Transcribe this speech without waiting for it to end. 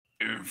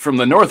from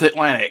the North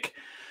Atlantic.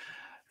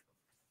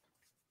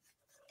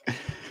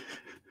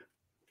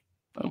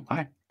 Oh,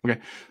 hi. Okay.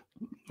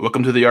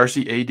 Welcome to the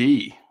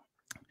RCAD.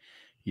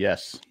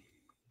 Yes.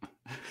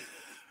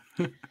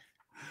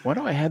 Why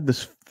do I have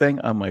this thing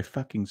on my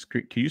fucking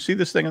screen? Can you see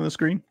this thing on the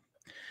screen?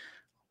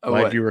 Oh,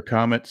 Live what? viewer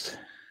comments.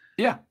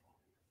 Yeah.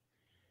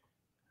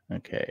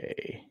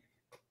 Okay.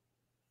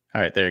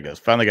 All right, there it goes.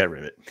 Finally got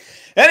rid of it.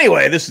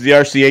 Anyway, this is the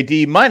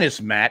RCAD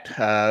minus Matt.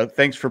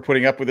 Thanks for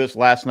putting up with us.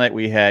 Last night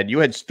you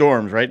had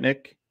storms, right,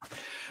 Nick?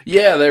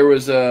 Yeah, there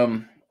was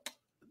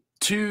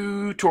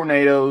 2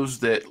 tornadoes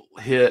that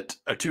hit,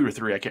 2 or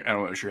 3.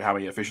 I'm not sure how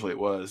many officially it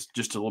was.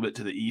 Just a little bit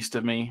to the east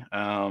of me,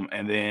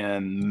 and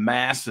then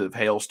massive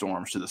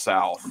hailstorms to the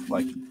south,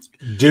 like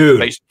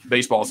dude,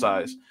 baseball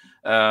size.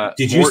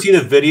 Did you see the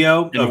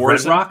video of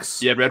Morrison? Red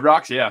Rocks? Yeah, Red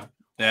Rocks. Yeah.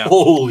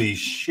 Holy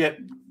shit!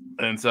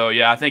 And so,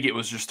 yeah, I think it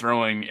was just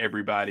throwing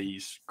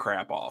everybody's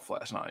crap off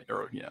last night.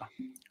 Or And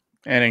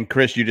then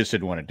Chris, you just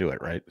didn't want to do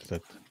it, right?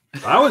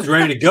 I was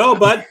ready to go,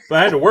 but I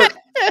had to work.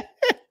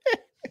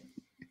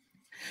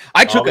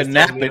 I took a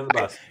nap.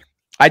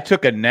 I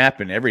took a nap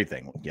and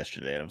everything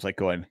yesterday. I was like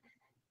going,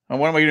 oh,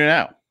 what am I going to do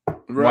now?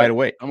 Right. Wide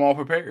awake. I'm all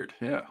prepared.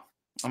 Yeah.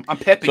 I'm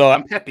peppy. So,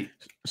 I'm peppy.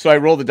 So I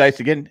rolled the dice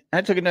again.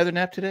 I took another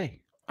nap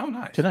today. Oh,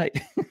 nice. Tonight.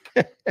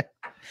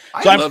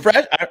 I'm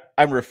fresh.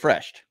 I'm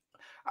refreshed.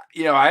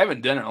 I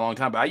haven't done it in a long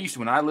time, but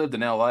when I lived in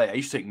LA, I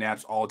used to take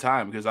naps all the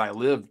time because I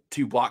lived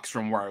 2 blocks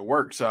from where I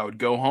worked. So I would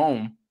go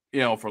home,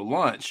 for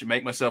lunch,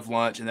 make myself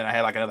lunch, and then I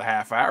had like another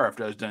half hour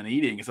after I was done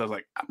eating. So I was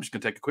like, I'm just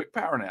gonna take a quick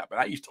power nap, and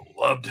I used to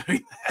love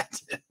doing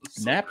that.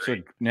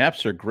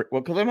 Naps are great.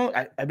 Well, because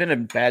I've been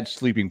in a bad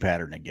sleeping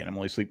pattern again. I'm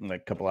only sleeping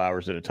like a couple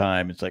hours at a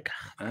time. It's like,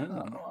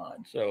 come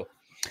on. So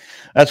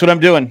that's what I'm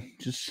doing.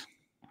 Just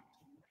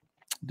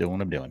doing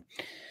what I'm doing.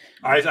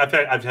 I've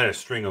had a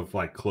string of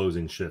like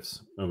closing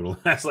shifts over the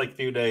last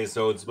few days,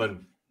 so it's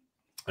been.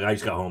 I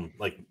just got home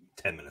like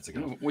 10 minutes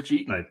ago. What you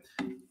eating?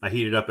 I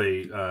heated up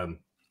a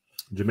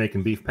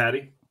Jamaican beef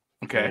patty.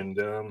 Okay, and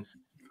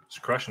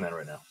just crushing that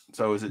right now.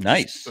 So is it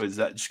nice? Is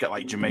that just got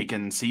like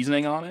Jamaican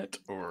seasoning on it,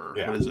 or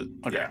what is it?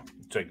 Okay, yeah.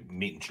 It's like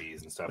meat and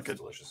cheese and stuff. Okay.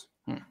 It's delicious.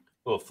 A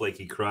little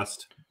flaky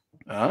crust.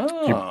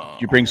 Oh,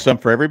 Did you bring some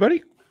for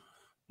everybody?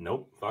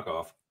 Nope. Fuck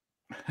off.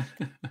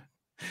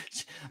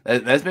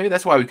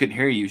 That's why we couldn't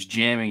hear you. Was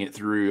jamming it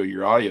through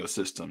your audio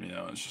system.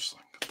 It's just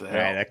like, what the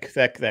hell? Right,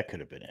 that could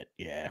have been it.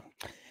 Yeah.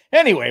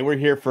 Anyway, we're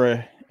here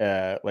for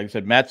like I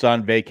said, Matt's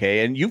on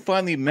vacay, and you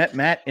finally met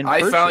Matt in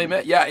person. I finally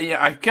met. Yeah.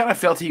 I kind of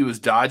felt he was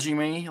dodging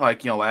me,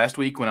 like last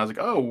week when I was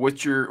like, "Oh,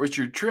 what's your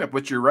trip?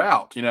 What's your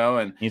route?"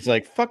 And he's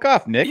like, "Fuck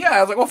off, Nick." Yeah,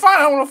 I was like, "Well, fine.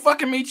 I don't want to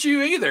fucking meet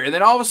you either." And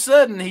then all of a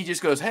sudden, he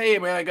just goes, "Hey,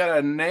 man, I got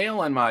a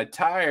nail in my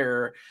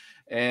tire,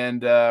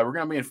 and we're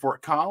gonna be in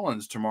Fort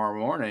Collins tomorrow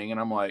morning." And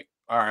I'm like,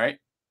 "All right.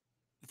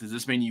 Does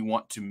this mean you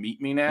want to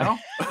meet me now?"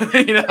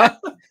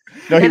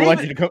 No, he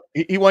wanted you to come.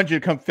 He wanted you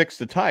to come fix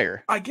the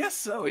tire. I guess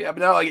so, yeah. But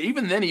no,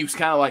 even then, he was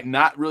kind of like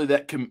not really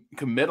that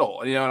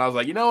committal, And I was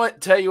like, you know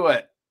what? Tell you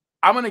what,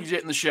 I'm gonna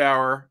get in the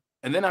shower,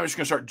 and then I'm just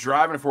gonna start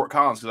driving to Fort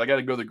Collins because I got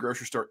to go to the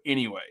grocery store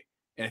anyway.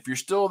 And if you're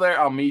still there,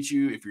 I'll meet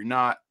you. If you're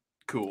not,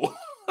 cool.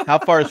 How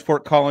far is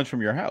Fort Collins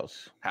from your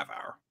house? Half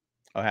hour.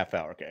 Oh, half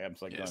hour. Okay, I'm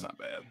like, it's not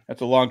bad.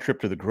 That's a long trip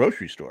to the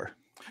grocery store.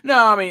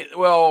 No, I mean,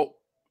 well.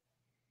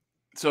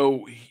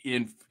 So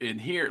in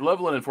here,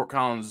 Loveland and Fort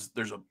Collins,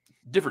 there's a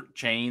different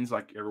chains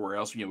like everywhere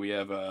else. We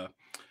have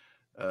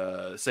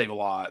Save a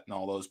Lot and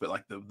all those, but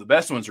like the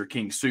best ones are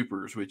King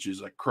Supers, which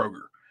is like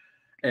Kroger,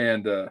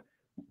 and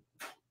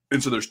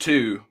so there's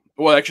 2.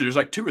 Well, actually, there's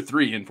like 2 or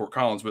 3 in Fort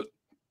Collins, but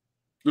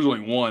there's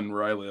only 1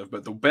 where I live.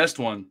 But the best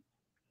one,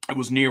 it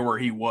was near where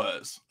he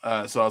was.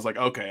 So I was like,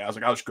 okay, I'll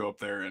just go up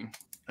there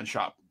and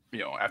shop.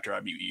 After I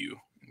meet you,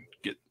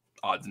 get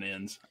odds and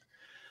ends.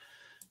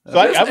 So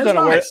I was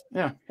unaware. Nice.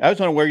 Yeah, I was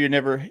unaware you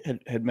never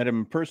had met him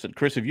in person.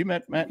 Chris, have you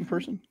met Matt in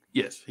person?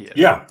 Yes.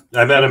 Yeah,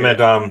 I met him at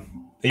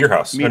your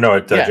house.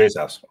 At Jay's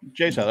house.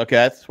 Jay's house. Okay,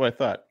 that's what I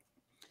thought.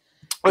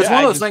 Well, it's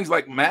one of those things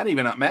like Matt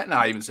and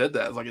I even said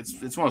that. It's like it's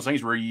one of those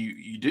things where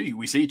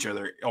we see each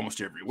other almost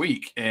every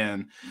week.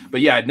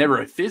 But yeah, I'd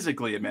never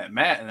physically met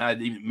Matt,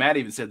 and Matt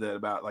even said that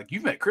about like,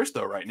 you've met Chris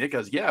though, right, Nick? I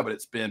was, yeah, but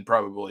it's been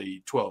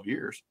probably 12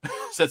 years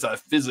since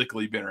I've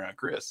physically been around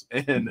Chris.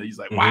 And he's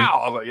like,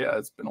 wow. I was like, yeah,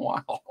 it's been a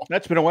while.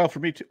 That's been a while for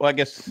me too. Well, I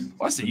guess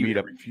I see you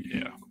every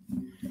yeah.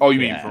 Oh, you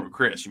mean from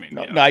Chris? You mean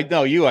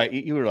no, you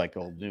were like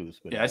old news.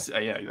 But yeah,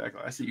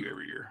 exactly. I see you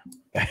every year.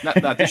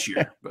 Not this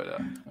year,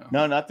 but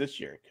no, not this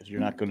year because you're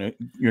not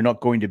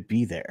going to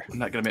be there. I'm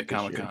not going to be at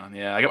Comic-Con.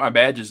 Yeah, I got my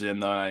badges in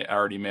though. I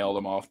already mailed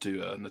them off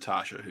to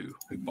Natasha who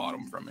bought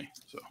them from me.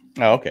 So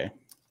okay,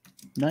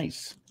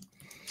 nice.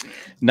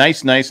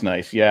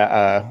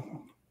 Yeah,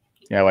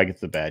 I get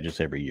the badges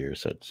every year,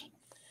 so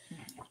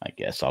I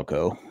guess I'll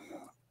go.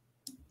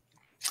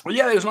 Well,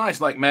 yeah, it was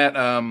nice. Like Matt,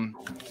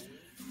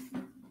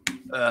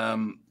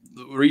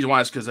 the reason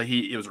why is because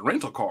it was a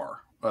rental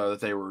car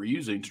that they were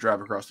using to drive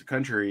across the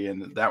country,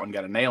 and that one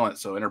got a nail in it.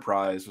 So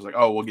Enterprise was like,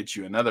 "Oh, we'll get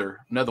you another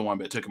one,"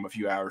 but it took them a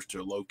few hours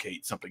to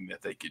locate something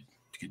that they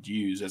could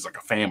use as like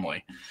a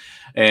family.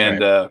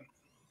 And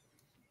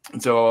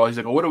And so he's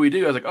like, well, what do we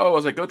do? I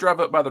was like, go drive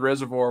up by the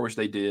reservoir, which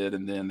they did.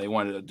 And then they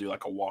wanted to do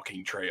like a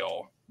walking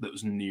trail that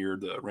was near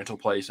the rental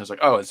place. And I was like,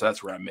 oh, so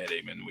that's where I met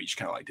him. And we just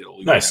kind of like did a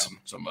loop around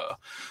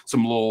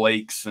some little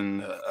lakes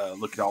and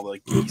look at all the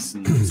geese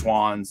and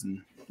swans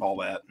and all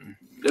that. And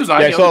it was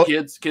nice.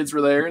 The kids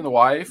were there and the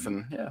wife.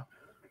 And yeah.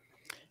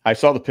 I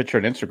saw the picture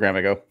on Instagram.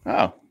 I go,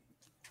 oh,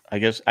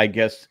 I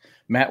guess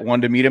Matt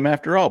wanted to meet him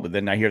after all. But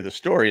then I hear the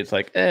story. It's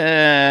like,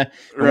 right.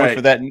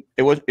 For that,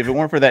 if it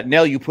weren't for that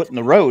nail you put in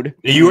the road,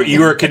 you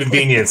were a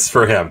convenience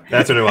for him.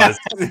 That's what it was.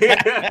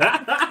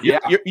 Yeah,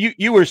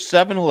 you were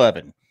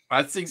 7-Eleven.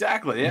 That's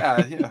exactly,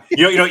 yeah.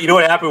 You know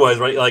what happened was,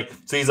 right? Like,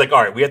 so he's like,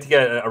 all right, we have to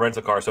get a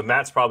rental car. So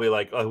Matt's probably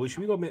like, oh, should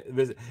we go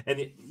visit?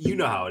 And you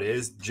know how it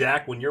is,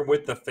 Jack, when you're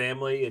with the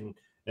family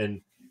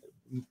and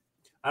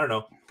I don't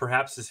know,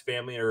 perhaps his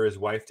family or his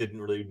wife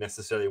didn't really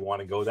necessarily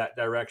want to go that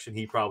direction.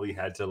 He probably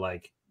had to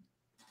like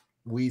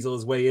weasel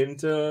his way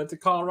into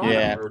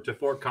Colorado or to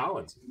Fort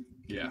Collins.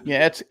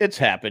 Yeah, it's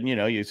happened.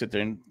 You sit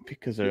there and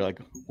because they're like,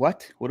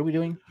 what are we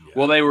doing? Yeah.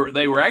 Well,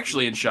 they were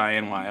actually in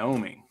Cheyenne,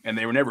 Wyoming, and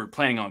they were never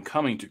planning on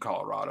coming to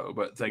Colorado.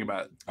 But think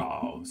about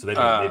so they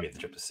made the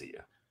trip to see you.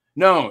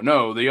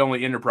 No, the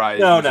only Enterprise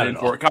was in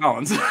Fort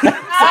Collins.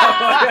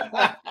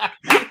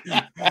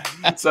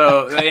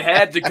 So they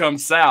had to come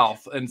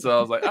south, and so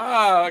I was like,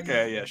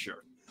 okay, yeah,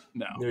 sure.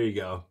 No, there you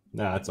go.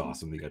 No, that's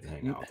awesome. You got to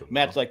hang out with him.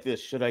 Matt's like this.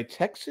 Should I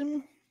text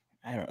him?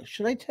 I don't know.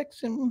 Should I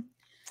text him?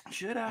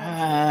 Should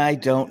I? I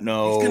don't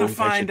know. He's gonna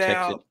find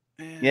out.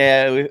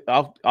 Yeah,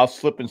 I'll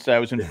slip and say I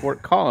was in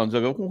Fort Collins. I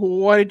go,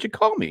 why did you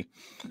call me?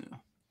 Yeah.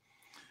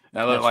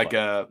 I look like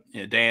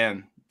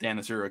Dan,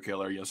 the serial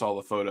killer. Saw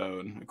the photo,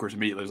 and of course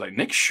immediately was like,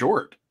 Nick's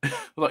short.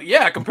 Like,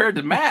 yeah, compared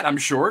to Matt, I'm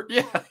short.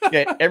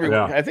 Yeah,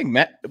 everyone. I think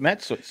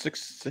Matt's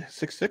 6'6",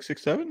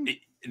 6'7".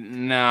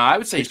 No, I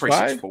would say he's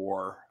probably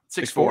 6'4".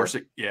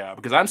 6'4", yeah,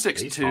 because I'm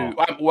 6'2".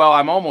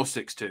 I'm almost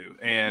 6'2",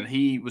 and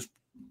he was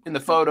in the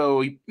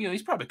photo.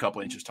 He's probably a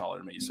couple inches taller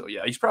than me. So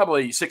yeah, he's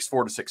probably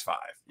 6'4" to 6'5".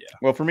 Yeah.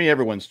 Well, for me,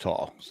 everyone's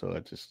tall, so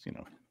it just it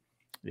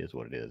is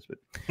what it is. But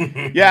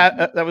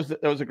yeah, that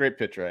was a great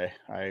picture.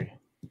 I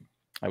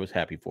was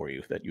happy for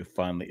you that you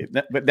finally.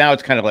 But now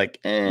it's kind of like,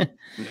 Yeah.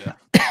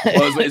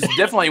 Well, it's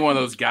definitely one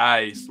of those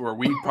guys where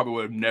we probably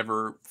would have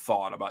never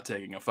thought about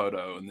taking a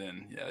photo, and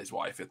then his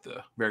wife at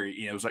the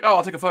very end was like, "Oh,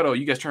 I'll take a photo."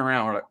 You guys turn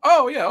around. We're like,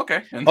 "Oh yeah,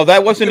 okay." And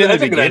that wasn't in the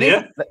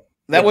beginning.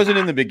 That wasn't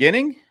in the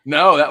beginning.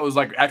 No, that was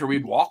like after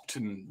we'd walked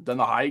and done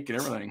the hike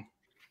and everything.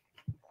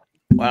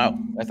 Wow,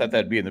 I thought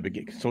that'd be in the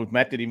beginning. So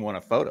Matt didn't even want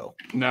a photo.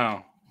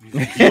 No, you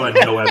had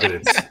no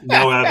evidence.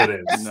 No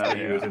evidence. No,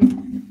 he was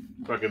in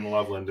fucking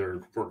Loveland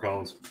or Fort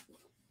Collins.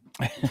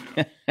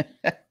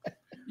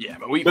 Yeah,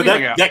 but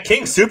that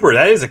King Super,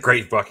 that is a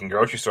great fucking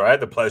grocery store. I had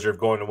the pleasure of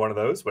going to one of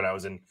those when I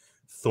was in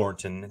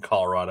Thornton,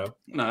 Colorado.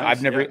 Nice.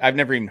 I've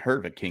never even heard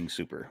of a King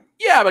Super.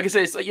 Yeah, like I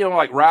say, it's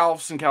like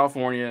Ralph's in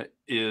California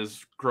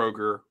is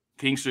Kroger.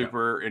 King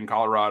Super in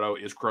Colorado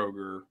is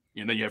Kroger.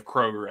 Then you have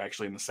Kroger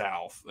actually in the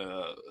South.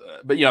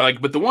 But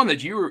but the one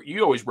that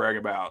you always brag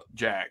about,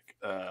 Jack,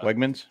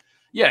 Wegmans.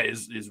 Yeah,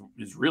 is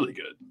really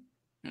good.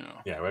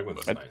 Yeah, Wegmans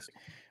is nice.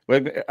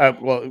 Well, I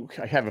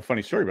have a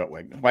funny story about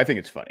Wegmans. Well, I think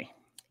it's funny.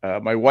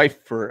 My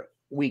wife for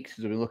weeks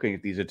has been looking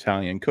at these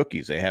Italian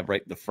cookies they have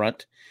right in the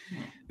front.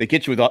 They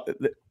get you with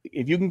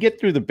if you can get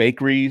through the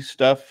bakery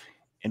stuff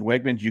in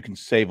Wegmans, you can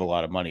save a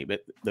lot of money.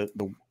 But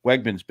the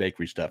Wegmans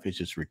bakery stuff is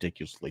just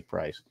ridiculously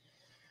priced.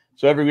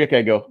 So every week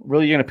I go,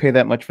 really, you're going to pay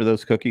that much for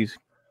those cookies?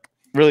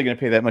 Really going to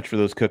pay that much for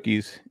those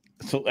cookies?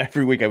 So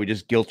every week I would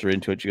just guilt her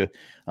into it. She goes,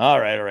 all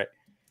right.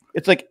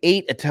 It's like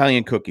 8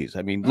 Italian cookies.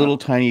 I mean, little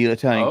tiny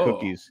Italian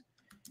cookies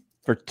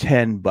for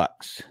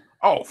 $10.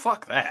 Oh,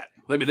 fuck that.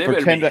 They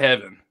better be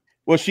heaven.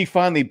 Well, she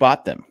finally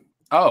bought them.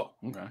 Oh,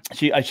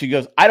 okay. She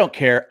goes, I don't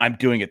care. I'm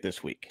doing it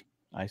this week.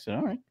 I said,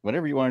 all right,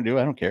 whatever you want to do.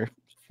 I don't care.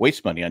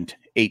 Waste money on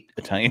 8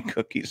 Italian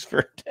cookies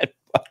for $10.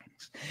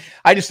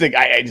 I just think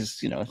I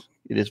just, it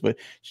is, but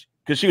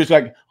because she was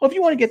like, oh, if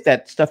you want to get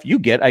that stuff you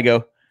get, I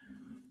go,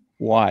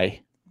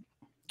 why?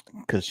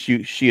 Because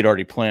she had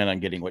already planned on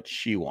getting what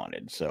she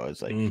wanted. So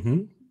it's like,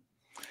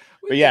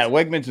 but yeah,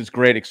 Wegmans is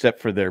great, except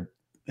for their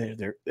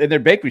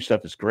bakery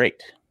stuff is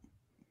great,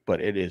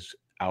 but it is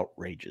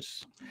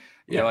outrageous.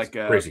 Yeah, like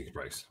crazy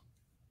price.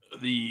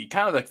 The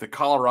kind of like the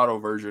Colorado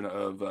version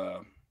of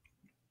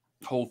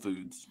Whole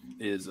Foods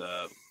is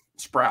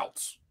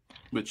Sprouts,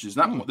 which is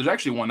not. There's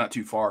actually one not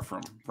too far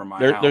from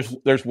my house.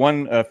 There's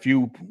one a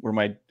few where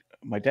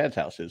my dad's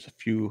house is a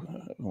few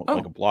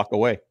like a block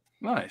away.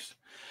 Nice.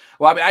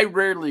 Well, I mean, I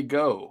rarely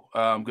go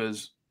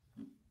because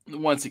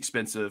one's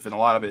expensive, and a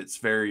lot of it's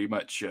very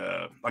much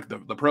like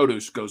the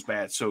produce goes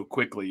bad so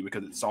quickly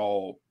because it's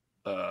all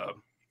what's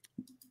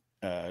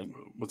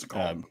it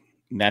called?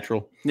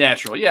 Natural,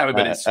 yeah,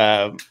 but it's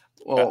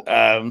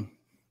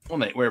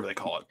whatever they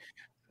call it.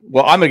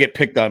 Well, I'm gonna get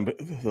picked on, but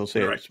they'll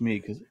say it's me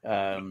because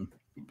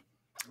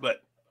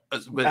but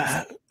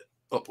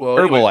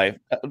Herbalife.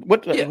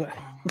 Anyway,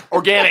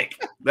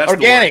 organic. That's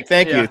organic.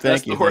 Thank you.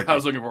 That's the word I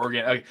was looking for.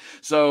 Organic. Okay.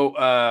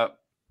 So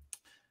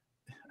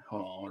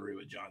hold on, I want to read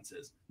what John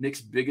says.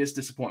 Nick's biggest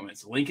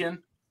disappointments: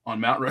 Lincoln on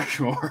Mount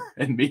Rushmore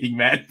and meeting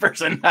Matt in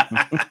person.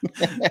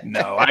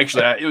 No,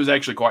 actually, it was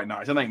actually quite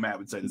nice. I think Matt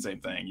would say the same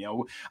thing. You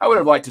know, I would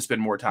have liked to spend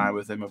more time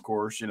with him, of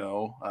course. You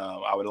know,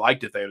 I would have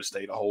liked if they would have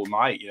stayed a whole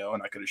night, you know,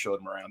 and I could have showed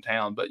him around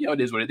town. But, you know,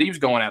 it is what it is. He was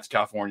going out to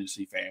California to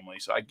see family,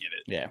 so I get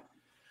it. Yeah.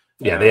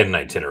 Yeah, they had an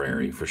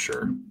itinerary for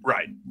sure.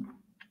 Right.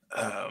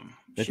 That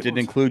didn't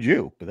include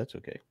you, but that's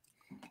okay.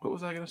 What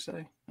was I going to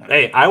say?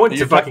 Hey, I went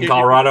to fucking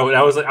Colorado, and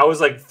I was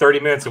like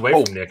 30 minutes away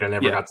from Nick. I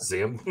never got to see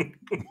him.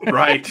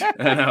 Right.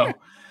 I know.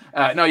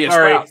 No, yeah,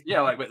 Sprouts,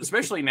 yeah, like, but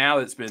especially now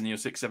that it's been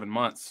 6-7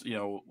 months,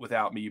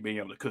 without me being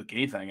able to cook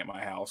anything at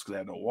my house because I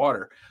have no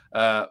water.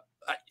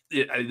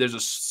 There's a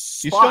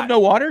spot. You still have no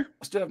water?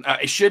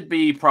 It should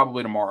be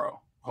probably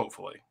tomorrow,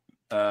 hopefully.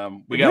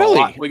 We got a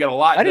lot. We got a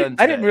lot done.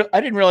 I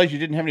didn't realize you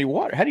didn't have any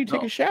water. How do you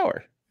take a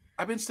shower?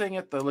 I've been staying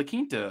at the La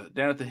Quinta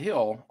down at the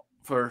hill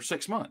for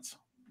 6 months.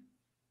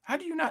 How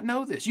do you not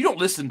know this? You don't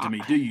listen to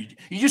me, do you?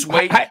 You just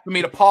wait for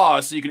me to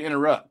pause so you can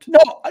interrupt.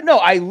 No,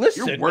 I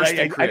listened. You're worse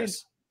than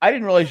Chris. I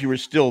didn't realize you were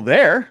still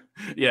there.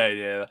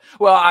 Yeah.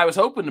 Well, I was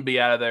hoping to be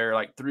out of there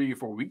like 3 or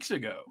 4 weeks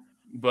ago,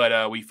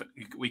 but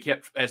we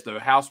kept, as the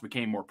house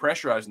became more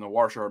pressurized and the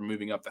water started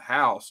moving up the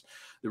house,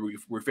 that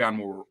we found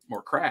more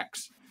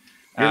cracks.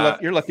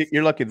 You're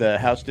lucky the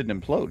house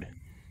didn't implode.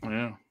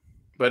 Yeah,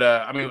 but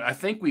I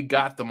think we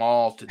got them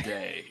all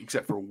today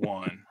except for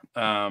one.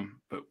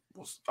 But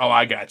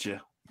I got you.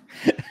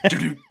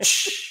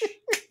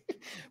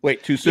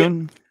 Wait, too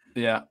soon?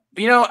 Yeah.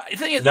 I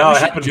think it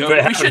happened 2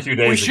 days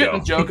ago. We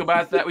shouldn't joke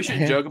about that. We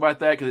shouldn't joke about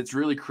that because it's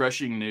really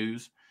crushing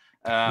news.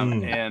 But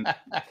I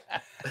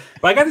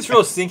got this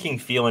real sinking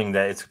feeling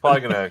that it's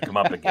probably going to come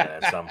up again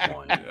at some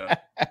point. Yeah.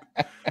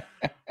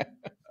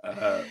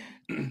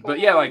 But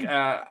yeah,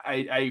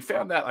 I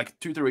found that like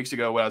 2-3 weeks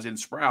ago when I was in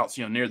Sprouts,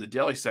 near the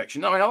deli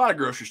section. I mean, a lot of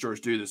grocery stores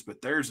do this,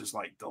 but theirs is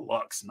like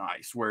deluxe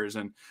nice. Whereas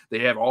they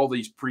have all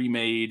these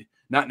pre-made,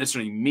 not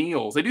necessarily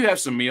meals. They do have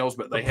some meals,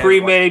 but they have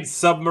pre-made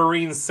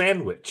submarine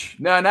sandwich.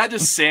 No, not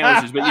just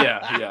sandwiches, but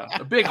yeah,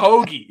 a big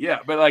hoagie. Yeah,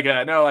 but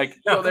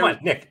come on,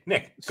 Nick,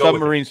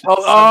 submarine.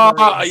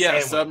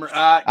 Yeah, submarine.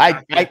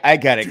 I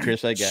got it,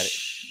 Chris. I got it.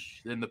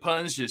 And the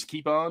puns just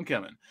keep on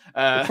coming.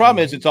 The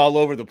problem is it's all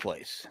over the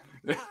place.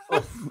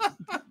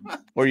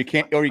 or you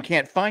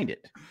can't find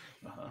it.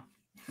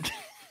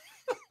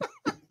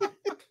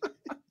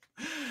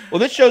 Well,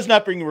 this show's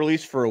not being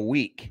released for a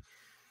week,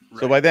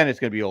 so by then it's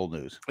going to be old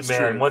news. That's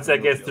Man, true. Once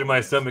that gets through my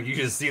stomach, you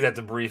just see that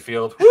debris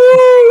field.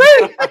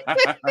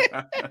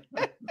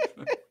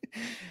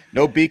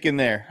 No beacon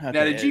there. Okay.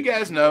 Now, did you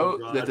guys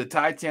know that the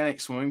Titanic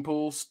swimming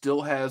pool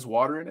still has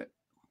water in it?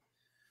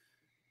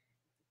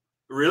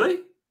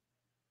 Really?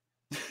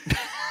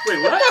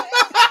 Wait, what?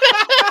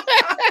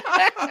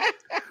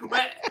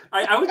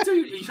 I would tell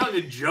you, are you telling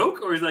a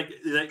joke or is like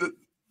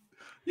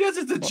yes,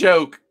 it's a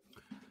joke.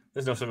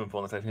 There's no swimming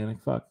pool in the Titanic.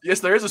 Fuck. Yes,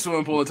 there is a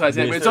swimming pool in the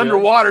Titanic, but it's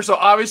underwater, so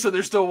obviously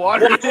there's still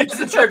water. Well, it's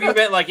a joke. You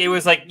meant like it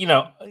was like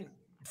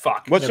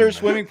fuck. Was there a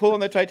swimming pool in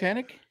the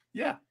Titanic?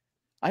 Yeah,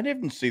 I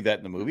didn't see that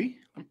in the movie.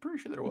 I'm pretty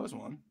sure there was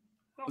one.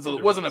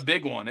 It wasn't a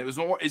big one. It's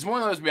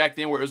one of those back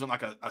then where it wasn't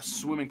like a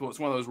swimming pool. It's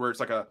one of those where it's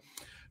like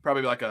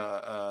probably like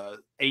a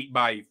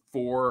 8x4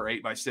 or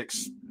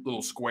 8x6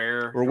 little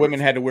square. Where women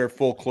had to wear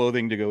full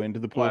clothing to go into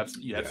the pool.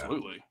 Yeah,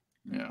 absolutely.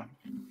 Yeah.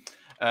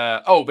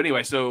 But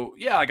anyway, so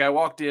yeah, like I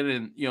walked in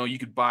and you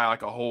could buy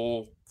like a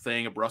whole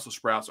thing of Brussels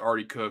sprouts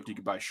already cooked. You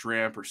could buy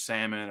shrimp or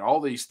salmon, all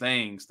these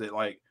things that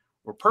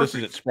were perfect.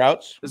 This is at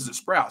Sprouts? This is at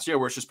Sprouts, yeah,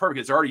 where it's just perfect.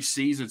 It's already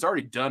seasoned. It's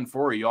already done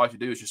for you. All you have to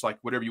do is just like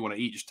whatever you want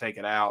to eat, just take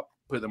it out,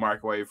 put it in the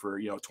microwave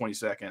for 20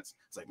 seconds.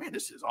 It's like, man,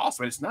 this is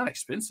awesome. And it's not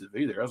expensive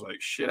either. I was like,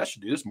 shit, I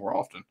should do this more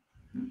often.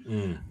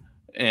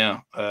 Yeah,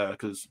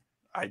 because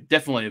I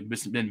definitely have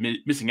been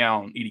missing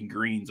out on eating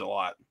greens a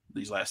lot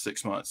these last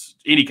 6 months.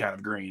 Any kind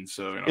of greens.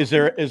 So is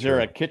there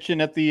a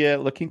kitchen at the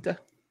La Quinta?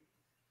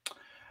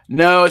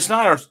 No, it's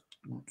not a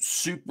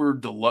super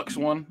deluxe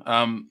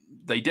one.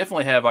 They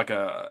definitely have like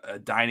a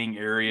dining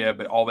area,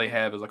 but all they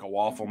have is like a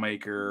waffle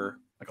maker,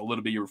 like a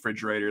little bitty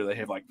refrigerator. They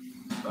have like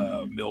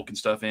milk and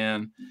stuff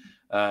in.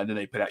 Then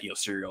they put out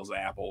cereals,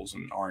 apples,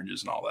 and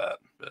oranges, and all that.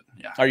 But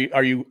yeah,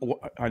 are you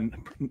on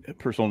a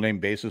personal name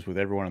basis with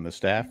everyone on the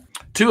staff?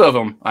 2 of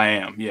them, I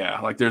am. Yeah,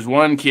 like there's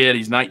one kid.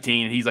 He's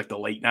 19. He's like the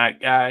late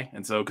night guy,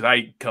 and so because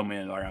I come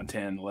in around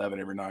 10, 11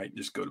 every night, and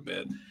just go to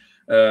bed,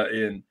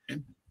 and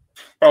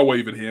I'll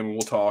wave at him, and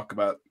we'll talk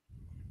about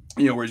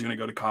where he's going to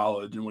go to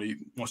college and what he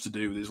wants to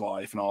do with his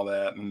life and all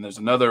that. And there's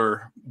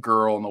another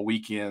girl on the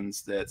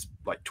weekends that's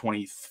like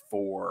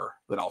 24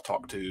 that I'll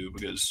talk to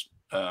because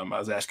I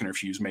was asking her if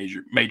she was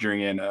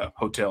majoring in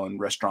hotel and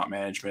restaurant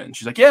management. And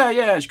she's like,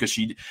 yeah, because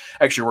she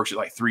actually works at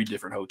like 3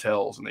 different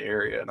hotels in the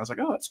area. And I was like,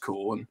 oh, that's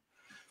cool. And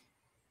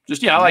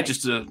just, I like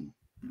just to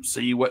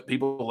see what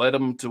people led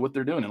them to what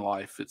they're doing in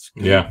life. It's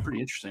pretty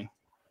interesting.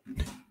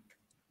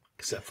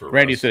 Except for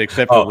Randy Rose. said,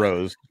 except for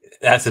Rose.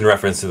 That's in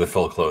reference to the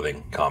full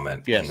clothing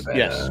comment. Yes.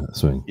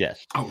 Swing.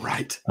 Yes. Oh,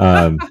 right.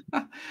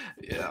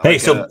 Hey,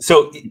 so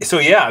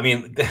yeah, I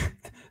mean,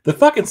 the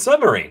fucking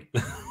submarine.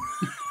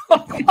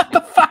 What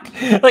the fuck?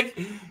 Like,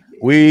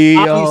 we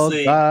all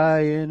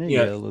die in a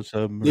yellow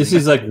submarine. This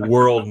is like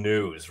world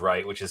news,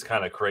 right? Which is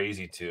kind of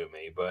crazy to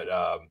me. But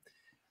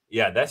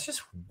yeah, that's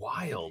just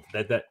wild.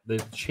 That the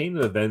chain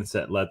of events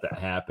that let that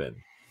happen.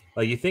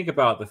 Like, you think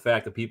about the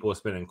fact that people are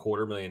spending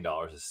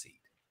 $250,000 a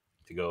seat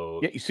to go.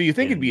 Yeah, so you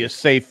think it'd be as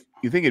safe?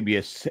 You think it'd be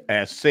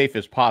as safe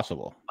as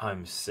possible?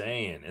 I'm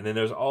saying, and then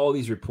there's all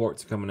these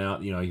reports coming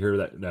out. You know, you hear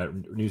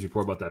that news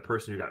report about that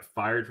person who got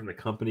fired from the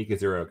company because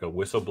they were like a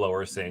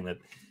whistleblower saying that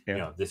you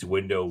know this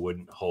window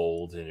wouldn't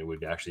hold and it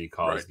would actually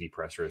cause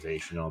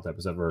depressurization and all type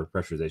of stuff, or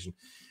pressurization.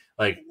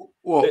 Like,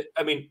 well,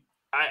 I mean,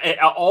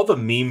 all the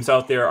memes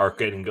out there are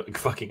getting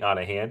fucking out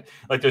of hand.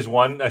 Like, there's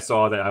one I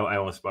saw that I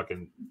almost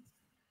fucking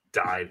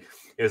died.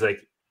 It was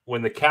like,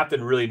 when the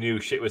captain really knew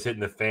shit was hitting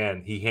the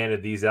fan, he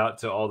handed these out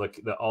to all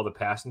the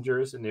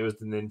passengers, and it was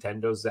the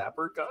Nintendo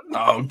Zapper gun.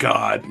 Oh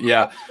God,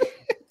 yeah.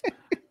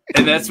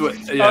 And that's what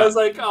I was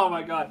like, oh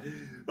my God,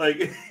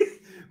 like.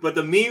 But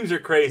the memes are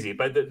crazy.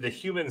 But the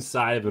human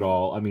side of it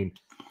all, I mean,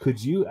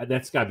 could you?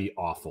 That's got to be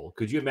awful.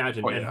 Could you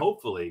imagine? And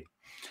hopefully,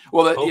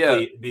 being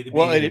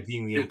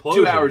the implosion,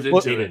 2 hours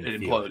into it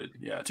imploded.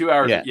 Yeah, 2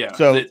 hours. Yeah.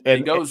 So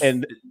it goes,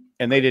 and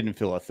they didn't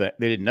feel a thing.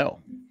 They didn't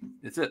know.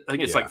 It's I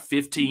think it's like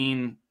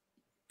 15.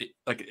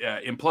 Like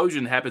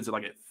implosion happens at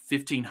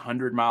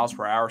 1,500 miles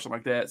per hour or something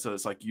like that. So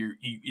it's like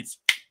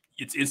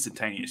it's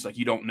instantaneous. Like,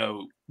 you don't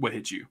know what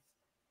hit you.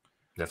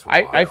 That's what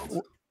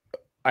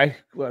I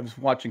was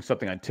watching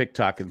something on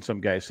TikTok, and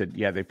some guy said,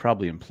 "Yeah, they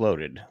probably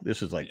imploded."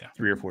 This was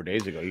 3 or 4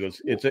 days ago. He goes,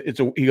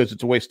 "It's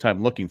a waste of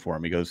time looking for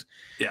them." He goes,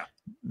 "Yeah."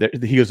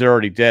 He goes, "They're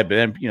already dead." But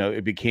then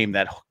it became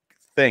that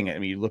thing. I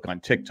mean, you look on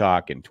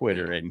TikTok and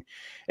Twitter and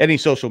any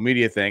social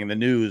media thing, and the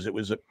news.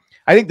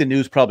 I think the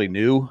news probably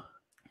knew.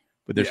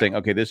 But they're saying,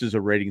 okay, this is a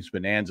ratings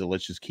bonanza.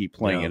 Let's just keep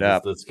playing it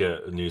up. Let's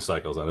get news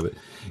cycles out of it.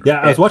 Yeah,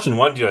 I was watching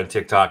one dude on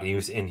TikTok,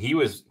 and he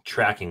was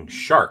tracking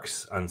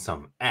sharks on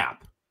some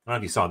app. I don't know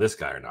if you saw this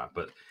guy or not,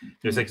 but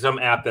there's some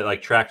app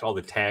that tracked all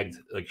the tagged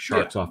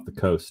sharks off the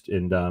coast.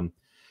 And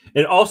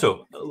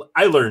also,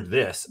 I learned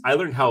this. I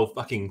learned how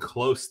fucking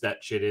close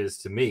that shit is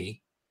to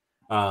me.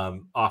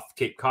 Off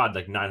Cape Cod,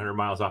 900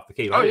 miles off the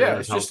Cape. Oh yeah,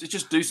 it's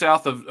just due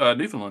south of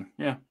Newfoundland.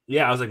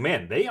 Yeah. I was like,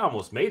 man, they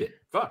almost made it.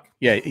 Fuck.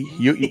 Yeah,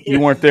 you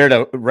weren't there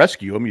to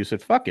rescue them. You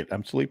said, "Fuck it,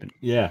 I'm sleeping."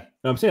 Yeah,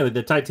 I'm saying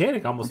the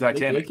Titanic almost. They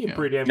came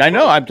pretty damn close. I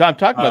know. I'm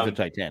talking about the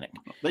Titanic.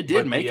 They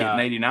did make it in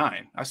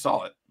 ¡89. I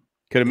saw it.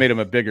 Could have made them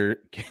a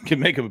bigger. Could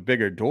make them a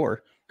bigger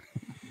door.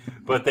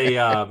 But they,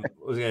 I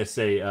was gonna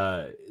say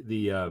I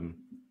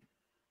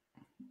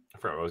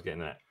forgot what I was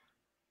getting at.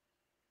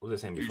 What was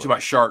I saying before? You're talking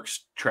about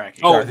sharks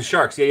tracking. Oh, the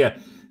sharks. Yeah.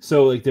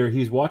 So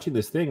he's watching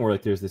this thing where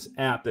there's this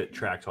app that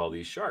tracks all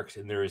these sharks,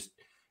 and there's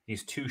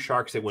these two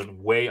sharks that went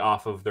way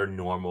off of their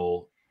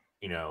normal,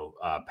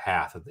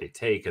 path that they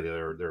take,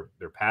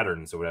 their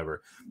patterns or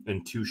whatever,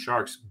 and two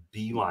sharks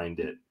beelined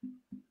it.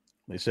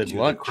 They said to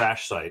the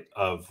crash site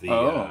of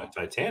the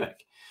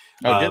Titanic.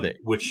 Oh, did they?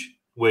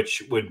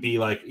 Which would be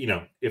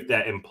if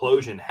that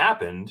implosion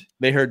happened,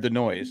 they heard the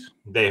noise.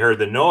 They heard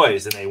the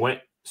noise and they went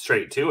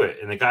straight to it.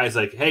 And the guy's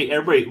like, "Hey,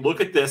 everybody,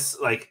 look at this!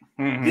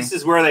 This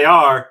is where they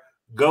are.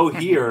 Go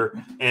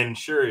here." And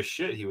sure as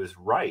shit, he was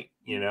right.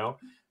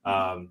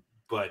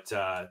 But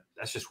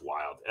that's just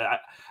wild.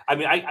 I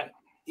mean,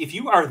 if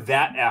you are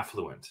that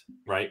affluent,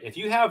 right? If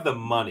you have the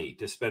money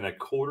to spend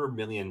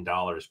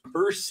 $250,000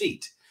 per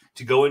seat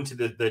to go into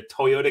the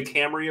Toyota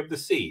Camry of the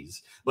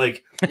seas,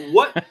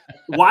 what?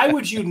 Why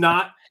would you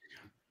not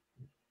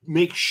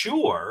make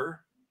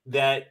sure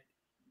that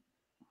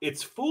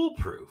it's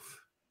foolproof?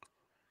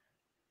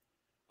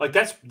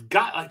 That's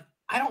got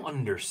I don't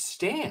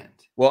understand.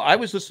 Well, I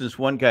was listening to this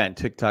one guy on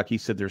TikTok. He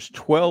said there's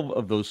 12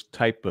 of those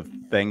type of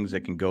things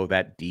that can go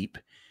that deep.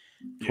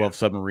 12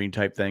 submarine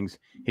type things.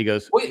 He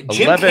goes, wait,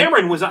 Jim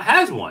Cameron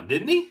has one,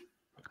 didn't he?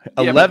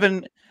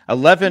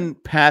 11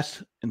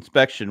 passed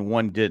inspection,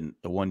 one didn't.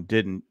 The one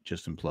didn't,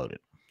 just imploded.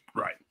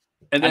 Right.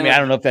 And then, I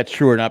don't know if that's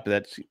true or not,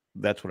 but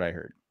that's what I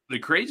heard. The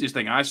craziest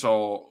thing I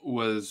saw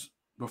was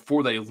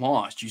before they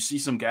launched, you see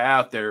some guy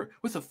out there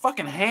with a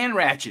fucking hand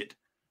ratchet,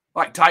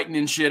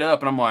 tightening shit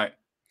up, and I'm like,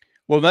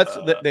 well, that's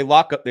they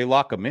lock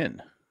them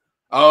in.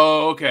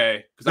 Oh,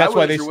 okay. That's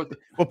why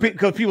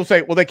because people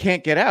say, well, they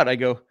can't get out. I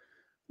go,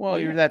 well,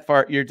 you're that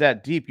far, you're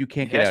that deep, you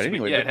can't get out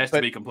anyway. It has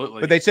to be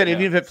completely. But they said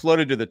even if it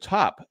floated to the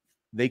top,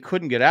 they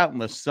couldn't get out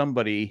unless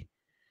somebody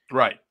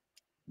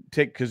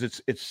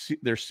because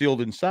they're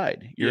sealed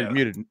inside. You're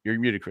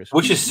muted, Chris.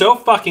 Which is so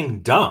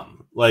fucking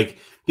dumb.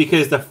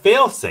 Because the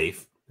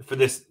fail-safe for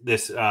this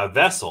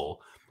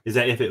vessel is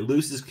that if it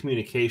loses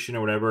communication or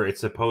whatever,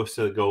 it's supposed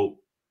to go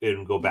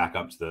back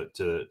up to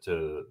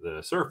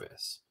the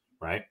surface,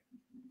 right?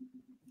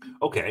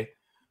 Okay,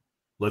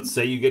 let's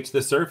say you get to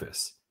the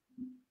surface.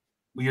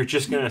 Well, you're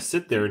just gonna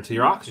sit there until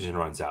your oxygen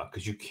runs out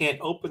because you can't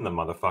open the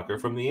motherfucker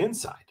from the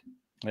inside.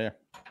 Yeah,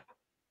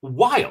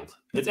 wild.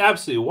 It's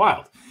absolutely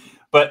wild.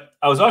 But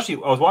I was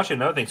watching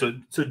another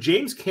thing. So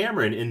James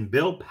Cameron and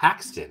Bill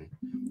Paxton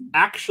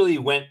actually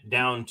went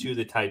down to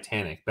the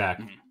Titanic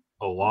back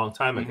a long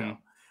time ago.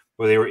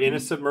 where they were in a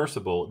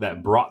submersible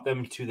that brought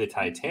them to the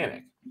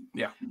Titanic.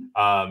 Yeah.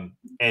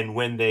 And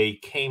when they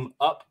came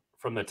up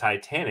from the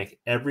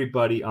Titanic,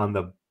 everybody on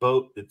the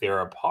boat that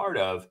they're a part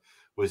of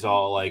was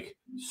all like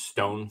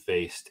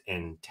stone-faced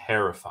and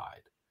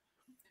terrified.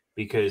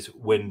 Because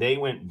when they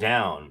went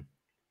down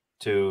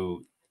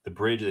to the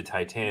bridge of the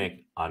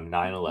Titanic on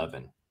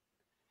 9/11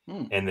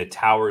 and the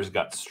towers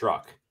got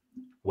struck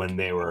when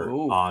they were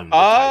on the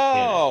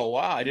Titanic. Oh,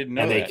 wow. I didn't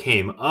know and that. They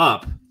came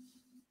up,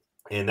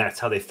 and that's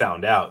how they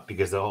found out,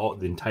 because the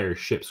entire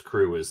ship's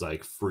crew was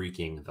like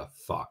freaking the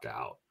fuck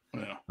out.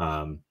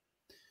 Yeah.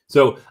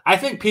 So I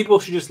think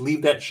people should just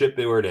leave that ship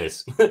where it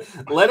is.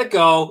 Let it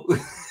go.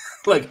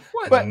 Like,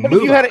 but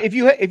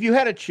if you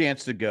had a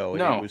chance to go,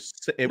 and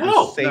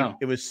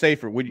it was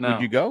safer. Would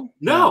you go?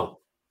 No,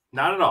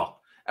 not at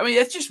all. I mean,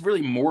 it's just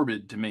really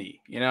morbid to me,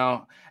 you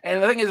know.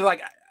 And the thing is,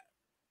 like,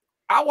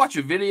 I watch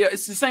a video.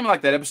 It's the same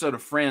like that episode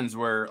of Friends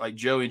where like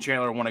Joey and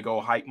Chandler want to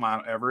go hike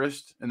Mount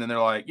Everest, and then they're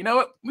like, you know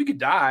what, we could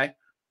die.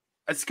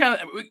 It's kind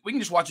of we can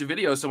just watch a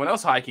video of someone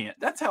else hiking it.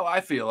 That's how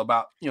I feel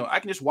about, you know, I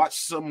can just watch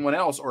someone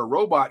else or a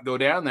robot go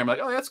down there. I'm like,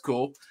 oh, that's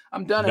cool.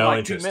 I'm done in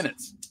like 2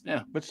 minutes.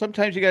 Yeah, but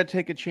sometimes you got to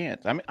take a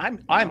chance. I mean,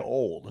 I'm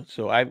old,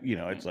 so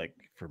it's like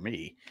for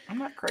me, I'm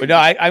not crazy. But no,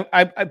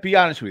 I be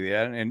honest with you,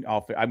 and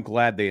I'm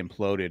glad they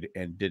imploded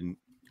and didn't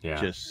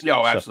just.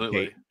 Oh,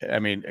 absolutely. I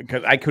mean,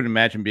 because I couldn't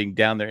imagine being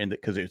down there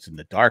because it's in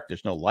the dark.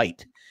 There's no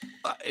light.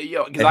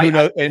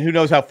 And who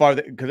knows how far?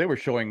 Because they were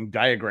showing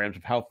diagrams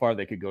of how far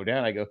they could go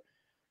down. I go,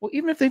 well,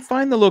 even if they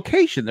find the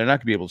location, they're not going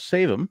to be able to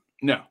save them.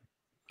 No.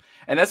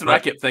 And that's what I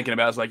kept thinking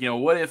about. It's like, you know,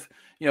 what if,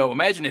 you know,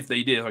 imagine if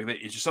they did, like,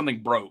 it's just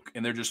something broke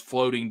and they're just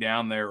floating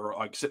down there or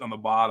like sitting on the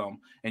bottom,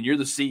 and you're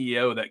the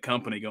CEO of that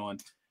company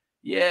going,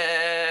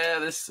 yeah,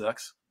 this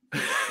sucks.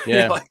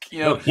 Yeah. Like, you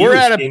know, we're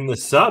in the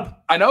sub.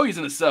 I know he's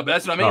in the sub. But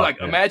that's what I mean.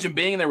 Imagine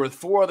being there with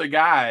 4 other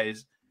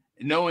guys,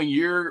 knowing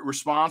you're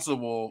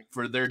responsible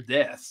for their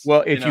deaths.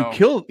 Well, if you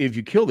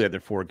kill the other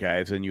 4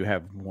 guys, then you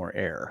have more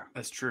air.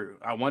 That's true.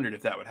 I wondered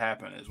if that would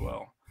happen as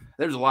well.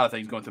 There's a lot of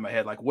things going through my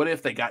head. Like, what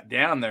if they got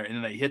down there and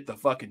then they hit the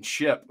fucking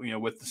ship, you know,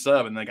 with the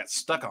sub, and they got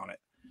stuck on it?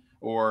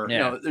 Or, you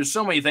know, there's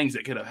so many things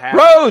that could have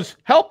happened. Rose,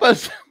 help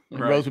us.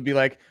 And Rose would be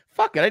like,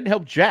 fuck it, I didn't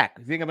help Jack.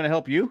 You think I'm going to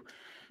help you?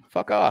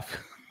 Fuck off.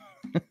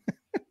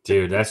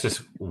 Dude, that's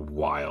just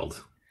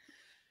wild.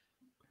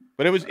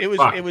 But it was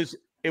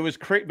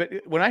crazy. But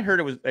when I heard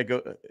it was, I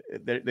go,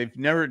 they've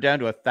never down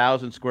to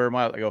 1,000 square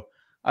miles. I go,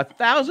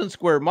 1,000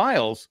 square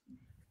miles.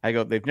 I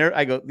go, they've never.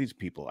 I go, these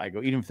people. I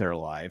go, even if they're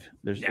alive.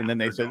 And then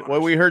they said,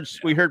 well, we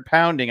heard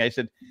pounding. I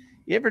said,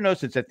 you ever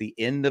notice it's at the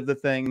end of the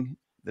thing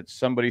that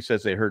somebody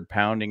says they heard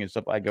pounding and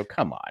stuff? I go,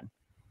 come on.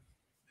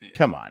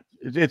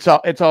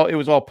 It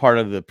was all part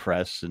of the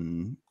press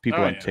and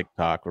people on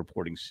TikTok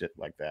reporting shit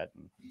like that.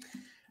 And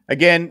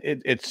again,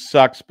 it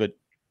sucks, but.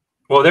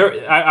 Well,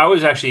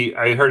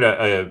 I heard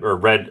or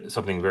read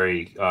something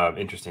very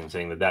interesting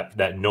saying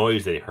that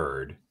noise they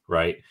heard,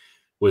 right,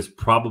 was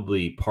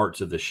probably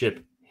parts of the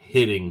ship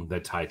hitting the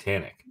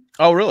Titanic.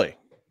 Oh, really?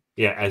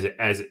 Yeah, as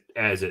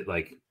it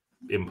like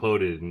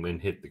imploded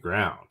and hit the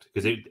ground,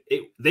 because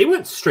they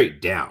went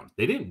straight down.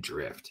 They didn't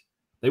drift.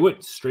 They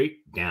went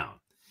straight down.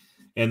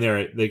 And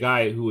the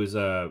guy who was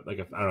I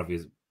don't know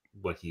if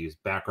what his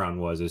background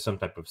was. There's some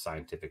type of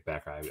scientific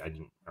background. I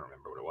don't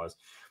remember what it was.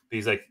 But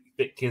he's like,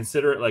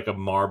 consider it like a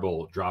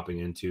marble dropping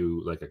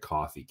into like a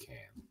coffee can.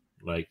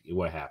 Like,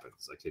 what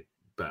happens? Like it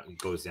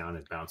goes down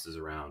and bounces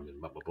around and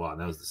blah blah blah.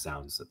 And that was the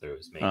sounds that there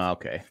was making.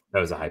 Okay, that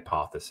was a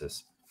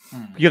hypothesis.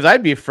 Because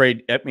I'd be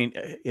afraid. I mean,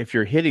 if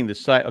you're hitting the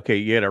side, okay,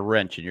 you had a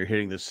wrench and you're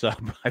hitting the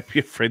sub. I'd be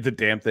afraid the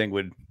damn thing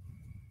would,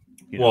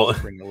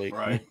 bring a leak.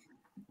 Right.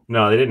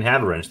 No, they didn't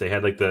have a wrench. They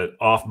had like the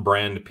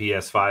off-brand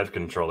PS5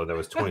 controller that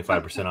was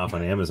 25% off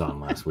on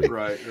Amazon last week.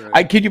 Right.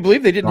 Can you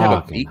believe they didn't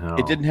have a beacon?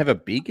 It didn't have a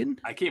beacon.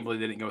 I can't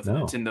believe they didn't go with the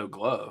Nintendo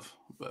glove.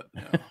 But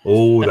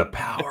the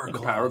power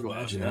glove. Power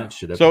glove. Yeah.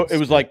 So it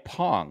was like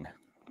Pong.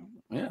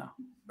 Yeah,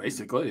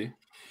 basically.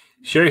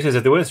 Sherry says,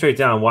 if they went straight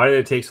down, why did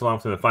it take so long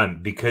for them to find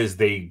them? Because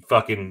they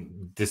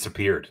fucking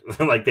disappeared.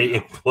 Like they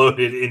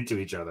imploded into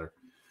each other.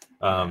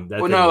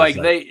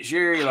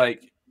 Sherry,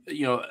 like,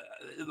 you know,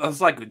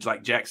 it's like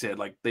Jack said,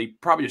 like they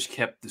probably just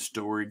kept the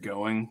story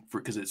going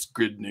because it's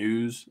good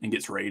news and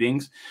gets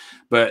ratings.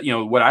 But you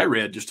know what I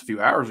read just a few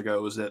hours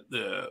ago was that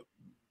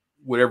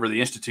whatever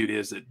the institute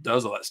is that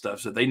does all that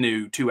stuff, so they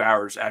knew 2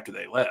 hours after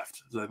they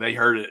left, so they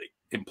heard it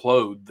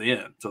implode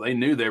then, so they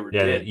knew they were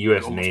dead. Yeah, the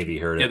U.S. Navy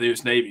heard it. Yeah, the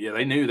U.S. Navy. Yeah,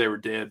 they knew they were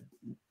dead.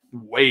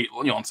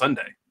 On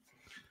Sunday.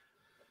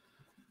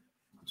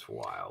 It's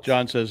wild.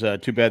 John says,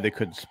 "Too bad they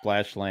couldn't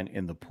splash land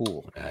in the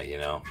pool."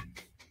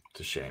 It's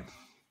a shame.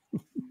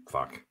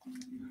 Fuck.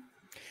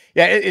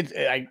 Yeah,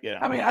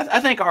 I mean, I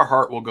think our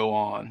heart will go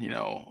on,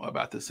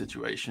 about this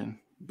situation,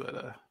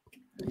 but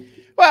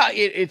well,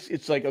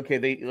 it's like, okay,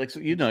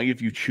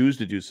 if you choose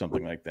to do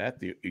something like that,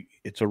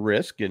 it's a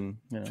risk, and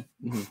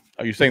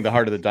Are you saying the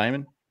heart of the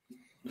diamond?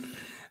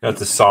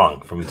 That's a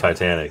song from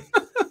Titanic.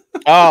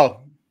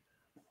 Oh,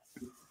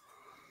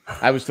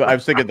 I was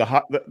thinking the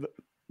heart.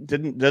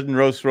 Doesn't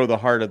Rose throw the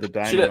heart of the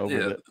diamond over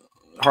the?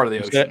 heart of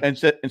the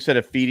ocean. Instead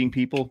of feeding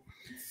people.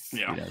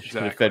 Yeah, she exactly.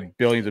 could have fed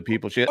billions of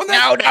people. Shit. Well,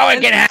 no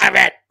one can have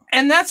it.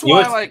 And that's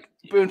why, like,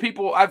 when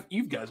people,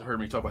 you guys have heard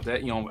me talk about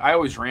that. I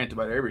always rant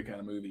about every kind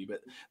of movie,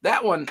 but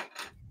that one,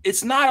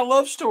 it's not a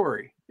love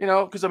story.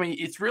 Because I mean,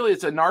 it's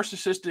a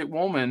narcissistic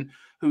woman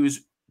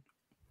who's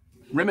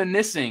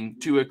reminiscing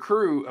to a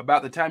crew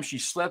about the time she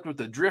slept with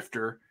a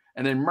drifter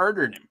and then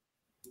murdered him.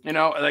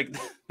 Like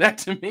that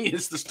to me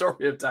is the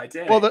story of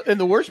Titanic. Well, and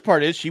the worst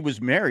part is she was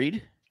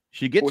married.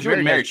 She gets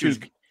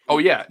married. Oh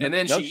yeah, and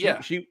then she was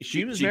married.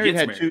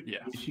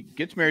 She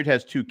gets married,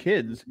 has 2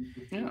 kids,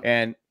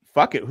 and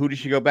fuck it, who does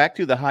she go back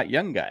to? The hot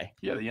young guy.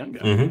 Yeah, the young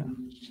guy.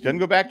 Mm-hmm. She doesn't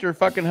go back to her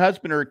fucking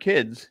husband or her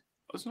kids.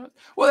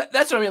 Well,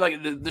 that's what I mean.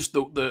 Like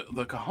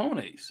the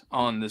cojones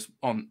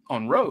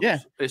on Rose. Yeah,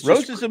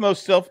 Rose is the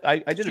most I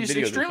did a video. She's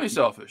extremely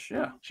selfish.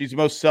 Yeah, she's the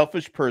most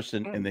selfish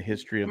person in the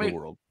history of the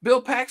world.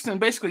 Bill Paxton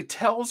basically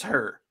tells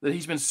her that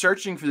he's been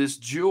searching for this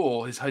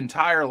jewel his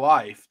entire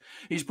life.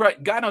 He's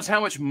probably God knows how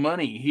much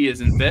money he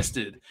has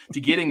invested to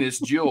getting this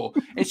jewel,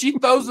 and she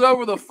throws it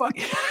over the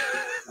fucking.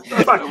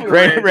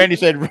 Randy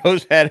said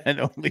Rose had an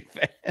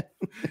OnlyFans.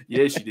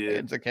 Yeah, she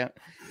did. Account.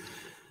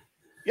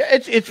 Yeah,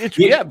 it's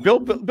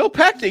Bill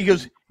Paxton. He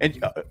goes,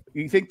 and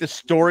you think the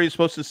story is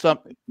supposed to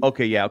something?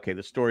 Okay,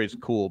 the story is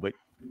cool, but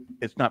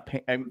it's not.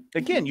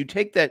 Again, you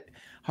take that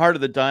heart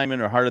of the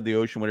diamond or heart of the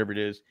ocean, whatever it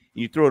is,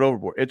 and you throw it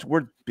overboard. It's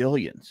worth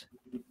billions.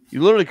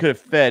 You literally could have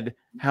fed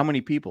how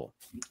many people?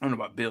 I don't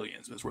know about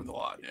billions, but it's worth a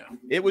lot. Yeah,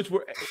 it was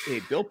worth. Hey,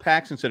 Bill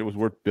Paxton said it was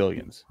worth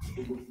billions.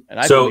 And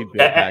I believe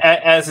Bill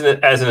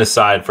Paxton. As an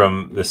aside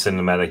from the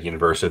cinematic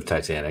universe of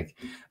Titanic,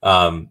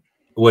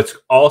 what's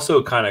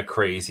also kind of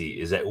crazy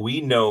is that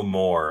we know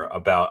more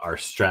about our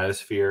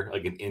stratosphere,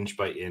 like an inch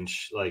by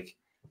inch, like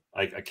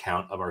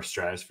account of our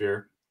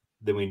stratosphere,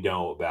 than we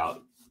know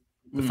about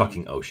the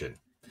fucking ocean.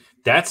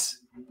 That's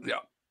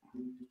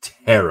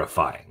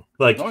terrifying.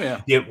 Like,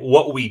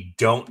 what we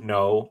don't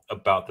know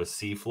about the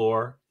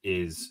seafloor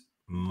is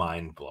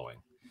mind blowing.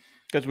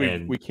 Because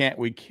we can't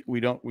go.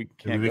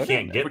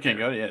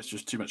 Yeah, it's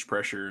just too much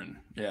pressure, and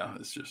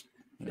it's just.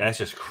 That's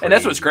just crazy. And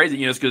that's what's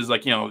crazy, is because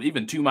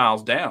even 2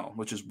 miles down,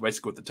 which is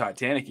basically what the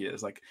Titanic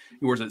is, like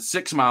yours at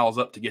 6 miles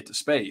up to get to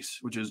space,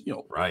 which is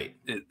right.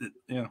 It's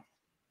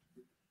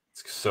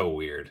so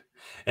weird.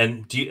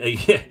 And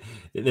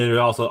there are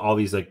also all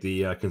these like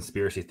the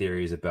conspiracy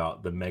theories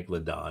about the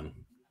megalodon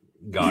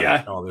god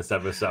and all this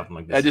type of stuff. I'm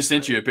like, I just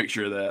sent you a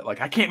picture of that.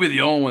 Like, I can't be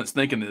the only one that's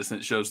thinking this, and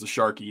it shows the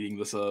shark eating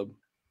the sub.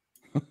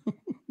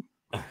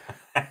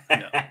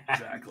 Yeah,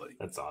 exactly.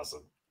 That's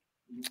awesome.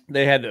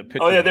 They had a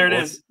picture. Oh yeah, there it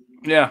is.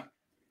 Yeah,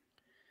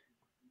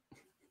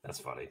 that's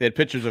funny. They had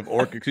pictures of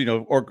orcas.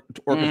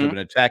 Orcas have been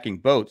attacking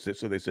boats,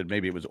 so they said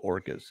maybe it was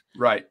orcas.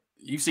 Right.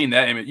 You've seen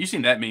that image. You've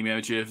seen that meme,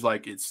 haven't you? It's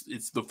like it's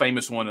the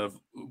famous one of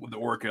the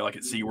orca, like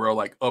at SeaWorld,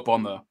 like up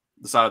on the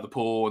side of the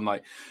pool,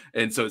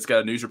 and so it's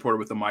got a news reporter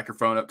with the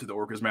microphone up to the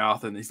orca's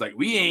mouth, and he's like,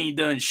 "We ain't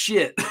done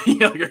shit."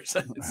 You're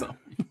saying something.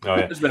 Oh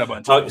yeah, there's been a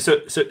bunch.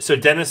 So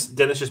Dennis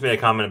just made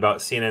a comment about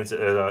CNN's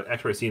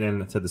expert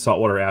CNN said the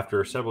saltwater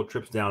after several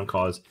trips down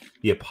caused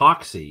the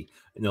epoxy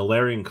in the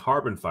layering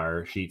carbon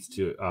fiber sheets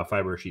to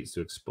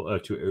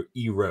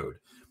erode.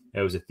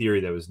 That was a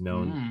theory that was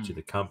known to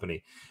the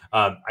company.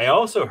 I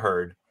also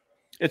heard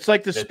it's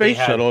like the space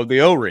shuttle of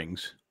the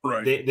O-rings.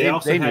 Right. They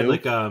also had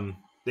like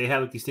they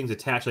had like these things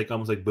attached, like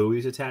almost like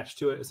buoys attached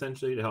to it,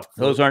 essentially to help.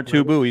 Those aren't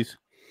 2 buoys.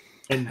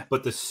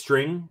 But the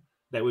string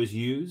that was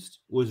used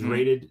was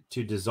rated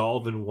to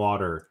dissolve in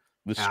water.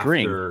 The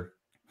string,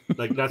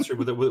 like that's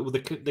with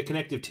the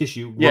connective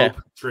tissue, rope,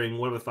 string,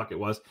 whatever the fuck it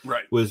was,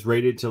 was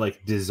rated to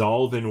like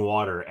dissolve in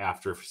water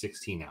after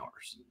 16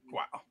 hours.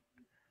 Wow.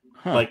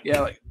 Huh. Like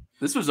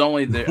this was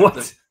only this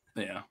was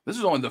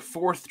only the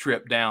 4th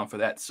trip down for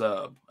that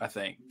sub, I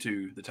think,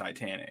 to the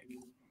Titanic.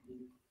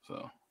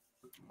 So.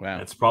 Wow,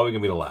 it's probably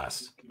gonna be the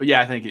last. But yeah,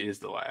 I think it is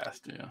the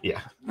last.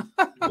 Yeah.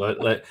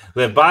 let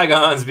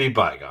bygones be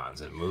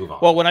bygones and move on.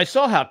 Well, when I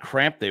saw how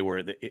cramped they were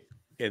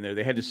in there,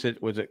 they had to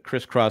sit. Was it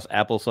crisscross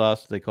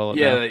applesauce? They call it.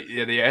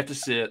 Yeah, they have to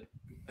sit.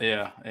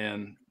 Yeah,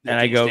 and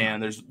I go.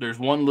 Stand. There's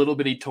one little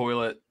bitty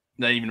toilet.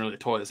 Not even really a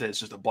toilet. It's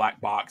just a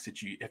black box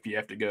that you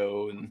have to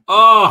go and.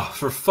 Oh,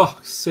 for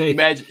fuck's sake!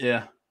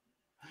 Imagine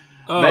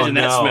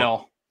that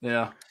smell.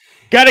 Yeah.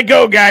 Gotta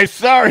go, guys.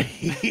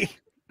 Sorry.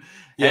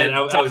 Yeah, and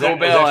I was at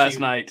Bell last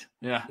night.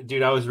 Yeah,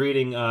 dude, I was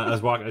reading. I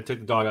was walking. I took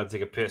the dog out to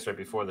take a piss right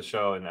before the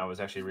show, and I was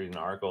actually reading an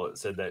article that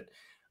said that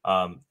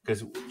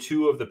because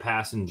 2 of the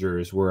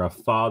passengers were a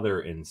father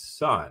and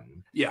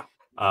son. Yeah,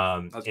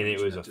 and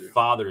it was a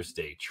Father's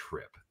Day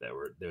trip that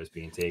was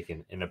being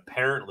taken, and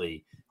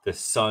apparently the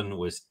son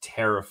was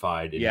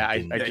terrified.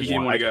 And he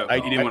didn't want to go.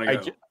 He didn't want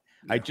to go.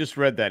 I just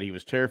read that he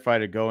was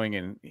terrified of going,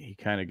 and he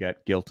kind of got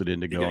guilted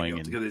into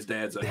going. Because his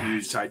dad's a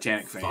huge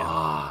Titanic fan.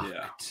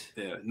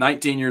 Yeah,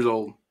 19 years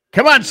old.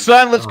 Come on,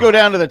 son, let's go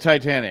down to the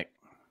Titanic.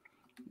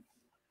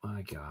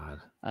 My God.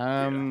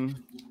 I don't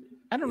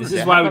know. This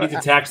is why we need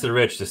to tax the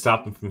rich to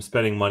stop them from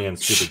spending money on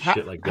stupid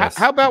shit like this.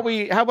 How about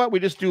we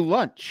just do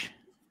lunch?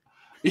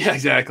 Yeah,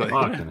 exactly.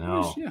 Fucking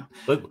hell. Yeah.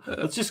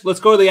 Let's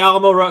go to the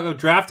Alamo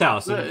Draft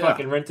House and Yeah.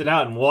 fucking rent it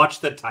out and watch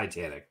the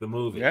Titanic, the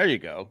movie. There you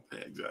go.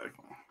 Exactly.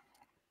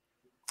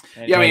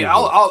 And Yeah,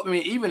 I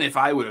mean, even if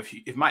I would have,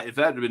 if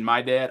that had been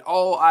my dad,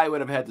 all I would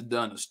have had to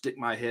done is stick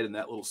my head in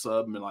that little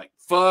sub and be like,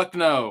 "Fuck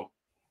no,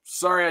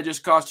 sorry, I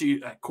just cost you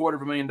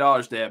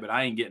 $250,000, Dad, but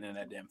I ain't getting in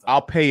that damn thing."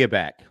 I'll pay you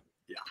back.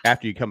 Yeah.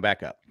 After you come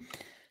back up.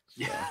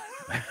 Yeah.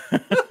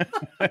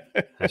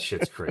 That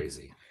shit's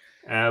crazy.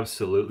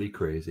 Absolutely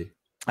crazy.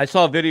 I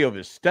saw a video of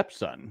his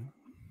stepson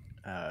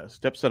of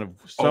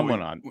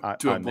someone on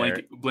to a on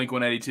Blink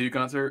 182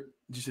 concert.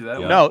 Did you see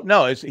that? Yeah. One?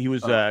 No, he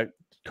was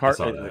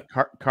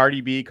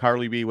Carly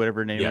B,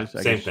 whatever her name is.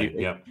 Same thing.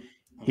 Yeah.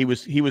 He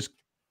was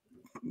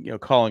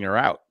calling her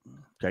out.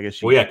 I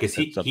guess. Well, yeah, because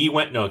he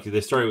went. No, the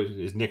story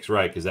is Nick's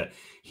right, because that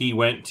he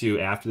went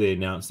to, after they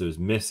announced it was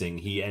missing,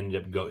 he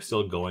ended up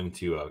still going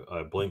to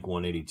a Blink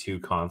 182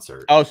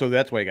 concert. Oh, so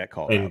that's why he got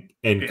called out.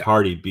 And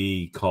Cardi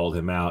B called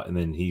him out, and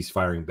then he's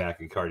firing back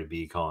at Cardi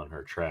B, calling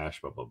her trash.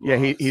 Blah blah blah.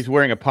 Yeah, he's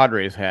wearing a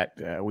Padres hat.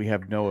 We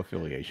have no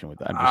affiliation with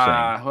that. I'm just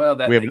saying. Well,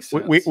 that makes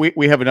sense.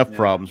 We have enough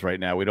problems right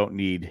now. We don't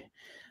need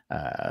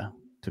to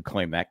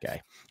claim that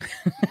guy.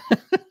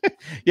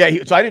 Yeah,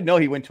 so I didn't know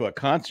he went to a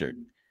concert.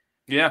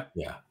 Yeah.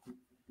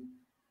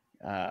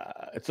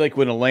 It's like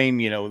when Elaine,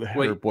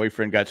 her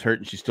boyfriend got hurt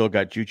and she still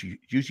got juicy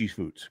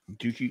fruits,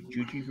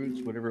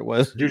 whatever it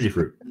was. Juicy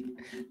fruit.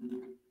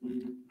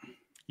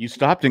 You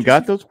stopped and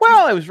got those?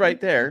 Well, I was right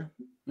there.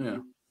 Yeah.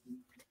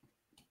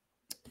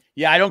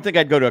 Yeah, I don't think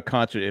I'd go to a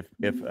concert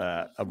if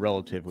a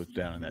relative was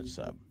down in that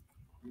sub.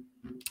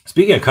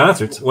 Speaking of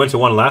concerts, I went to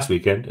one last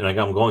weekend, and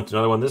I'm going to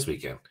another one this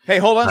weekend. Hey,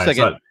 hold on a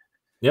second.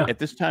 Yeah. At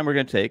this time, we're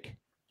going to take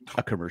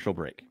a commercial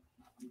break.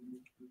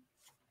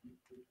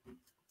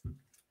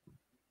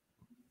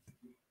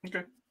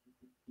 Okay.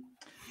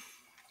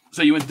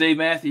 So you went to Dave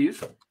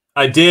Matthews?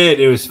 I did.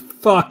 It was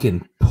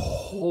fucking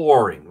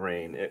pouring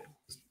rain. It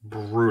was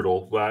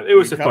brutal, but it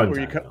was a fun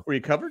time. Were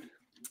you covered?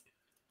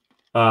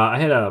 I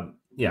had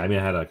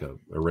like a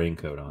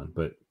raincoat on,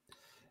 but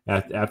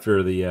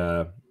after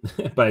the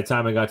by the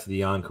time I got to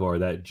the encore,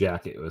 that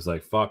jacket was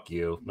like, "Fuck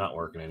you, not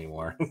working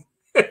anymore."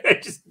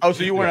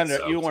 So you weren't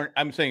under? You weren't?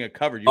 I'm saying a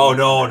covered. No,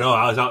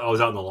 I was out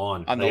on the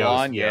lawn. On the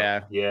lawn,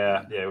 yeah.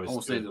 It was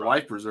almost say the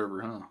life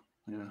preserver, huh?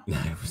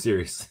 Yeah.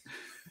 Serious.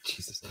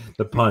 Jesus,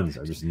 the puns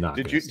are just not.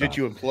 Did you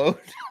implode?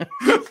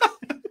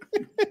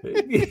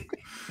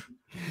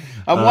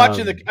 I'm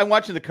watching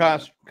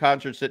the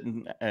concert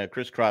sitting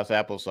crisscross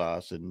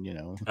applesauce, and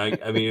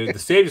I mean the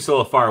stage is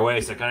still far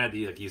away, so I kind of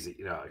had to use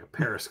like a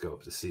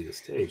periscope to see the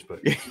stage.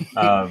 But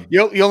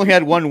you only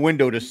had one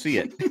window to see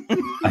it.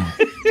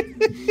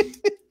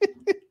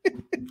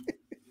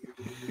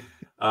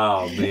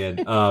 Oh man!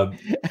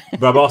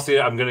 But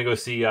I'm going to go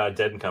see Dead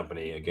and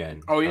Company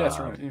again. Oh yeah, that's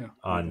right. Yeah,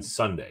 on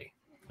Sunday.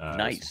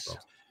 Nice.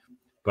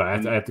 But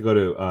I have to go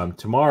to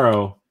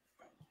tomorrow.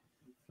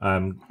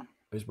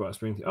 It's about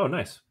Springsteen. Oh,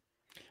 nice.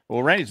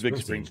 Well, Randy's a big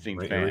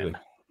Springsteen fan. Really.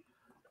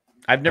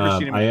 I've never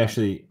seen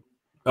him.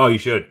 Oh, you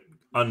should.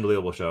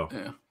 Unbelievable show.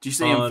 Yeah. Did you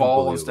see him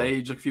fall on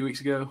stage a few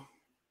weeks ago?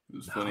 It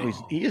was funny.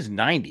 He is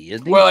 90,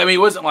 isn't he? Well, I mean, it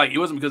wasn't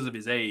because of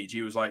his age.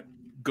 He was like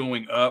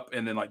going up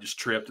and then like just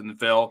tripped and then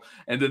fell.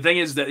 And the thing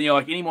is that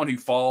like anyone who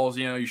falls,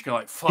 you're just kind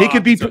of like, fuck. He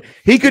could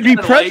be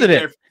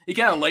president. He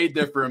kind of laid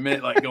there for a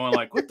minute, like going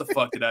like, what the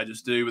fuck did I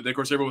just do? But then of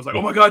course everyone was like,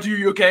 oh my god, are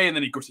you okay? And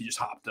then of course he just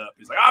hopped up.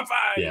 He's like, I'm fine.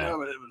 Yeah.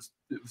 But it was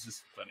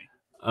just funny.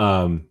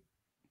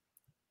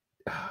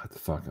 The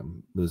fuck,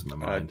 I'm losing my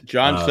mind.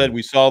 John said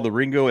we saw the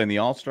Ringo and the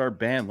All-Star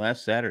Band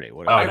last Saturday.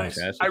 What a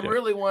fantastic! I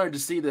really wanted to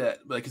see that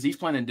because he's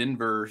playing in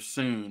Denver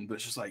soon. But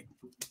it's just like,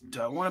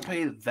 do I want to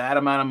pay that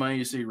amount of money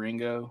to see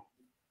Ringo?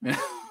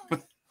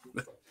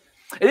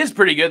 It is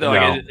pretty good though.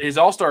 Like his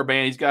All-Star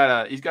Band, he's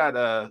got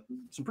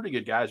some pretty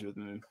good guys with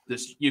him.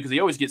 This because he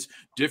always gets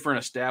different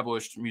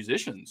established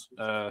musicians.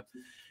 Because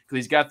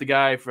he's got the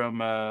guy from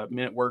Men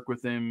at Work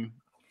with him.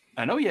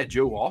 I know he had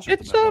Joe Walsh.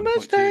 It's a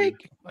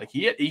mistake. Like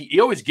he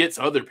always gets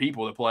other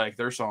people to play like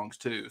their songs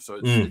too, so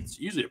it's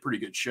usually a pretty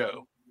good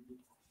show.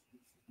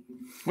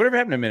 Whatever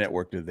happened to Men at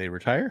Work? Did they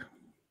retire?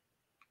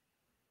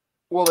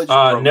 Well, they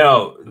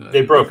just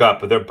they broke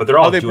up, but they're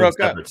all doing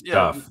separate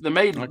stuff. Yeah,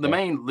 the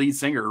main lead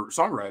singer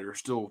songwriter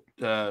still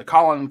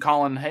Colin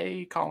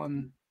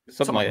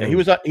something like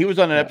that. He was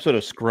on an episode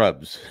of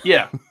Scrubs.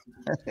 Yeah,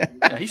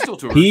 he's still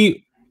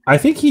touring. I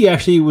think he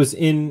actually was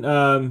in.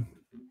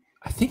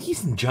 I think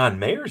he's in John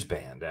Mayer's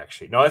band,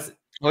 actually. No, is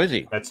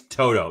he? That's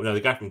Toto. No,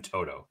 the guy from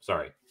Toto.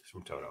 Sorry, he's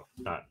from Toto,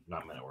 not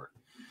Men at Work.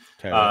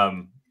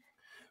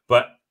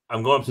 But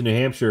I'm going up to New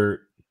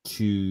Hampshire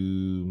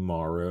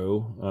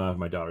tomorrow.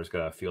 My daughter's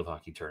got a field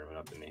hockey tournament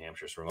up in New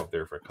Hampshire, so we're up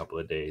there for a couple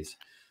of days.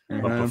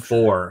 But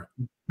before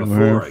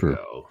I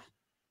go,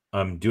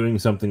 I'm doing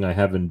something I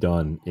haven't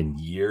done in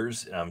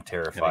years, and I'm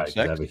terrified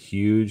because I have a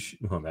huge.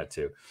 Well, that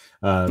too.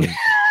 I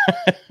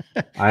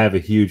have a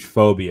huge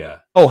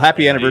phobia. Oh,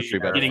 happy anniversary!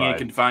 Getting in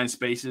confined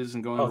spaces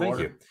and going. Oh, thank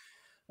you.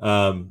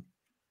 I'm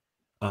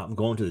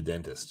going to the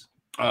dentist.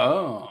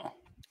 Oh,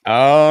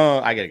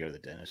 I gotta go to the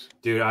dentist,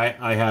 dude.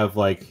 I have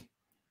like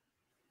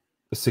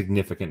a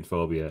significant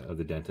phobia of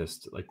the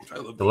dentist. Like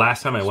the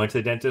last time I went to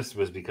the dentist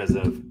was because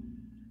of.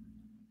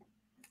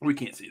 We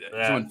can't see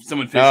that.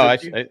 Someone I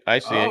fished I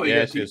see it.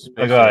 Yes,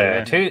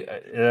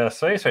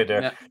 face right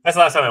there. Yeah. That's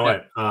the last time I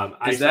went.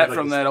 Is that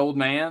from that old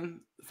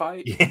man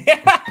fight?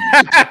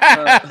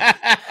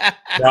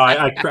 No,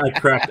 I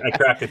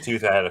cracked a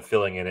tooth. I had a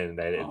filling in it, and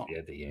I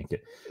had to yank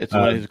it. It's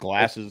one of his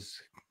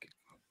glasses.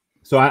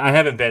 So I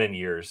haven't been in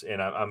years,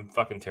 and I'm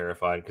fucking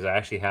terrified because I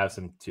actually have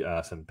some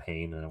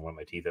pain in one of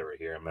my teeth over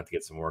here. I'm about to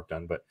get some work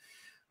done, but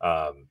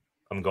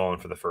I'm going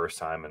for the first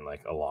time in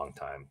like a long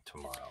time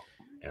tomorrow,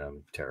 and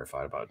I'm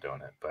terrified about doing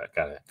it. But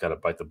gotta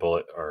bite the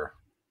bullet, or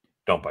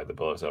don't bite the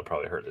bullet, so it'll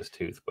probably hurt this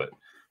tooth. But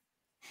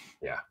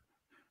yeah.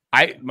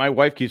 My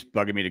wife keeps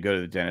bugging me to go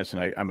to the dentist,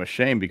 and I'm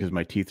ashamed because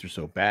my teeth are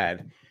so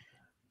bad.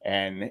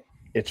 And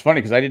it's funny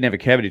because I didn't have a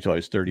cavity until I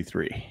was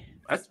 33.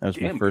 That was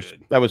my first.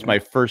 Good. That was my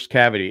first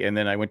cavity, and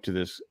then I went to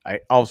this. I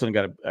all of a sudden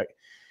got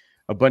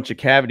a bunch of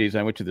cavities.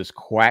 And I went to this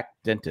quack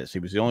dentist. He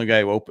was the only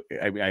guy who opened.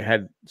 I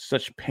had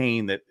such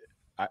pain that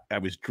I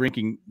was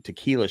drinking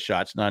tequila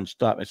shots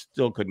nonstop. I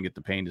still couldn't get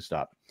the pain to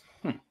stop.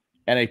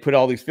 And I put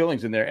all these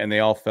fillings in there, and they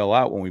all fell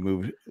out when we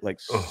moved like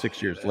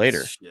 6 years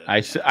later.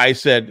 I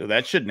said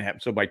that shouldn't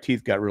happen. So my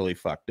teeth got really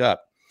fucked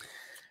up.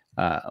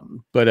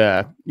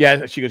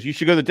 Yeah, she goes, you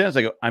should go to the dentist.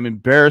 I go, I'm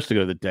embarrassed to go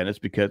to the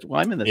dentist because, well,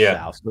 I'm in the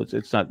South, so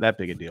it's not that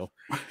big a deal.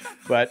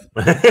 But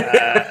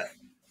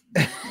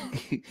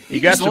you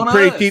got some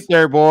pretty teeth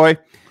there, boy.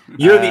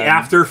 You're the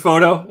after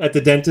photo at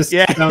the dentist.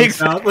 Yeah,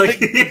 exactly.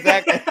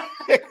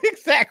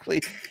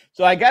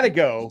 So I got to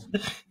go.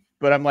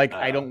 But I'm like,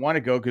 I don't want to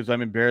go because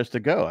I'm embarrassed to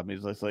go. I mean,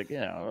 it's like,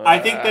 I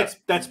think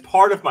that's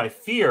part of my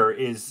fear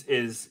is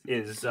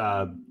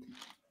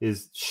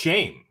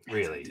shame,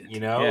 really.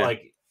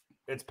 Like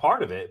it's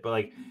part of it. But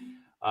like,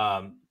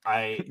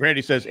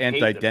 Randy says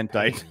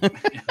anti-dentite.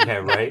 Yeah,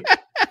 right.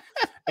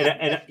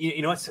 And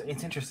you know it's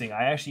interesting.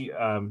 I actually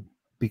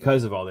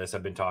because of all this,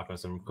 I've been talking with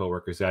some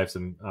coworkers. I have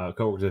some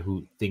coworkers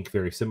who think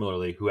very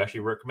similarly, who actually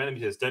recommended me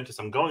to this dentist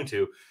I'm going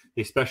to.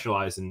 They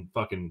specialize in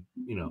fucking,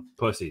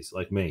 pussies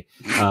like me.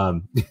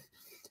 I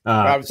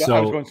was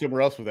going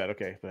somewhere else with that.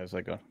 Okay. But I was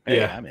like,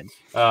 hey, I'm in.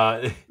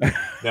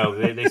 No,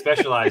 they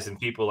specialize in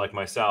people like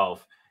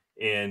myself.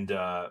 And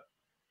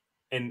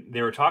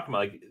they were talking about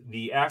like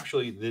the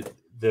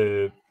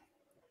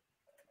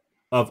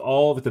of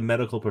all of the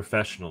medical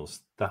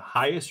professionals, the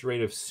highest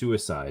rate of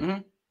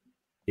suicide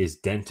is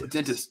dentists.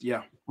 Dentist,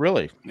 yeah.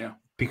 Really? Yeah.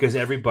 Because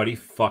everybody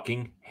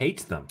fucking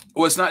hates them.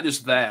 Well, it's not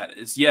just that.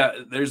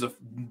 There's a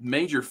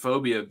major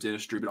phobia of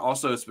dentistry, but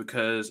also it's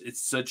because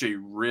it's such a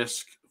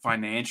risk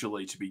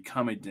financially to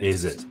become a dentist.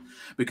 Is it?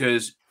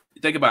 Because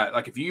think about it.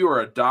 Like if you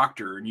are a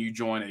doctor and you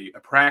join a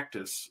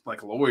practice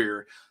like a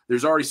lawyer,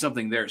 there's already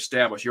something there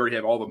established. You already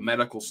have all the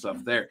medical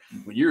stuff there.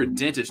 When you're a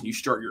dentist and you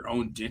start your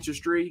own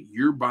dentistry,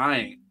 you're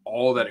buying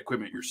all that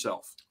equipment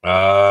yourself.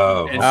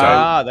 Oh,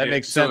 that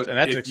makes sense. And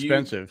that's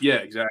expensive. Yeah,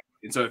 exactly.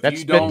 And so if that you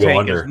spit don't,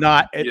 tank is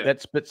not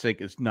that spit sink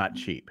is not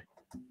cheap.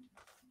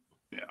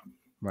 Yeah,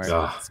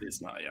 right.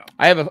 It's not. Yeah,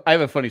 I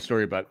have a funny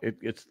story about it.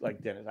 It's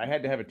like Dennis. I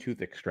had to have a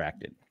tooth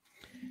extracted,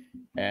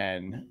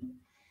 and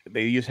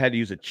they had to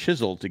use a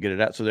chisel to get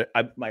it out. So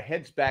my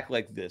head's back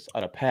like this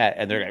on a pad,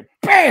 and they're like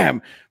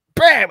bam,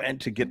 bam, and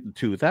to get the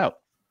tooth out.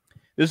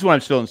 This is when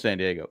I'm still in San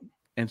Diego,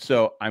 and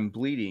so I'm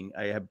bleeding.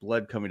 I have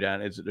blood coming down.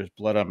 There's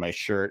blood on my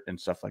shirt and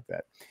stuff like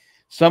that.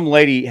 Some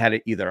lady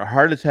had either a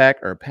heart attack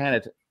or a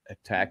panic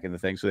attack in the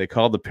thing, so they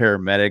called the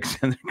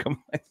paramedics, and they come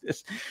like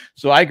this.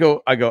 So I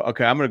go,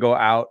 okay, I'm gonna go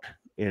out.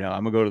 I'm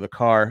gonna go to the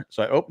car.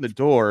 So I open the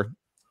door,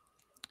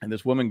 and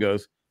this woman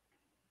goes,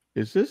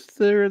 "Is this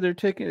they're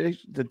taking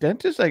the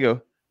dentist?" I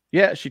go,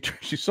 "Yeah." She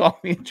saw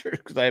me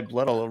because I had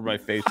blood all over my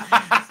face,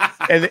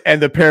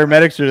 and the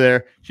paramedics are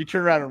there. She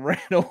turned around and ran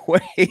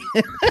away.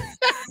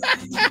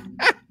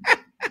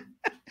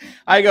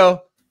 I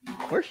go,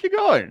 "Where's she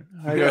going?"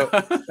 I go,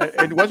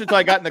 it wasn't until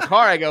I got in the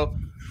car. I go,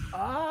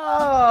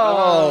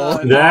 "Oh,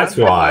 that's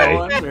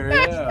why."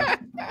 Yeah.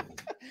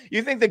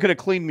 You think they could have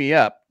cleaned me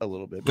up a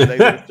little bit,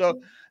 but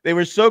they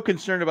were so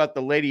concerned about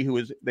the lady who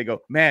was. They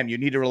go, "Ma'am, you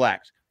need to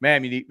relax,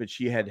 ma'am. You need." But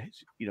she had,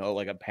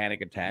 like a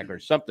panic attack or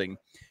something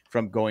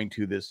from going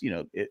to this,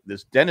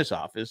 this dentist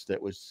office that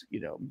was,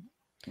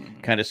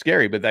 kind of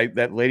scary. But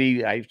that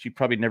lady, she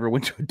probably never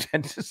went to a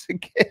dentist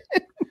again.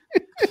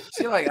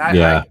 See, like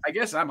I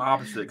guess I'm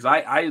opposite because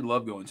I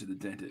love going to the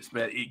dentist,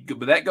 but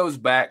that goes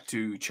back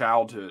to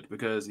childhood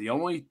because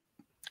you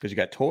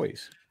got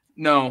toys.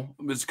 No,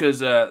 it's because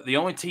the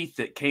only teeth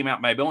that came out,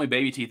 my only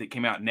baby teeth that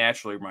came out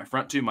naturally were my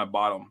front two, my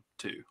bottom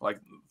two, like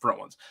front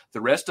ones.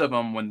 The rest of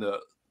them, when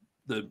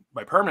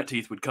my permanent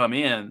teeth would come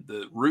in,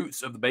 the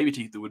roots of the baby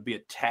teeth that would be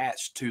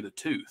attached to the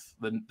tooth.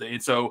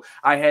 And so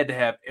I had to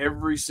have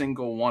every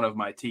single one of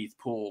my teeth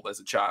pulled as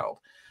a child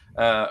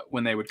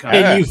when they would come.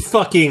 And you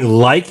fucking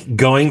like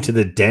going to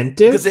the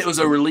dentist? Because it was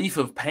a relief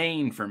of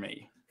pain for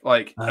me.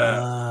 Like,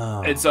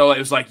 and so it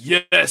was like,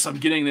 yes, I'm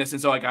getting this.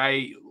 And so like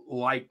I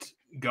liked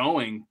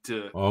going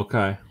to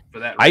for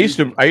that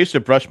reason. I used to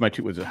brush my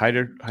teeth with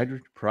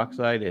hydrogen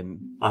peroxide and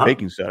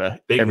baking soda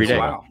every day.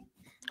 Wow.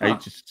 I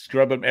just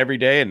scrub them every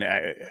day,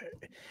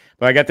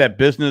 but I got that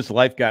business.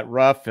 Life got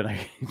rough, and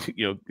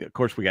of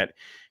course, we got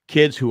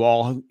kids who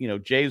all,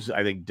 Jay's,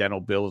 I think, dental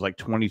bill was like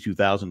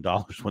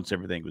 $22,000 once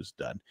everything was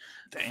done.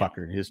 Damn.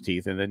 Fucker in his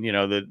teeth, and then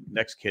the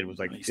next kid was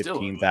like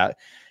 15,000.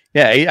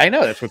 Yeah, I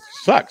know, that's what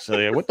sucks.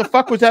 So, what the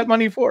fuck was that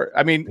money for?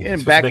 I mean,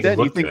 and back then,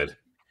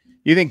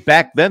 you think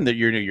back then that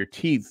your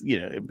teeth,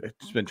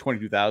 spent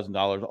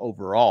 $22,000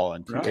 overall,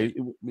 and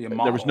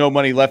there was no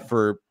money left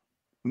for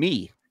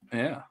me.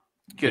 Yeah,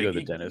 to go to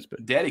the dentist,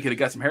 but Daddy could have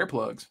got some hair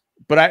plugs.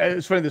 But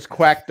it's funny. This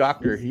quack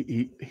doctor,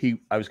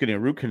 I was getting a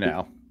root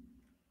canal,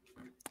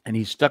 and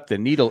he stuck the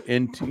needle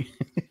into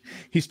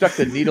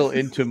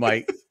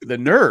the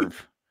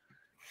nerve,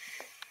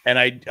 and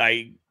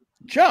I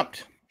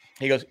jumped.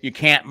 He goes, "You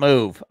can't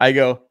move." I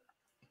go,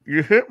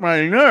 "You hit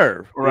my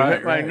nerve." You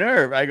hit my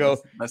nerve. I go,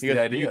 that's the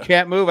idea. "You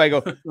can't move." I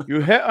go,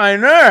 "You hit my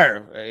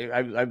nerve."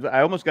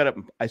 I almost got up.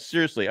 I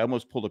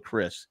almost pulled a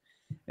Chris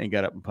and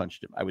got up and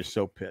punched him. I was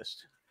so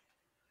pissed.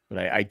 But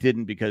I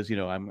didn't because,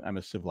 I'm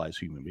a civilized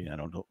human being. I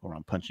don't go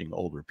around punching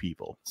older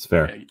people. It's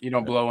fair. Yeah, you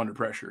don't blow under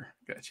pressure.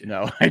 Gotcha.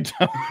 No, I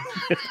don't.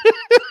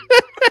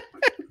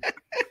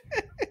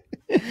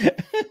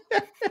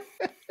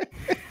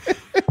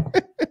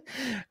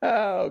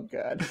 Oh,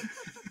 God.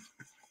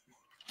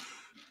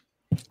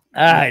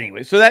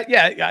 Anyway, so that,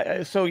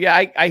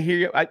 I hear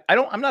you.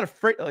 I'm not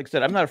afraid. Like I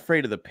said, I'm not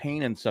afraid of the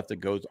pain and stuff that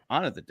goes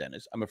on at the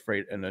dentist. I'm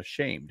afraid and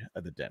ashamed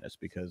of the dentist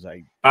because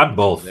I'm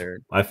both.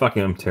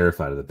 I'm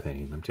terrified of the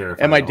pain. I'm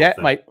terrified. And my dad,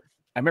 I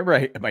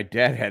remember my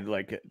dad had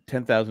like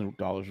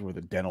 $10,000 worth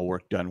of dental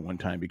work done one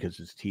time because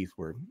his teeth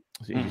were.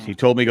 He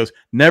told me, he goes,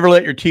 "Never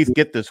let your teeth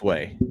get this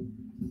way."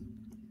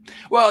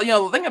 Well,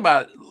 the thing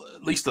about,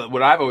 at least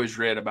what I've always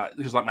read about,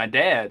 because like my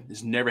dad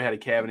has never had a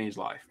cavity in his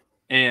life,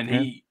 and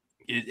he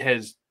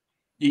has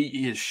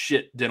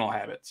shit dental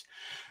habits.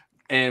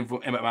 And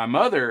my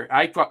mother,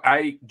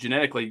 I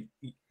genetically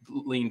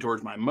lean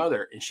towards my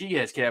mother, and she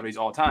has cavities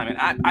all the time.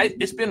 And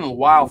it's been a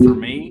while for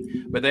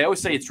me, but they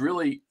always say it's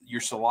really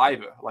your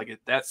saliva. Like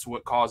that's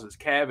what causes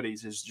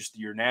cavities, is just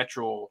your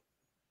natural,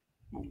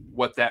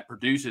 what that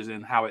produces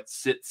and how it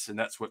sits. And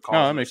that's what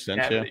causes that makes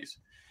sense, cavities.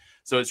 Yeah.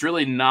 So it's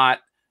really not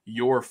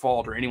your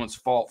fault or anyone's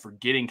fault for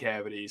getting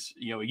cavities.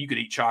 You could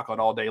eat chocolate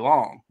all day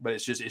long, but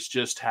it's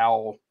just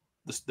how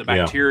the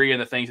bacteria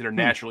and the things that are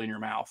naturally in your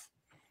mouth.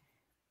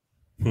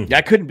 Yeah,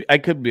 I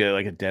could be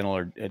like a dental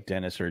or a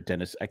dentist or a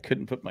dentist. I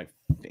couldn't put my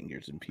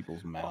fingers in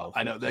people's mouths.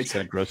 I know that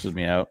kind of grosses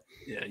me out.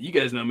 Yeah, you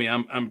guys know me.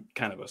 I'm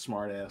kind of a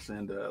smart ass.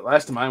 And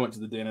last time I went to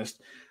the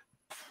dentist,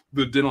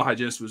 the dental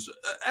hygienist was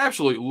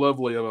absolutely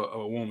lovely of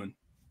a woman.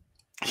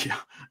 Yeah,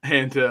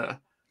 and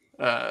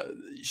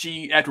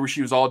she, after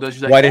she was all done,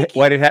 she's like,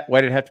 why did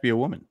it have to be a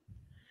woman?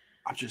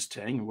 I'm just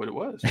telling you what it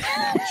was.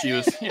 She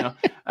was,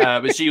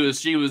 but she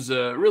was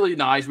really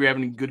nice. We were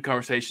having good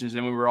conversations,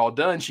 and when we were all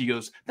done, she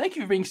goes, "Thank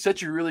you for being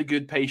such a really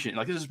good patient.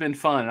 Like, this has been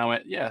fun." And I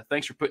went, "Yeah,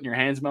 thanks for putting your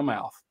hands in my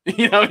mouth."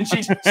 And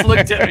she just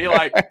looked at me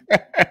like,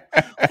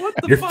 "What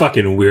the You're fuck?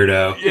 Fucking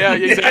weirdo." Yeah,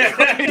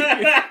 exactly.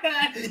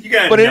 You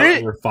got but it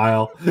in your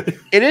file.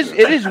 It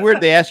is weird.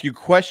 They ask you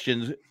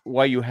questions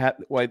why you're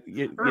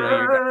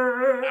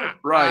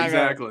right,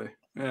 exactly.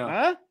 Yeah.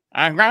 Huh?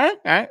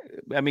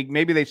 I mean,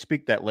 maybe they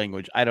speak that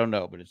language. I don't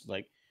know, but it's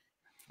like,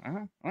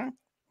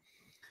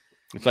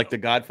 it's like The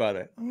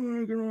Godfather.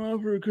 I'm gonna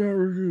offer a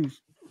car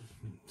juice.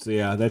 So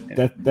yeah,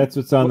 that's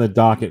what's on the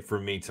docket for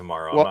me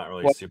tomorrow. I'm not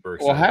really super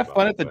excited. Well, have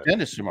fun at the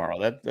dentist tomorrow.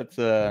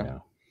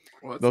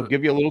 They'll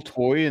give you a little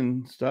toy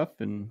and stuff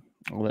and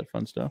all that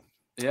fun stuff.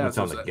 Yeah, it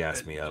sounds like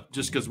gas me up.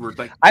 Just because we're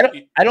like, I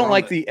don't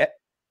like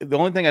the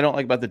only thing I don't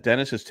like about the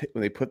dentist is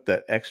when they put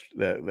the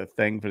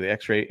thing for the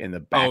X-ray in the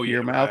back of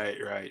your mouth.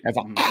 Right.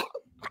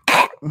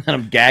 And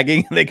I'm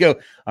gagging. And they go,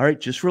 "All right,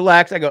 just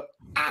relax." I go,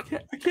 I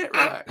can't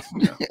relax.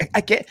 No.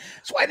 I can't.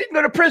 So I didn't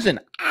go to prison.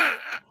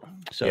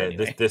 So yeah,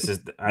 anyway. this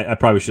is. I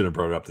probably should have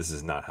brought it up. This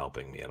is not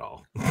helping me at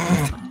all.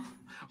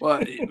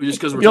 Well, just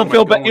because you don't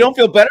feel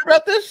better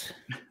about this?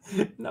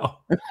 No.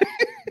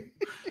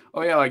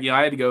 Oh yeah,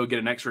 I had to go get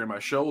an X-ray in my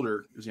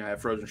shoulder because I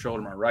have frozen shoulder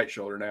in my right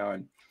shoulder now,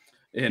 and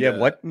you have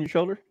what in your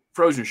shoulder?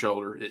 Frozen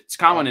shoulder. It's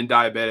common in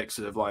diabetics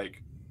of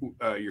like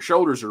your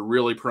shoulders are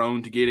really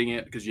prone to getting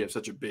it because you have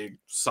such a big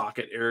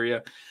socket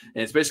area,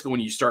 and it's basically when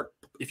you start,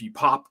 if you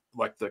pop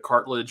like the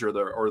cartilage or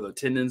the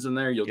tendons in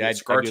there, you'll get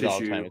scar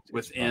tissue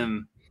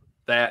within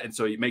that, and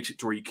so it makes it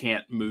to where you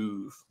can't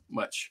move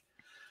much.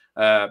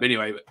 But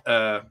anyway,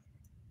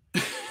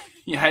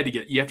 you have to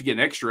get an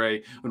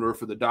X-ray in order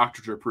for the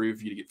doctor to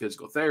approve you to get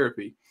physical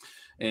therapy.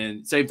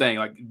 And same thing,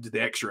 like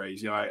the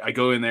X-rays. I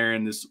go in there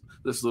and this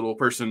little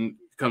person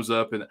comes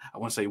up, and I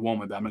want to say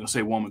woman, but I'm not gonna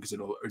say woman because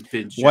it'll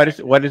offend you. Why does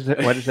that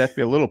have to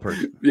be a little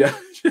person? Yeah,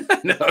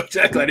 no,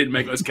 exactly. I didn't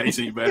make this case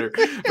any better.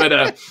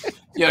 But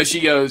she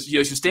goes,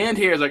 she stand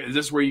here. I was like, "Is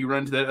this where you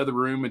run to that other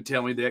room and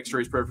tell me the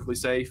X-ray is perfectly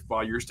safe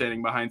while you're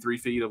standing behind 3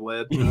 feet of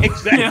lead?"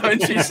 Exactly.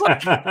 And she's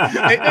like,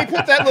 they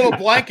put that little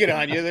blanket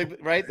on you,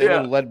 right? That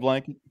little lead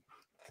blanket.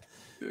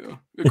 Yeah.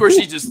 Of course,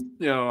 she just,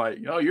 like,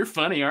 "Oh, you're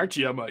funny, aren't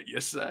you?" I'm like,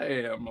 "Yes, I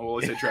am." Well,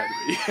 at least I try to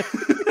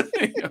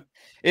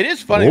be. It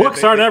is funny.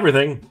 Works aren't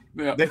everything.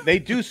 Yeah. They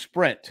do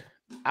sprint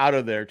out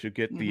of there to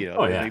get the.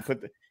 They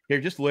put here.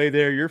 Just lay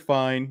there. You're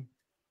fine.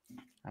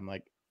 I'm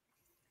like,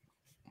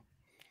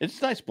 it's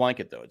a nice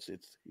blanket though. It's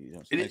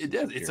nice it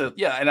does. It's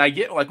and I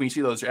get like when you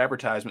see those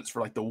advertisements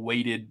for like the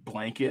weighted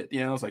blanket.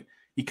 It's like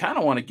you kind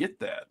of want to get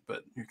that,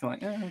 but you're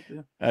kind of like,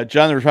 yeah.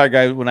 John, the retired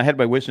guy. When I had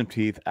my wisdom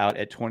teeth out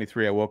at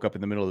 23, I woke up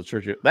in the middle of the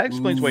surgery. That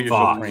explains why you're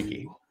so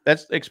cranky. That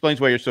explains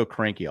why you're so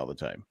cranky all the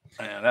time.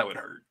 Yeah, that would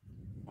hurt.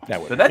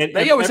 That would.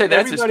 They always say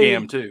that's a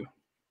scam too.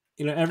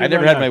 I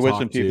never had my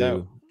wisdom teeth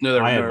out. No,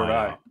 I had mine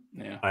out.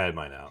 Yeah, I had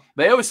mine out.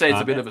 They always say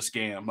it's a bit of a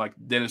scam. Like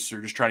dentists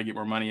are just trying to get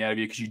more money out of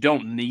you because you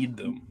don't need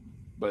them.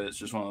 But it's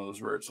just one of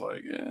those where it's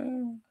like,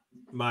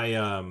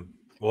 my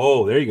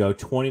whoa, there you go,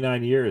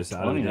 29 years.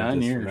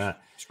 29 years.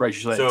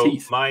 Surprised you so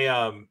teeth.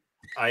 My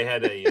I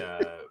had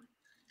a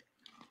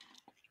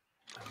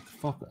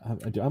fuck.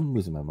 I'm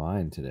losing my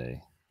mind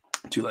today.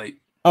 Too late.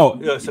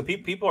 Oh, so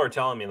people are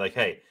telling me like,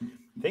 hey,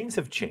 things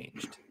have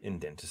changed in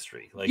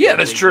dentistry. Like,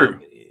 that's true.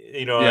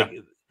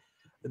 Like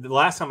the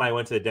last time I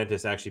went to the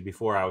dentist, actually,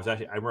 before I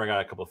remember I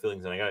got a couple of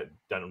fillings and I got it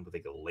done with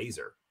like a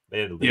laser. They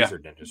had laser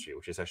dentistry,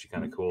 which is actually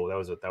kind of cool.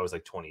 That was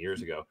like 20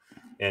 years ago.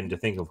 And to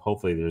think of,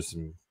 hopefully there's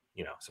some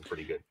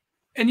pretty good.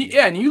 And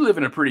you live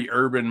in a pretty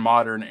urban,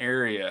 modern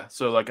area.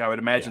 So like, I would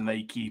imagine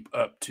they keep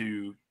up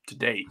to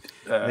date.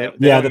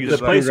 The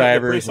place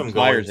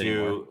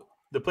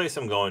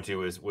I'm going to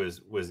was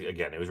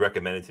again, it was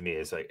recommended to me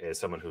as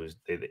someone who's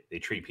they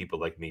treat people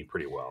like me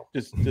pretty well.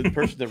 Just the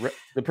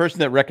person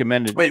that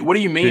recommended. Wait, what do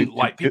you mean?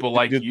 People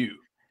like you?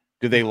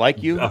 Do they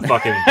like you? A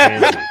fucking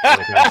pansy.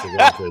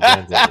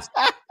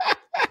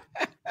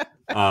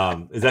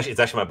 It's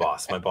actually my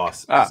boss. My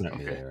boss sent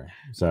me there.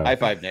 So high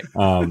five, Nick.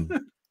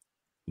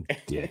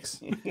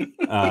 Dicks.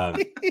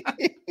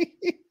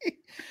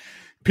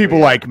 People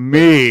like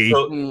me.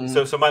 So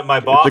my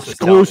boss it's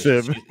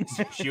exclusive.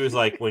 She was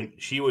like when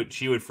she would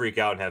freak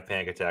out and have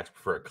panic attacks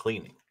for a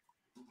cleaning.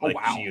 Like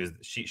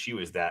she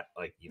was that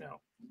like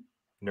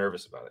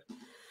nervous about it.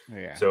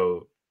 Yeah.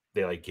 So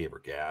they like gave her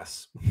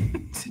gas.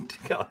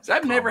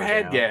 I've never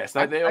had gas.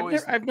 I've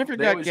never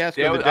got gas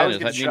by the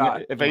dentist.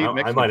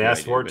 I might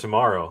ask for it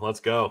tomorrow. Let's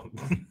go.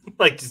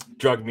 Like just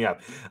drug me up.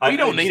 We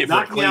don't need it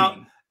for a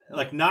cleaning.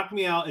 Like knock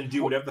me out and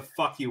do whatever the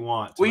fuck you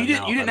want. Well, you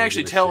didn't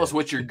actually tell us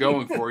what you're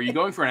going for. Are you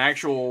going for an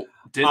actual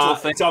dental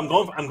thing? So I'm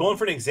going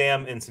for an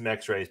exam and some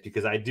X-rays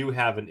because I do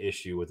have an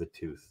issue with a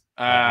tooth.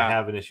 I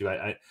have an issue,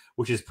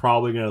 which is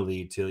probably going to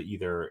lead to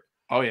either.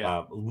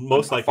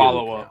 Most likely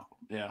follow up.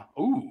 Yeah.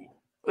 Ooh.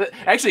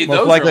 Actually, most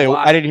those likely. Are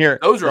I didn't hear.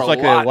 Those are a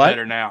lot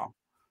better now.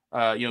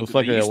 Most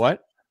likely a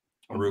what?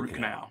 A root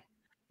canal.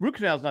 Root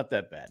canal is not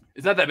that bad.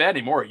 It's not that bad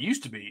anymore. It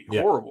used to be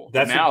horrible.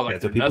 That's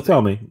what people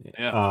tell me.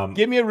 Yeah.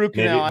 Give me a root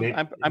canal.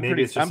 I'm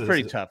pretty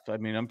tough. I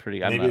mean, I'm pretty.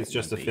 Maybe it's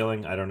just a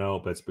filling. I don't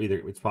know, but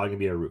it's probably gonna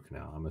be a root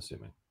canal. I'm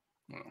assuming.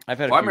 I've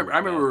had. I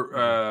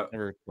remember.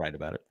 Never cried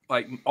about it.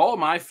 Like all of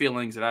my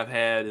feelings that I've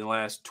had in the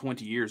last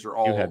 20 years are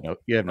all. You have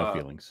no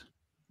feelings.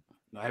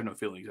 I have no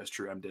feelings. That's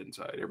true. I'm dead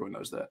inside. Everyone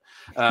knows that.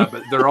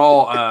 But they're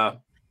all,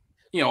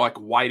 like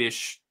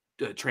whitish,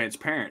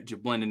 transparent to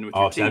blend in with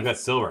your teeth. I've got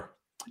silver.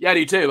 Yeah, I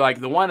do too. Like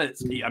the one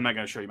that's, I'm not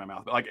going to show you my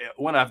mouth, but like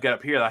one I've got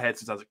up here that I had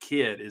since I was a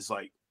kid is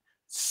like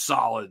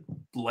solid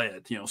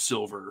lead,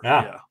 silver.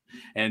 Yeah.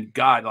 And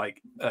God,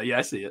 like,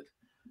 I see it.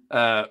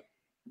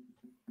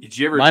 Did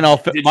you ever? Mine all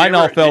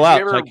fell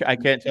out. So I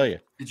can't tell you.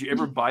 Did you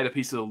ever bite a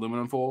piece of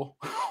aluminum foil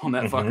on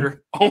that fucker?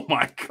 Oh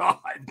my God!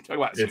 Talk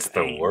about it's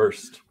the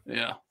worst.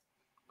 Yeah.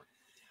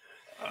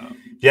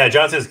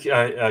 John says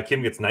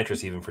Kim gets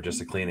nitrous even for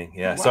just a cleaning.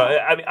 Yeah, wow. So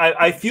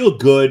I feel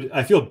good.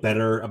 I feel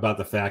better about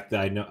the fact that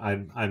I know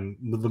I'm.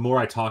 The more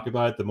I talk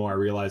about it, the more I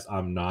realize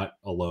I'm not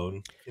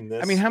alone in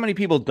this. I mean, how many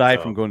people die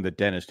from going to the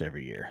dentist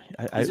every year?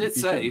 Is it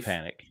safe?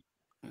 Panic.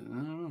 I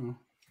don't know.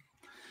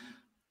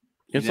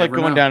 It's like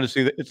going down to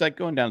see the. It's like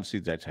going down to see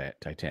the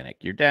Titanic.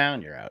 You're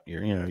down. You're out.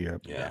 You're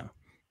up. Yeah.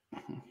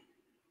 Down.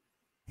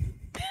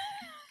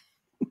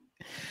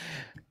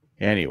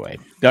 Anyway,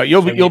 no,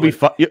 you'll be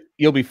fine.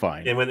 You'll be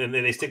fine. And when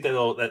they stick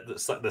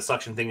the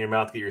suction thing in your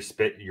mouth, get your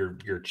spit,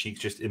 your cheeks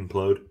just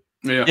implode.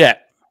 Yeah.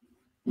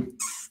 That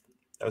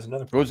was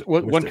another.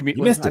 One comedian.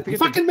 You missed it. I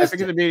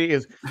forget the meeting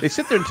is. They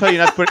sit there and tell you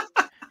not to put.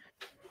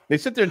 They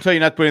sit there and tell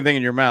you not to put anything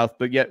in your mouth,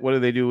 but yet what do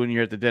they do when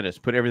you're at the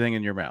dentist? Put everything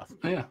in your mouth.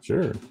 Yeah,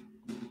 sure.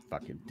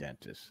 Fucking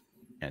dentist,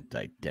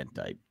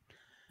 anti-dentite.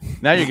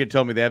 Now you're gonna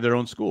tell me they have their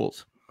own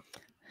schools.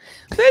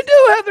 They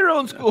do have their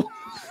own schools.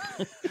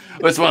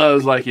 It's one of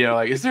those like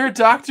is there a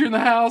doctor in the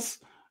house?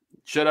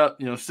 Shut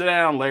up, sit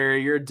down,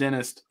 Larry. You're a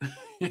dentist.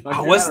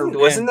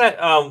 Wasn't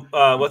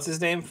that what's his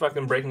name?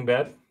 Fucking Breaking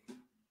Bad.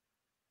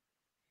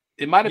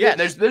 It might have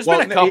been. There's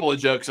been a couple of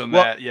jokes on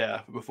that.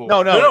 Yeah, before.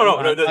 No.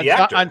 The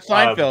actor on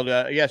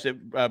Seinfeld. Yes,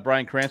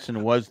 Bryan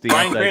Cranston was the.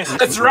 Bryan Cranston.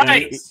 That's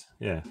right.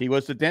 He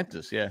was the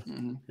dentist. Yeah.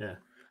 Mm-hmm. Yeah.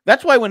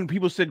 That's why when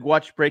people said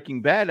watch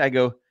Breaking Bad, I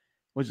go,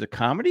 was it a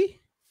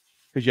comedy?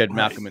 Because you had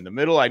Malcolm in the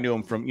Middle. I knew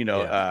him from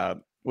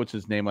what's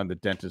his name on the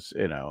dentist?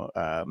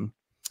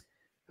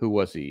 Who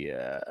was he?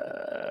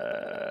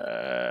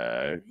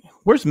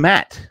 Where's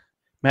Matt?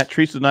 Matt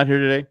Treese is not here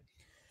today.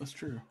 That's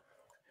true.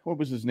 What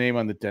was his name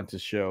on the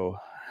dentist show?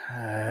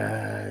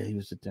 He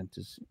was a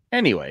dentist.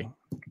 Anyway.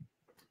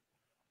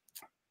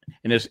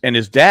 And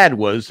his dad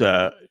was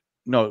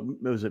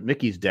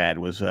Mickey's dad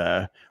was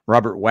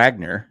Robert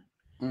Wagner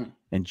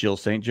and Jill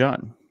St.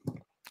 John.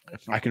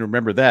 I can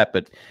remember that,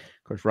 but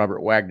of course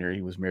Robert Wagner,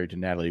 he was married to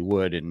Natalie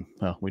Wood, and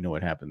well, we know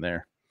what happened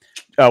there.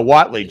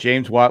 Watley,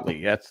 James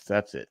Watley.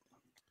 That's it.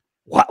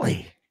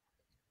 Watley.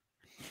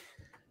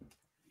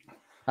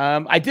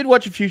 I did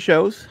watch a few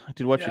shows. I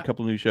did watch a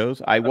couple new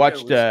shows. I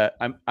watched.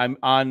 I'm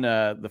on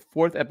the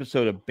 4th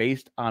episode of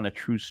Based on a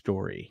True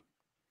Story.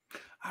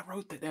 I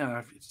wrote that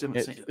down. It's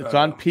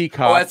on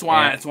Peacock. Oh, that's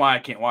why I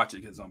can't watch it,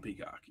 because it's on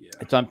Peacock. Yeah,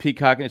 it's on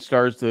Peacock, and it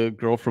stars the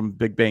girl from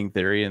Big Bang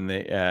Theory, and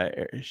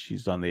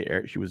she's on the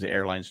air. She was the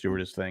airline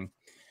stewardess thing.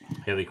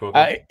 Haley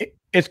Cuoco.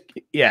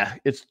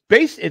 It's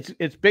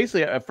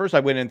basically at first I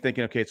went in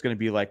thinking, okay, it's going to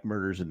be like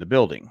Murders in the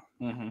Building.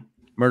 Mm-hmm.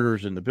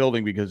 Murders in the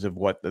Building, because of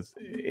what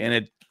and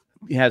it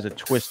has a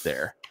twist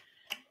there.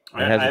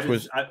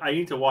 I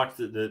need to watch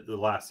the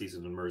last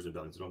season of Murders in the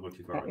Building, so don't go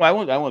too far.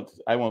 Well,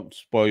 I won't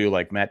spoil you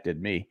like Matt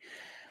did me.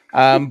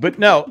 But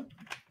no,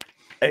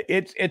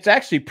 it's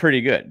actually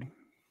pretty good.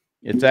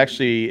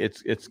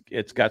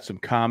 It's got some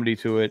comedy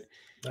to it.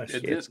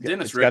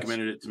 Dennis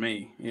recommended it to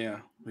me. Yeah,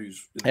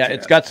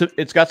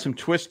 it's got some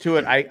twist to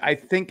it. I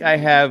think I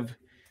have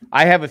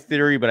a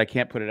theory, but I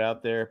can't put it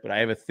out there. But I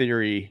have a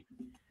theory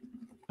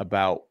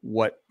about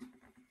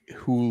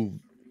who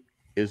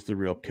is the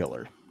real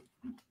killer.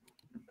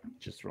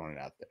 Just throwing it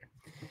out there.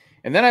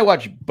 And then I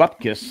watched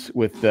Bupkis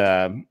with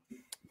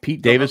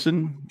Pete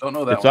Davidson. Don't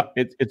know that one.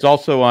 It's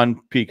also on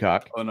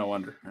Peacock. Oh, no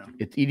wonder. Yeah.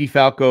 It's Edie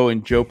Falco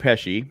and Joe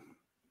Pesci.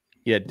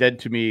 Yeah, Dead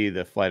to Me,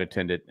 the flight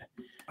attendant.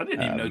 I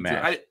didn't even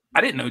know. I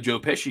didn't know Joe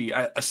Pesci.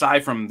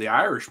 Aside from The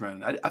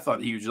Irishman, I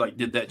thought he was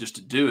did that just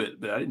to do it,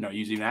 but I didn't know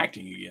he was even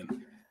acting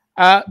again.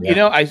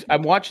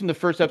 I'm watching the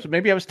first episode.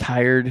 Maybe I was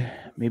tired.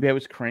 Maybe I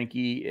was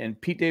cranky. And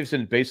Pete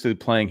Davidson is basically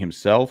playing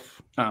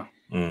himself. Oh,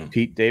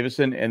 Pete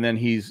Davidson, and then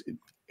he's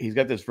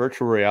got this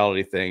virtual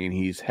reality thing, and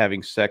he's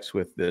having sex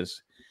with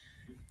this.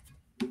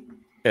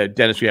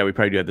 Dennis, yeah, we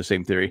probably do have the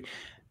same theory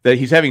that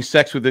he's having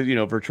sex with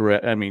the virtual.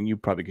 I mean, you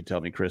probably could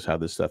tell me, Chris, how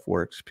this stuff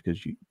works,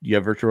 because you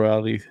have virtual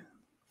reality.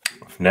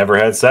 Never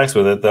had sex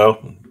with it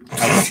though.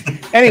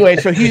 Anyway,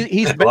 so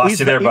he's lost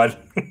you there, bud.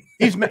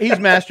 He's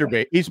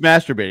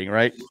masturbating,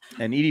 right?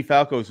 And Edie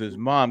Falco's his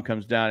mom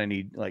comes down, and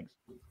he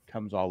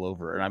comes all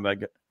over, and I'm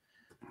like,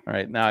 all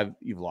right, now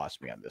you've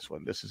lost me on this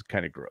one. This is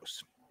kind of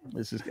gross.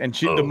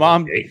 The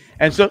mom,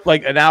 and so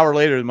an hour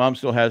later, the mom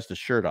still has the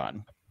shirt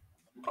on.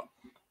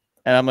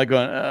 And I'm like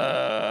going,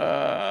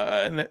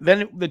 and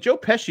then the Joe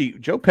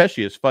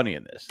Pesci is funny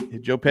in this.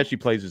 Joe Pesci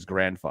plays his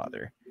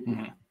grandfather.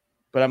 Mm-hmm.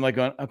 But I'm like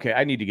going, okay,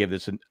 I need to give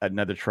this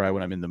another try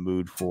when I'm in the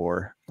mood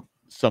for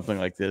something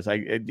like this.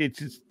 It's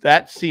just,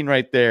 that scene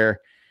right there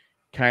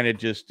kind of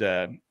just,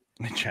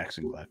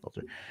 Jackson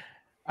Gladfelter.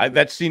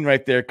 That scene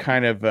right there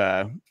kind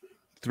of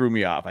threw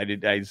me off. I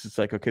was just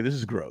like, okay, this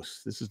is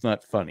gross. This is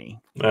not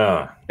funny.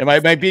 Am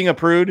I being a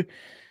prude?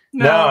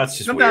 No, it's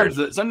just sometimes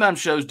weird. Sometimes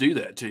shows do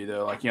that too,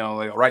 though.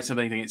 They'll write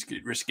something that's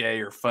risque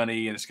or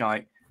funny, and it's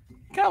kind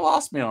of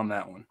lost me on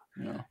that one.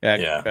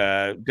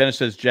 Yeah. Dennis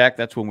says, Jack,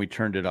 that's when we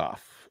turned it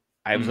off.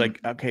 I was like,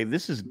 okay,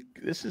 this is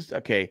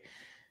okay.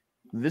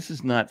 This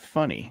is not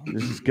funny.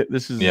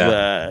 This is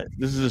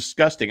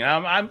disgusting.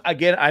 And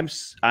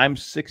I'm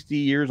 60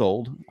 years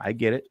old. I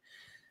get it.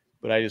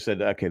 But I just said,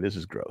 okay, this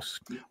is gross.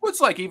 Well,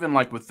 it's even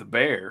with The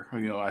Bear,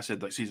 I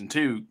said season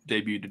 2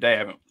 debuted today. I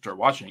haven't started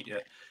watching it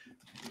yet.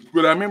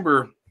 But I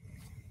remember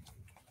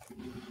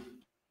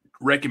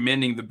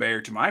recommending The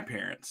Bear to my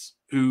parents,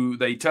 who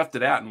they toughed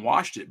it out and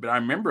watched it. But I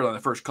remember on the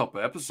first couple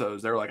of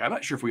episodes, they were like, I'm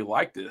not sure if we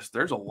like this.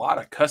 There's a lot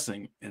of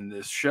cussing in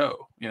this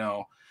show,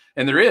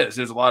 and there's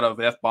a lot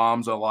of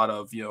F-bombs, a lot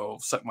of,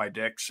 suck my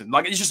dicks. And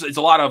it's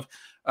a lot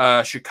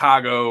of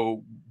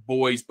Chicago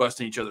boys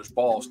busting each other's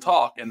balls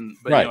talk.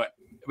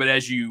 But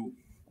as you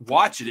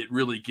watch it, it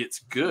really gets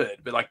good.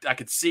 But I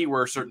could see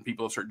where certain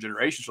people of certain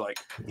generations are like,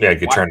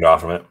 get turned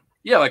off from it.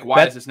 Yeah,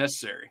 why is this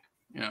necessary?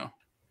 Yeah,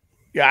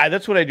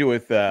 that's what I do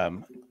with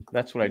Deadwood,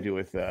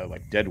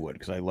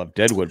 because I love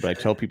Deadwood. But I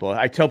tell people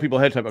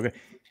ahead of time, okay,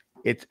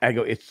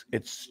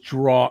 it's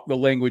strong. The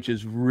language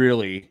is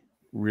really,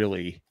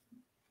 really.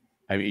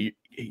 I mean,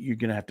 you're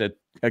gonna have to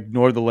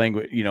ignore the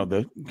language,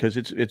 because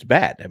it's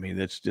bad. I mean,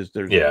 it's just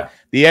there's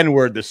the N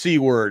word, the C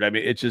word. I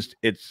mean, it's just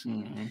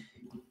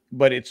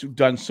but it's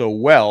done so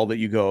well that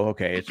you go,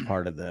 okay, it's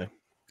part of the.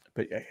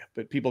 But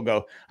people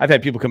go. I've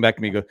had people come back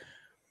to me and go,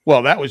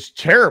 well, that was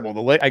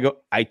terrible. I go,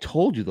 I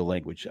told you the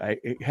language. I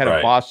had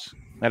a boss.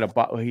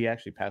 He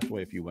actually passed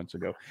away a few months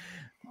ago.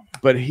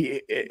 But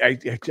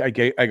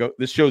I go,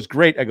 this show's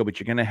great. I go, but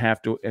you're gonna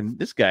have to. And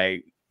this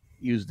guy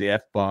used the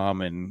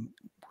F-bomb, and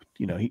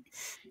he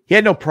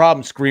had no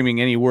problem screaming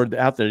any word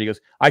out there. He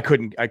goes, I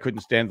couldn't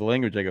stand the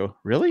language. I go,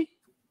 really?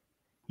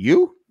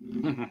 You?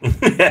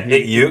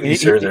 You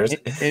sure there's.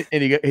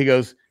 And he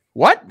goes,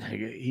 what?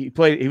 He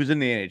was in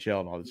the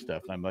NHL and all this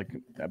stuff. And I'm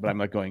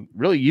like going,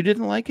 really? You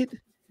didn't like it?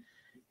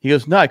 He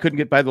goes, no, I couldn't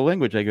get by the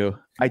language. I go,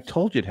 I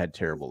told you it had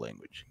terrible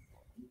language.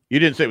 You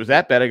didn't say it was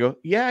that bad. I go,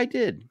 yeah, I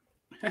did.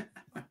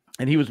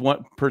 And he was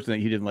one person that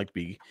he didn't like to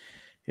be,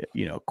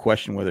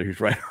 question whether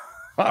he's right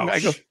or wrong. I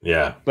go,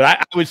 yeah. But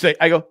I would say,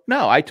 I go,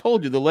 no, I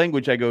told you the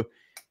language. I go,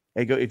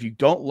 if you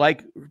don't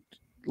like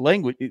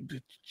language,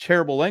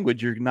 terrible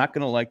language, you're not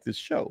going to like this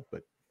show.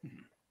 But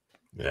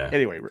yeah.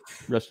 Anyway,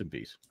 rest in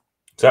peace.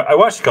 So I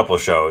watched a couple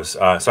of shows.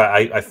 So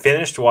I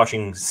finished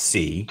watching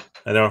C.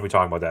 I don't know if we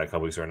talked about that a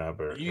couple weeks ago or not,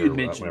 but you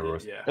mentioned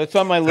it. Yeah. That's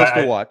on my list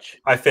to watch.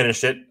 I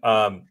finished it.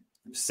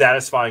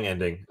 Satisfying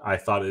ending. I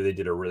thought that they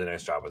did a really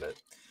nice job with it.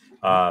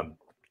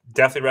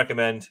 Definitely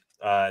recommend.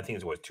 I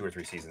think it's 2 or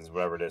 3 seasons,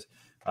 whatever it is.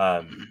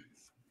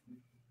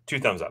 2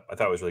 thumbs up. I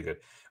thought it was really good.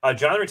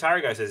 John the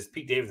Retired Guy says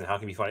Pete Davidson. How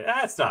can he be funny?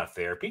 That's not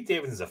fair. Pete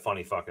Davidson's a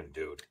funny fucking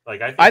dude.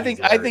 Like I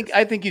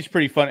think he's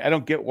pretty funny. I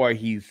don't get why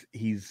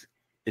he's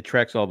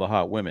attracts all the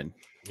hot women.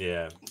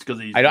 Yeah, it's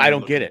because I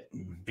don't get it.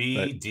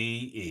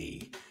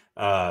 BDE.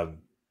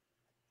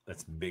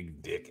 That's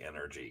big dick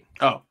energy.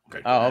 Oh,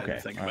 okay. Oh, okay.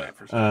 Think about it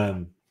for a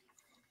second.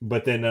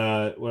 But then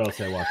what else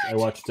did I watch? I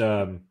watched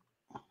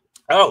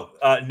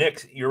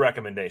Nick, your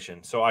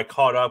recommendation. So I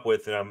caught up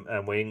with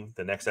I'm waiting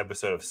the next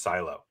episode of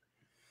Silo.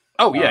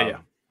 Oh yeah, yeah.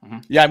 Mm-hmm.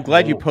 Yeah, I'm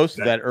glad you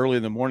posted that early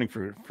in the morning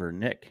for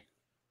Nick.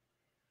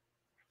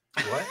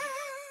 What?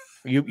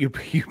 you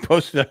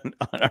posted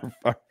on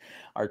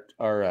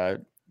our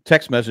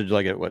text message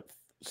like at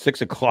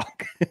 6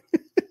 o'clock.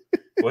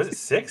 Was it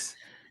 6?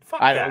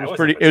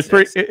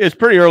 It was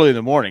pretty early in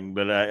the morning,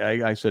 but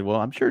I said, well,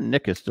 I'm sure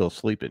Nick is still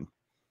sleeping.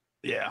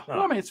 Yeah.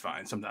 Well, I mean, it's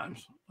fine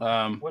sometimes.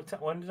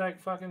 When did I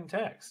fucking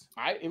text?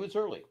 It was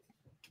early.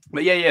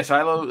 But yeah,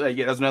 Silo.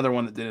 That's another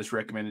one that Dennis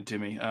recommended to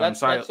me.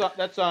 That's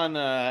on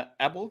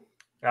Apple.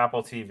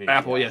 Apple TV.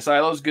 Apple, yeah.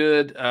 Silo's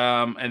good.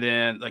 And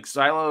then like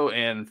Silo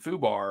and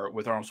Fubar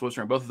with Arnold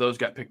Schwarzenegger, both of those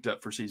got picked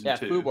up for season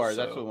 2. Yeah, Fubar.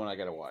 That's the one I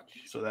got to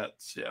watch. So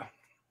that's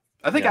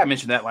I think I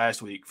mentioned that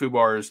last week.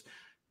 Fubar's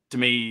to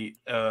me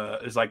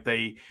is like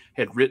they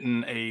had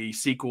written a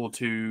sequel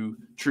to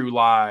True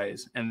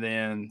Lies and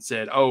then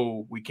said,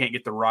 "Oh, we can't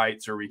get the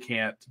rights or we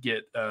can't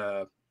get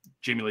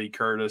Jamie Lee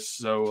Curtis,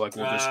 so like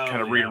we'll just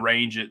kind of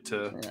rearrange it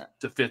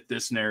to fit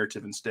this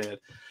narrative instead."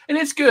 And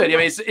it's good. I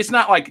mean, it's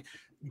not like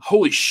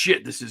holy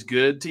shit, this is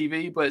good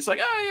TV, but it's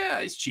like, oh yeah,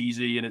 it's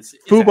cheesy and it's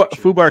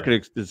Fubar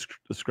could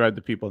describe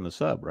the people in the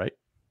sub, right?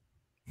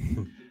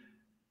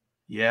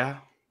 Yeah.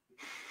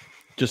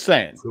 Just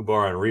saying.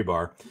 Fubar and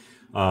Rebar.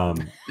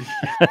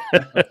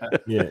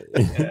 Yeah.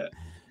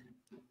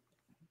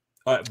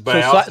 But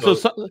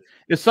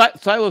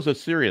Silo's a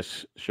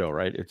serious show,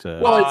 right? It's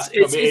a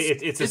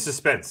it's a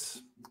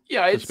suspense.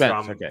 Yeah, it's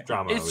suspense.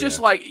 Drama. It's just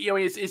like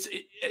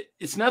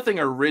it's nothing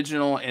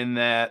original in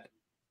that.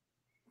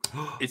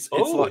 Is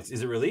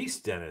it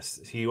released, Dennis?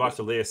 He watched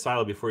the latest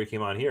Silo before he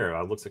came on here.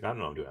 It looks like I don't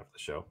know what I'm doing after the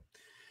show.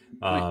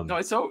 No,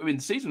 it's so. I mean,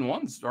 season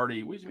 1's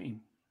already. What do you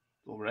mean?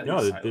 Already?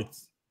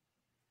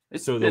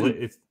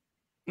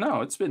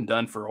 No, it's been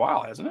done for a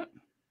while, hasn't it?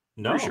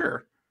 No, pretty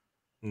sure.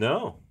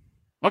 No.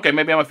 Okay,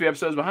 maybe I'm a few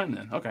episodes behind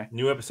then. Okay.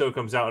 New episode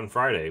comes out on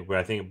Friday, but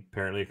I think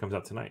apparently it comes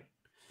out tonight.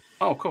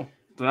 Oh, cool.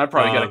 Then I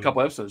probably got a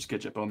couple episodes to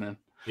catch up on then.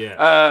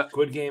 Yeah.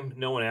 Squid Game.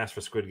 No one asked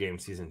for Squid Game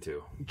season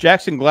 2.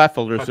 Jackson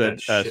Gladfelder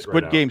said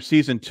Squid Game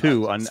season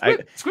 2 on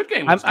Squid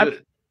Game was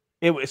good.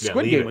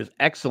 Squid Game was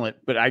excellent,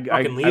 but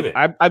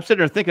I'm sitting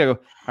there thinking, I go, all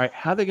right,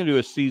 how are they going to do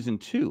a season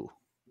 2?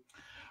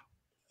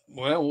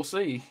 Well, we'll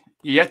see.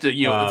 You have to,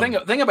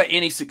 the thing about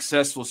any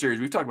successful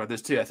series, we've talked about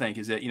this too, I think,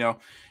 is that,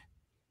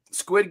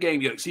 Squid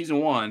Game, season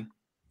 1,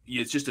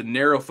 it's just a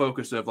narrow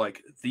focus of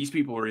like, these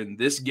people are in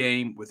this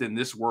game within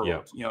this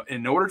world. Yeah.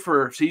 In order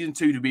for season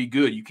 2 to be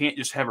good, you can't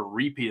just have a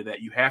repeat of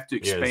that. You have to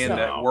expand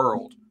that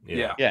world.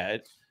 Yeah.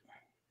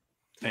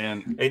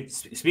 And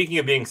speaking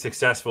of being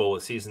successful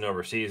with season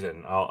over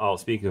season, I'll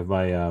speak of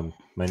my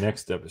my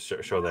next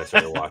show that I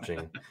started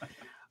watching.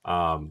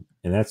 And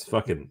that's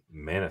fucking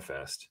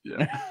Manifest.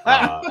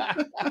 Yeah.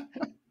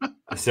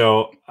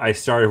 So I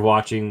started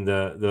watching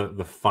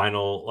the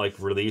final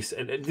release,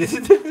 and this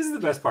is the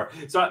best part.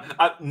 So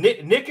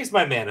Nick is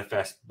my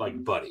Manifest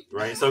buddy,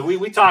 right? So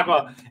we talk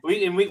about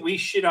we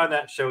shit on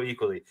that show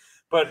equally,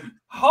 but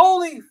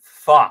holy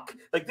fuck,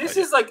 this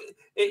is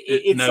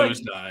it's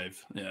nosedive.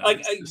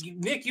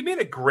 Nick, you made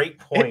a great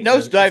point. It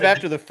nosedive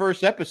after the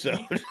first episode.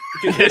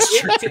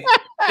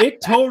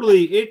 It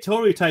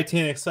totally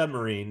Titanic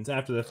submarines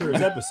after the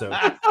first episode.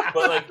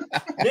 But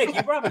Nick,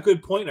 you brought up a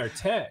good point in our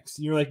text.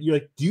 You're like,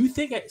 do you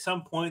think at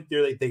some point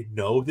they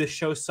know this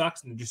show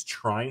sucks and they're just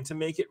trying to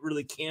make it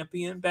really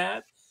campy and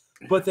bad?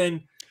 But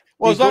then,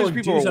 as long as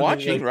people are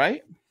watching,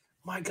 right?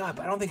 My God,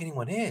 but I don't think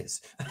anyone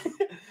is.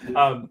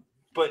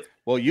 But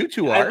you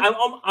two are.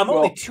 I'm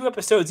only 2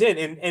 episodes in,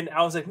 and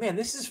I was like, man,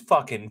 this is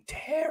fucking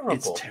terrible.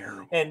 It's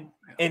terrible.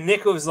 And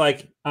Nick was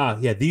like,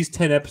 these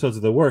 10 episodes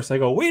are the worst. I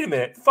go, wait a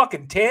minute,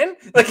 fucking 10?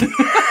 I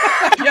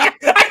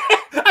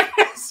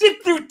gotta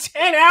sit through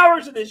 10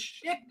 hours of this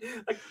shit.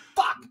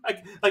 Fuck.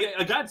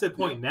 I got to the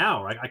point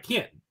now, right? I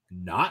can't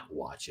not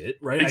watch it,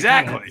 right?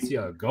 Exactly. I have to see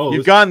how it goes.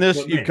 You've gone this.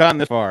 But, You've man, gone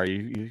this far.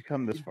 You've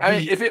come this far. I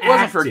mean, if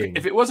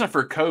it wasn't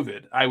for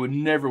COVID, I would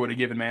never would have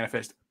given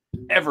Manifest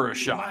ever a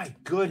shot. My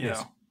goodness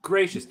you know?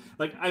 gracious!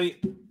 Like, I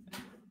mean,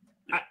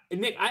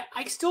 Nick,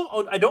 I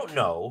still don't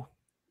know.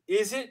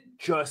 Is it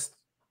just,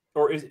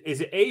 or is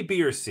it A,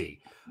 B, or C?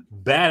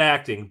 Bad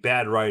acting,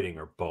 bad writing,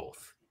 or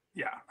both?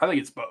 Yeah, I think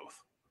it's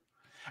both,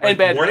 Like,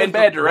 and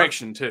bad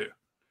direction too.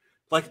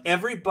 Like,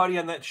 everybody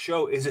on that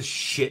show is a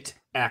shit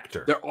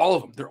actor. They're all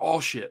of them. They're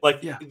all shit. Like,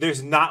 yeah,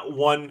 there's not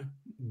one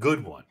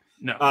good one.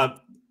 no.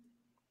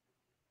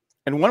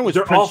 And one was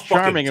they're all Prince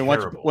Charming fucking and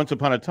terrible. Once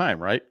Upon a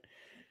Time, right?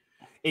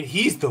 And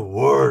he's the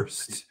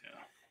worst.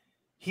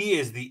 He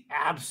is the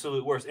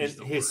absolute worst. And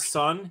his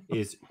son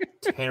is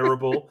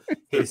terrible.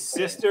 His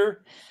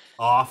sister,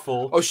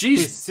 awful. Oh,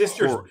 she's his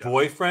sister's horrible.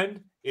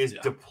 boyfriend is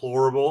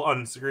deplorable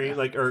on screen.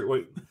 Like,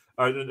 or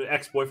the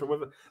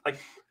ex-boyfriend. Like,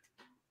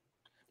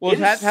 Well, it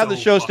that's is how the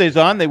so show stays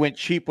fucking on. They went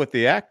cheap with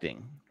the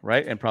acting,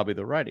 right, and probably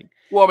the writing.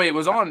 Well, I mean, it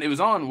was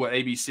on what,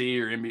 ABC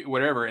or NBC,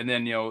 whatever, and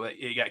then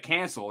it got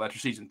canceled after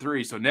season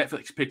 3. So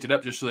Netflix picked it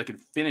up just so they could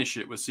finish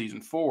it with season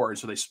 4, and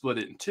so they split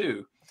it in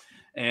 2.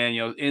 And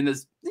in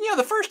this,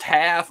 the first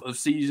half of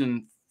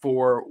season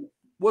 4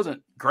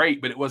 wasn't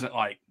great, but it wasn't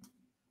like,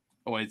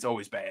 oh, it's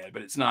always bad,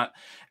 but it's not.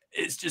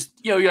 It's just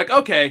you're like,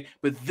 okay,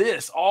 but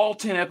all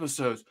 10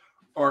 episodes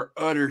are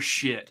utter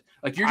shit.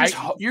 Like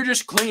you're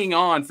just clinging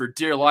on for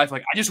dear life.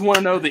 Like, I just want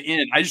to know the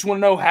end. I just want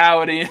to know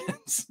how it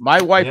ends.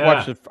 My wife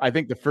watched I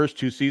think the first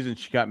 2 seasons.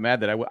 She got mad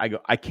that I go,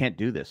 I can't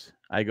do this.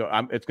 I go,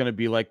 it's going to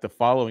be like The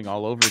Following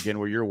all over again,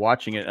 where you're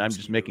watching it and I'm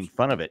just making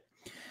fun of it.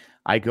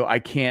 I go, I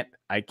can't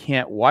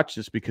watch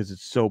this because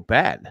it's so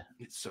bad.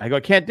 I go,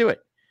 I can't do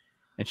it.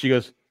 And she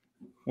goes,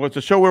 well, it's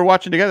a show we're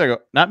watching together. I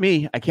go, not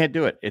me. I can't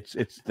do it. It's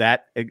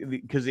that,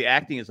 because the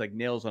acting is like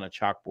nails on a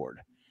chalkboard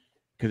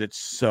because it's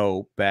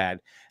so bad.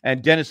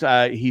 And Dennis,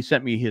 he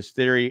sent me his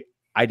theory.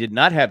 I did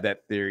not have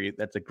that theory.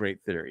 That's a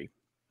great theory.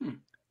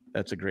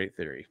 That's a great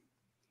theory.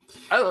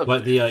 I love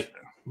but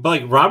but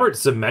like Robert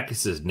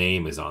Zemeckis'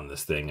 name is on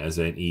this thing as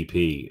an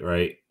EP,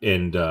 right?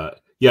 And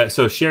yeah,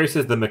 so Sherry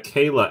says the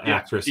Michaela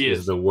actress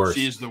is the worst.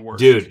 She is the worst.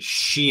 Dude,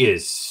 she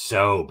is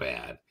so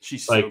bad.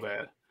 She's like, so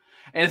bad.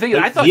 And the thing is,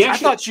 I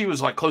thought she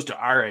was like close to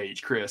our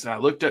age, Chris. And I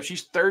looked up,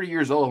 she's 30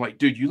 years old. I'm like,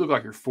 dude, you look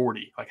like you're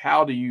 40. Like,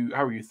 how are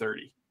you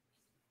 30?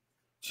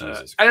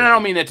 I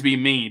don't mean that to be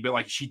mean, but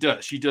like she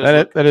does.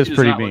 That is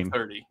pretty mean.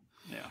 30.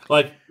 Yeah.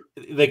 Like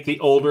the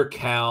older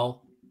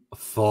Cal,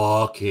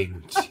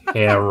 fucking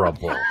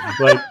terrible.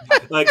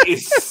 like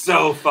it's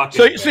so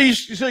fucking.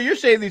 So you're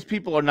saying these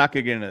people are not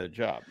going to get into the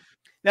job?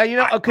 Now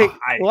okay.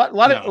 A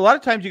lot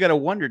of times you got to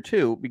wonder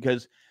too,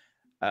 because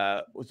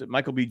was it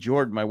Michael B.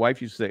 Jordan? My wife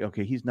used to say,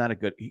 okay, he's not a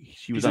good.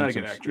 He's not a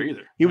good actor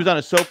either. He was on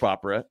a soap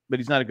opera, but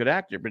he's not a good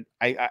actor. But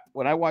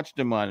when I watched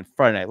him on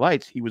Friday Night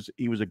Lights, he was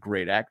a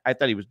great actor. I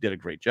thought he did a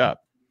great job.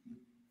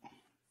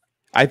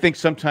 I think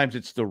sometimes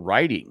it's the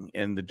writing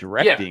and the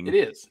directing. Yeah,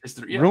 it is.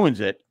 Ruins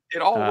it.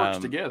 It all works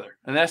together,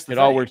 and that's the thing.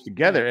 It all works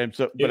together, and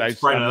so. But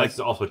Friday Night Lights is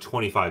also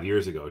 25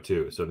 years ago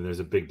too, so I mean, there's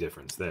a big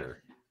difference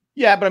there.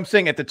 Yeah, but I'm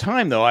saying at the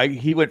time though,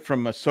 he went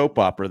from a soap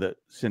opera that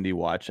Cindy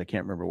watched. I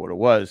can't remember what it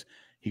was.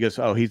 He goes,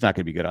 oh, he's not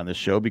going to be good on this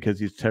show because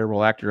he's a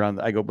terrible actor.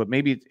 I go, but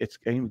maybe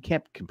we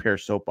can't compare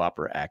soap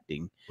opera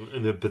acting.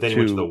 But then he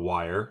went to The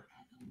Wire.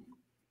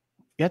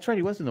 Yeah, that's right.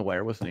 He was in The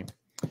Wire, wasn't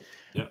he?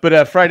 Yeah.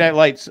 But Friday Night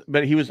Lights.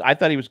 But I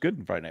thought he was good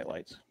in Friday Night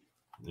Lights.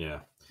 Yeah.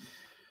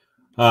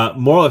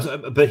 More or less.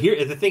 But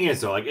here, the thing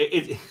is, though, like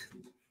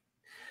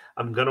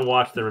I'm gonna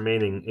watch the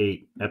remaining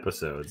 8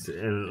 episodes,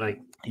 and like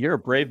you're a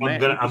brave man.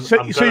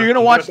 So you're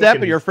gonna watch that,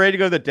 but you're afraid to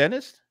go to the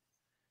dentist?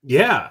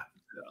 Yeah.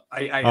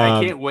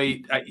 I can't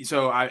wait.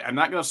 I'm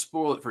not going to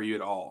spoil it for you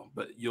at all,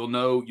 but you'll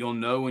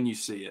know when you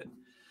see it.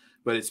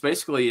 But it's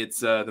basically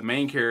the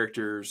main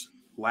character's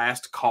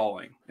last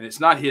calling, and it's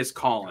not his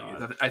calling.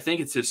 I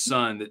think it's his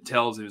son that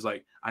tells him, he's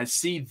like, I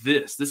see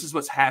this. This is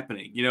what's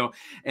happening,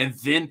 And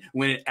then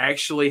when it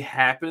actually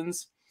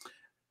happens,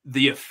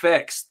 the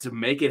effects to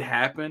make it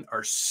happen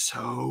are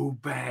so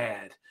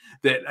bad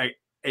that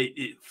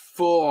it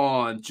full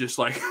on just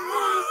like.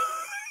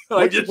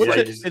 You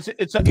said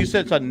it's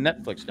on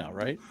Netflix now,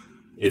 right?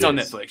 It's on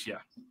Netflix, yeah.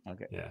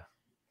 Okay. Yeah.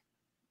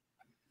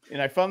 And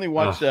I finally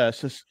watched.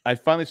 I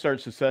finally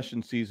started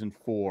Succession season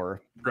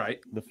 4, right?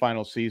 The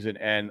final season.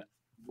 And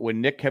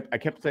when I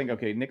kept saying,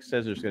 okay, Nick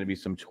says there's going to be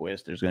some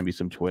twist. There's going to be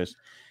some twist.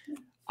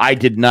 I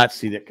did not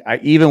see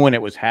that. Even when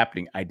it was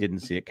happening, I didn't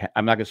see it.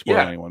 I'm not going to spoil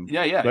anyone.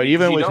 Yeah. But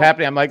even when it was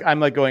happening, I'm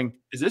like going,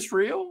 is this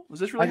real? Is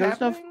this really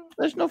happening?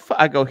 There's no.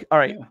 I go, all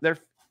right.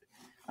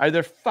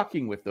 They're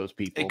fucking with those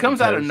people. It comes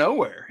out of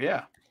nowhere.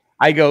 Yeah.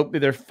 I go,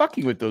 they're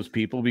fucking with those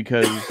people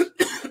because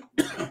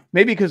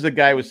maybe because the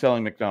guy was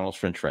selling McDonald's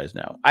French fries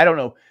now. I don't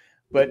know.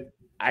 But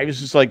I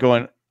was just like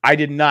going, I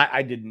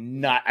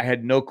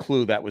had no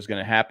clue that was going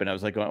to happen. I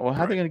was like going, well,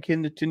 how are they going to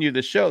continue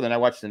the show? Then I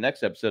watched the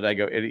next episode. I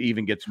go, it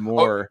even gets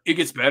more. It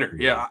gets better.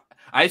 Yeah.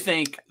 I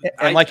think.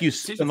 And like you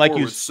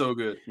was so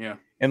good. Yeah.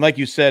 And like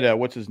you said,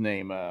 what's his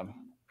name?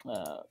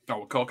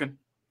 Culkin.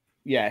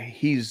 Yeah.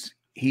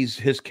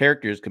 his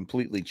character is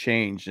completely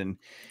changed. And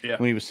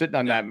when he was sitting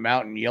on that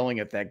mountain yelling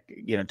at that,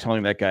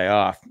 telling that guy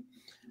off,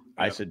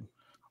 I said,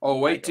 "Oh,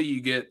 wait till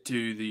you get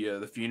to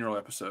the funeral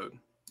episode,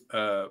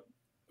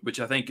 which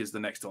I think is the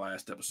next to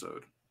last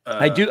episode."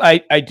 I do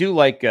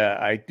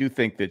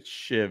think that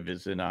Shiv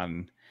is in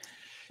on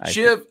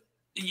Shiv.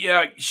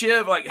 Yeah,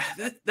 Shiv, like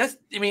that's.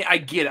 I mean, I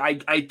get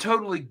it. I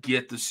totally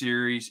get the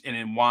series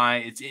and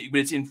why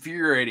it's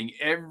infuriating.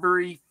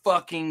 Every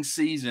fucking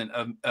season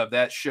of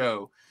that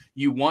show,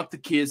 you want the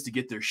kids to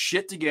get their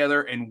shit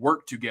together and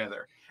work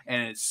together,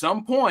 and at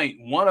some point,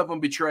 one of them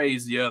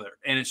betrays the other,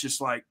 and it's just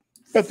like.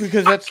 But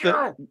because that's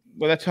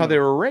how they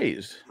were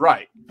raised,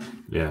 right?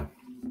 Yeah.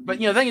 But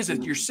the thing is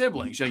that you're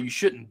siblings, so you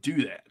shouldn't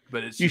do that.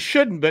 But you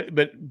shouldn't.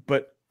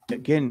 But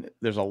again,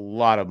 there's a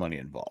lot of money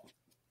involved.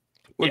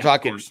 We're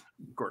talking,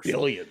 of course,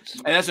 billions,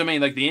 and that's what I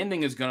mean. Like the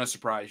ending is going to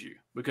surprise you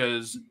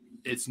because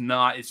it's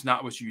not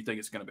what you think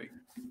it's going to be.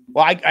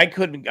 Well, I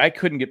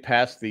couldn't get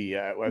past the.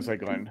 I was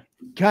like going,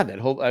 God, that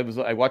whole.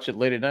 I watched it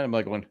late at night. I'm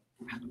like going,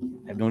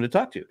 I have no one to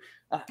talk to,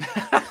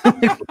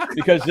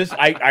 because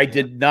I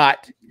did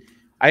not.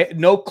 I had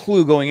no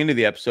clue going into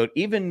the episode,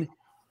 even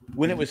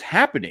when it was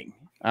happening.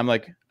 I'm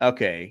like,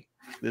 okay,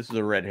 this is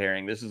a red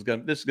herring. This is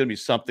gonna be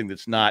something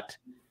that's not.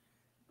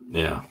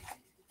 Yeah.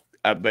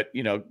 But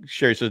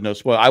Sherry says no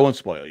spoil. I won't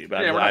spoil you.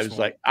 But I was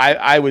like,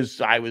 I was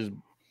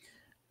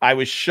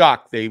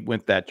shocked they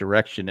went that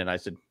direction, and I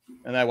said,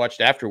 and I watched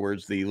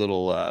afterwards the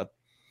little,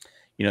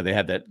 they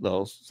had that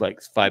little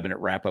like 5-minute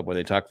wrap up where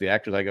they talk to the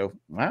actors. I go,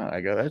 wow. I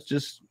go, that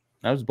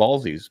was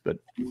ballsies. But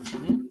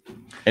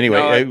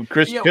anyway,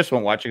 Chris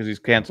won't watch it because he's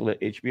canceled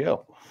at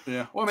HBO.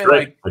 Yeah, well, I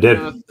mean, I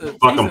did.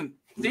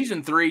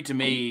 Season 3 to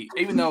me,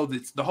 even though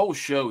the whole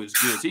show is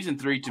good, season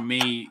 3 to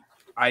me,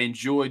 I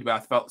enjoyed, but I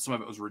felt some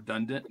of it was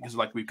redundant because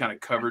like we've kind of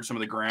covered some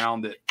of the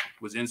ground that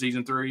was in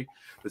season 3.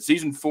 But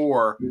season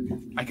 4,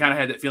 I kind of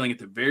had that feeling at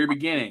the very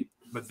beginning.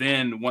 But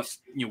then once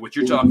what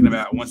you're talking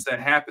about, once that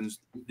happens,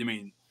 I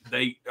mean,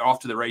 they off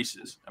to the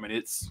races. I mean,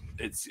 it's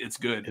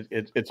good.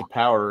 It's a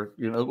power,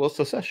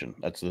 Secession.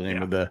 That's the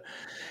name of the.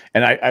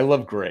 And I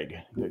love Greg.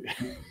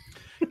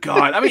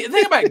 God, I mean,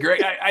 think about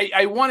Greg.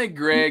 I wanted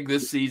Greg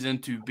this season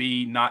to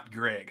be not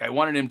Greg. I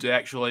wanted him to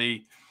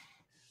actually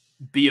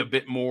be a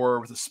bit more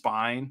with a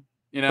spine,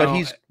 But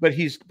he's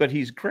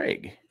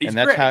Greg, and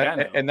that's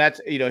Greg, and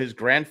that's his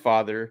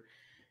grandfather.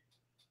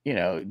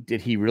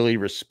 Did he really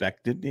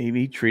respect it?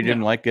 He treated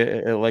him like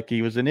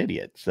he was an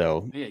idiot.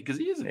 So yeah, because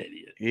he is an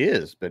idiot. He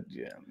is, but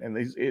and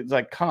it's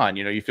like Khan.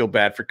 You feel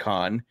bad for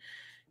Khan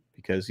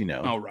because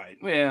Oh right,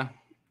 yeah.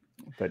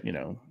 But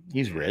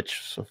he's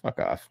rich, so fuck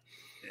off.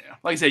 Yeah,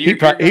 like I said, he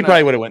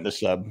probably would have went in the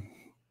sub.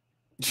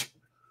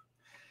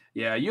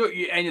 Yeah, you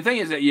and the thing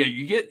is that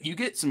you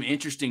get some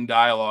interesting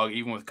dialogue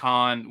even with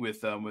Khan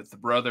with the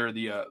brother,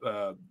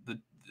 the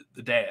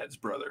dad's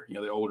brother,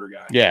 the older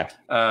guy. Yeah,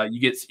 you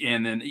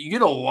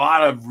get a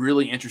lot of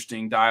really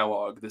interesting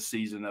dialogue this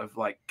season of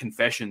like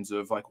confessions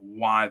of like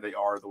why they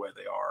are the way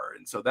they are,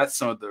 and so that's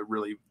some of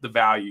the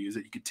values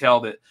that you could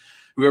tell that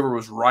whoever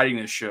was writing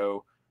this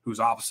show, who's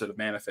opposite of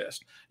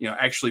Manifest,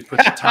 actually put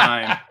the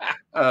time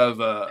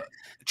of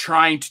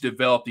trying to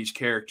develop these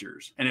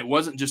characters. And it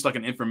wasn't just like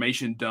an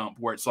information dump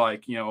where it's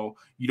like, you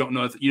don't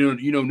know,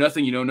 you know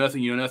nothing.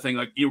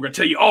 Like, we're going to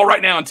tell you all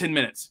right now in 10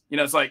 minutes.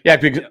 It's like,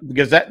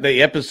 because that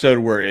the episode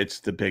where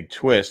it's the big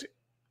twist,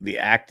 the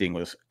acting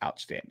was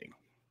outstanding.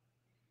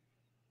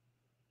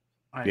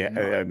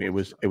 I mean, it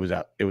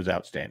was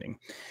outstanding.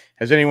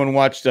 Has anyone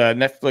watched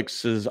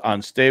Netflix's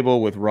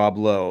Unstable with Rob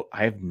Lowe?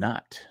 I have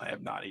not. I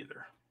have not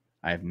either.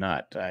 I have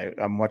not.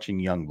 I'm watching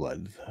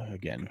Youngblood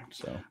again.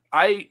 So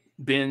I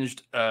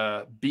binged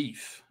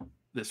Beef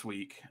this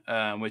week,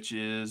 which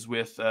is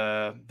with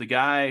the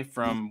guy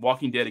from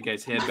Walking Dead who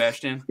gets head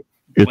bashed in.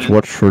 It's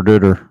what's for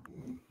dinner.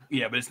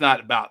 Yeah, but it's not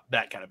about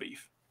that kind of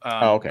beef.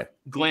 Okay.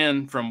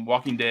 Glenn from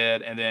Walking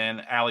Dead, and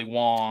then Ali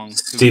Wong.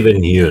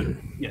 Stephen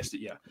Yeun. Yes,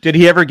 yeah. Did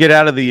he ever get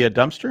out of the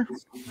dumpster?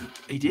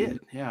 He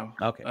did, yeah.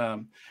 Okay.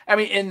 I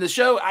mean, in the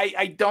show,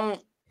 I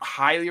don't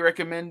highly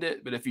recommend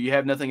it, but if you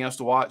have nothing else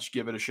to watch,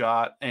 give it a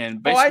shot.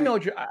 And I know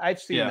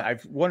I've seen that.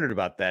 I've wondered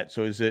about that.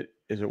 So is it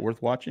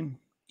worth watching?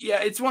 Yeah,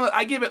 it's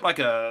I give it like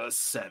a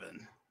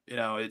 7.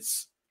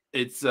 It's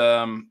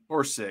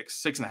or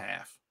 6.5.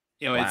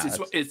 Wow,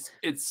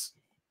 it's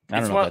I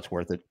don't know if that's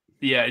worth it.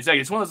 Yeah, exactly.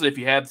 It's one of those, if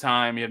you have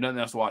time, you have nothing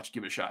else to watch,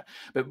 give it a shot.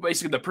 But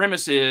basically the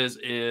premise is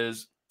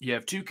you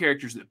have two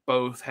characters that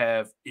both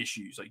have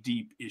issues, like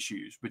deep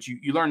issues, but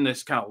you learn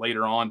this kind of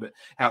later on. But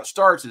how it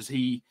starts is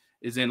he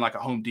is in like a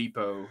Home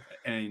Depot,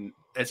 and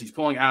as he's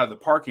pulling out of the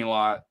parking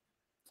lot,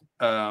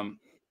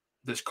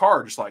 this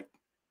car just like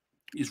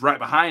is right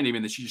behind him,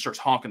 and then she just starts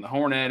honking the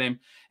horn at him,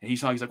 and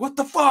he's like, "What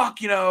the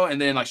fuck?"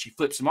 And then like she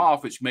flips him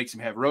off, which makes him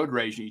have road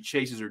rage, and he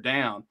chases her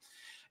down.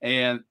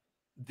 And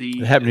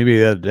it happened to me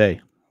the other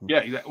day.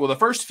 Yeah, well, the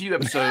first few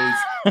episodes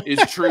is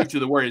true to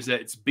the word, is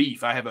that it's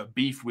beef. I have a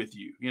beef with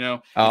you,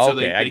 Oh, so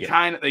okay,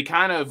 they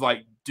kind of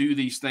like do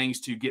these things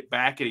to get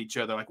back at each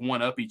other, like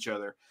one up each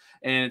other.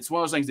 And it's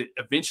one of those things that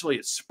eventually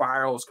it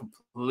spirals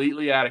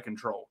completely out of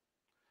control.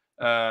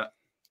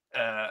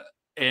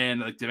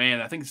 And like,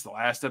 man, I think it's the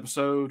last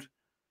episode.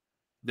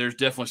 There's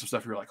definitely some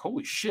stuff you're like,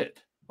 holy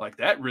shit, like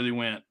that really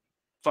went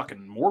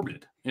fucking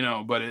morbid, you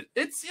know. But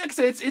it's like I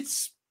say,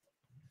 it's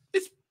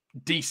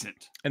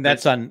decent. And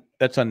that's on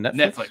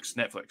Netflix.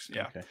 Netflix,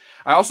 yeah. Okay.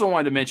 I also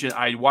wanted to mention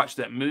I watched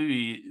that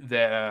movie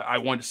that I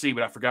wanted to see,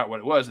 but I forgot what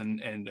it was,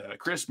 and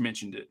Chris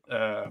mentioned it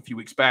a few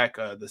weeks back.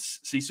 The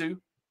Sisu.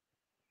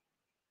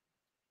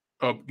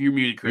 Oh, you're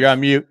muted, Chris.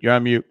 You're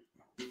on mute.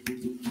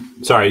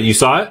 Sorry, you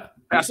saw it?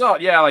 I saw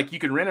it. Yeah, like you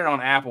can rent it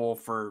on Apple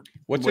for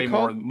way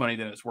more money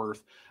than it's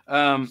worth.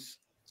 I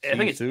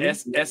think it's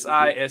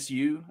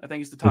SISU. I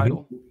think it's the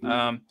title.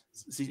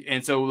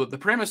 And so the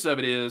premise of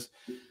it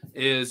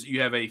is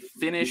you have a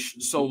Finnish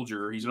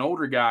soldier. He's an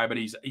older guy, but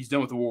he's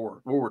done with the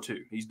World War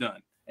II. He's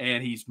done,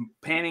 and he's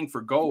panning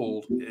for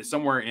gold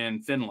somewhere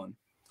in Finland.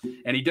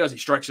 And he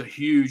strikes a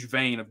huge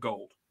vein of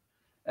gold.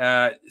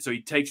 So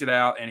he takes it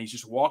out, and he's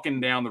just walking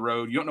down the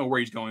road. You don't know where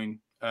he's going.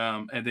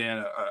 And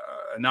then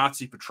a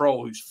Nazi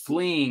patrol who's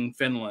fleeing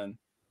Finland,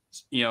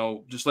 you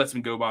know, just lets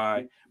him go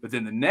by. But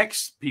then the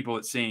next people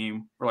that see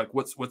him are like,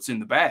 what's in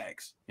the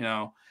bags, you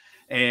know?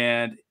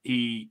 And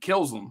he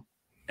kills them.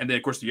 And then,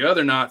 of course, the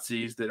other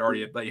Nazis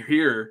that they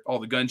hear all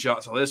the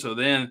gunshots, all this. So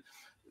then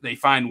they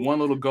find one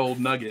little gold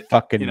nugget.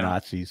 Fucking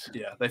Nazis.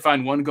 Yeah, they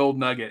find one gold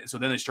nugget. So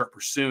then they start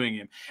pursuing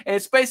him. And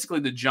it's basically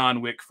the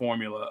John Wick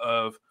formula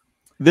of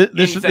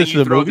this is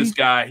a movie? This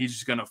guy, he's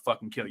just going to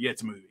fucking kill you. Yeah,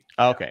 it's a movie.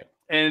 Okay.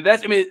 And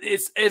that's, I mean,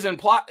 it's as in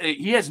plot.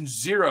 He has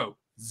zero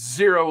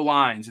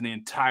lines in the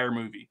entire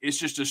movie. It's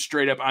just a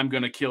straight up, I'm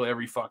going to kill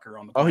every fucker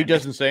on the planet. Oh, he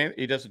doesn't say it?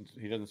 He doesn't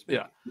speak.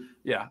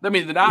 Yeah. I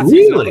mean, the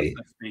Nazis really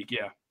don't speak.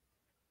 Yeah.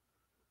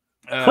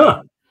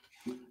 Huh.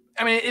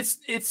 I mean, it's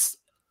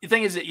the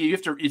thing is that you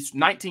have to. It's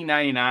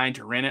 $19.99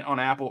 to rent it on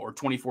Apple or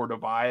 $24 to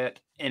buy it,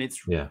 and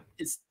it's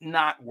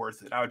not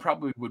worth it. I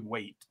would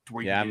wait to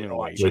where you get it.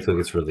 Wait till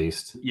it's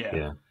released.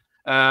 Yeah.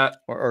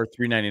 Or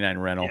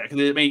 $3.99 rental. Yeah,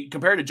 because I mean,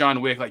 compared to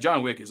John Wick, like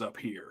John Wick is up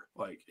here.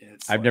 Like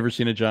I've never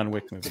seen a John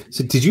Wick movie.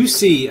 So did you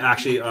see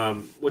actually?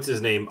 What's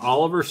his name?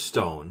 Oliver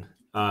Stone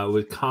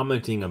was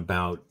commenting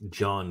about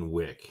John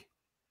Wick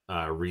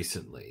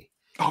recently.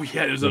 Oh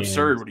yeah, it was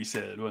absurd what he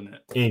said, wasn't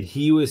it? And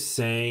he was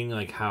saying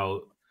like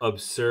how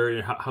absurd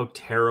and how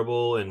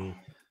terrible and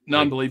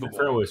unbelievable. I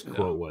forget what his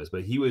quote was,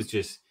 but he was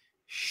just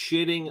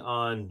shitting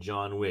on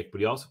John Wick,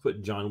 but he also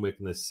put John Wick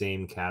in the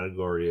same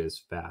category as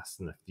Fast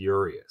and the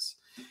Furious.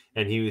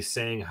 And he was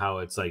saying how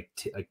it's like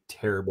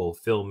terrible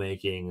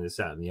filmmaking, this,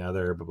 that, and the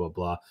other, blah, blah,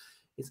 blah.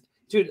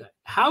 Dude,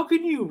 how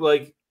can you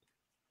like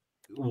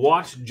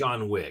watch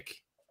John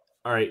Wick?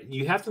 All right,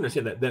 you have to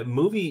understand that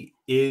movie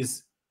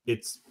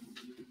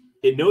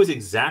it knows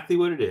exactly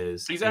what it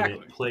is. Exactly.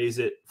 And it plays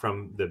it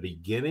from the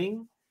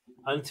beginning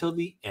until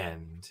the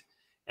end.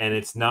 And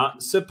it's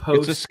not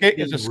supposed it's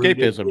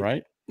escapism,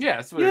 right? Yeah,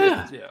 that's what it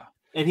is. Yeah.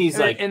 And he's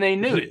and they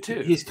knew it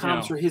too. His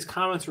comments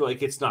were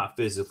like, it's not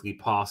physically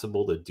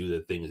possible to do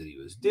the things that he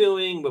was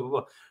doing, blah, blah,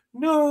 blah.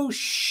 No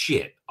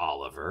shit,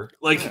 Oliver.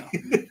 Like,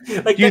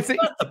 that's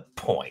not the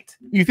point.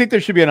 You think there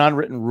should be an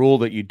unwritten rule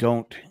that you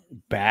don't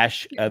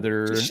bash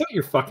other? Just shut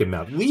your fucking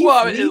mouth. Leave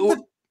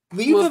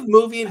the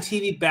movie and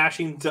TV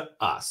bashing to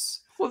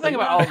us. Well, the thing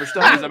about Oliver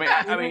Stone is,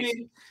 I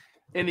mean,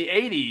 in the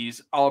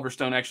 80s, Oliver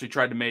Stone actually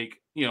tried to make,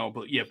 you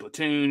have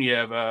Platoon, you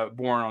have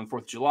Born on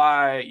 4th of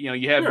July,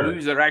 you have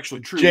movies that are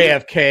actually true.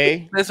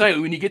 JFK. That's right.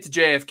 When you get to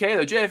JFK,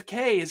 though,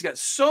 JFK has got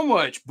so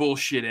much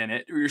bullshit in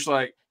it. You're just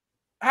like,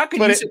 how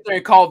can you sit there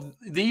and call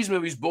these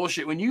movies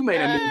bullshit when you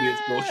made a movie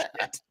that's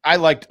bullshit? I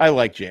like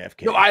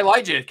JFK. No, I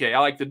like JFK. I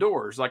like The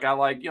Doors. Like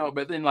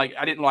but then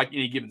I didn't like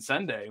Any Given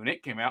Sunday when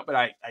it came out, but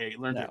I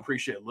learned to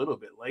appreciate it a little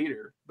bit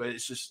later. But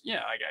it's just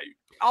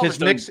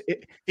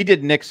he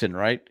did Nixon,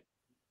 right?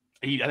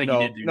 I think he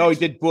did. No, he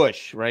did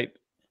Bush, right?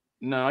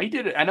 No, he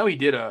did it. I know he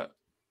did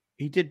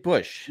He did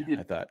Bush.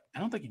 I thought. I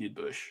don't think he did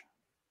Bush.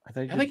 I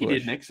think he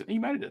did Nixon. He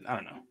might have did. I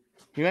don't know.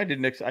 He might have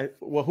did Nixon.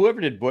 Whoever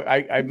did Bush,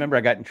 I remember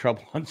I got in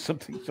trouble on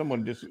something.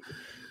 Someone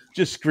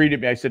just screamed at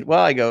me. I said,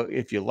 "Well,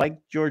 if you like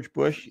George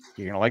Bush,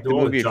 you're gonna like the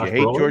movie. If you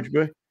hate George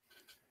Bush,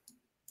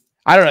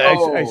 I don't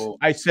know."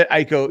 I said,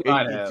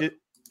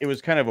 it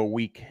was kind of a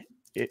weak.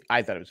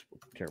 I thought it was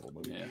a terrible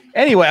movie. Yeah.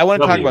 Anyway, I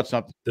want to talk about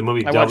something. The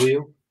movie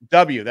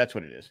W. That's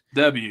what it is.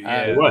 W.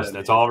 Yeah, it was.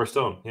 That's Oliver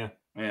Stone.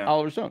 Yeah.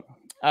 Oliver Stone.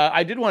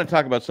 I did want to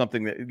talk about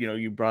something that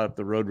you brought up,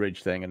 the road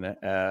rage thing,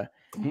 and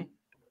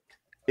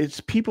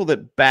it's people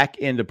that back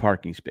into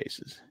parking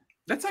spaces.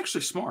 That's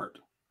actually smart.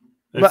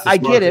 But I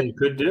get it. You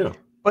could do.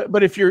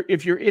 But if you're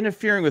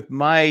interfering with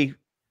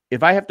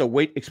if I have to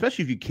wait,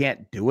 especially if you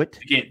can't do it.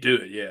 You can't do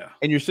it, yeah.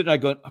 And you're sitting there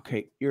going,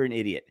 okay, you're an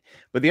idiot.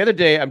 But the other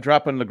day, I'm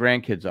dropping the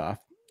grandkids off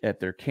at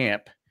their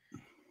camp,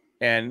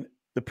 and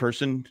the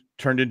person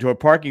turned into a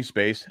parking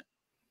space.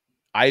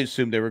 I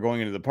assumed they were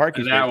going into the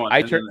parking space.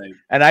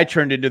 I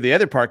turned into the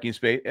other parking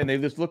space, and they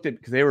just looked at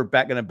because they were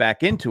going to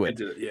back into it.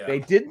 They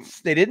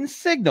didn't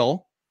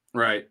signal.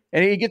 Right.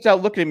 And he gets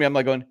out looking at me. I'm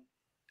like going,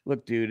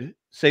 look, dude,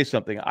 say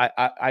something.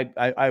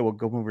 I will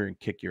go over and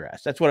kick your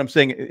ass. That's what I'm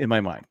saying in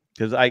my mind.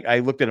 Because I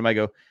looked at him, I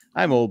go,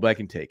 I'm old, but I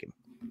can take him.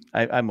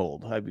 I'm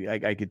old.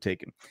 I could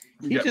take him.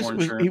 He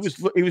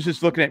was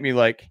just looking at me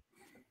like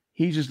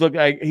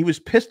he was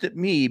pissed at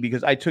me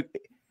because I took.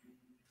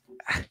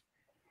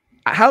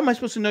 How am I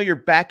supposed to know you're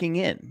backing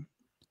in?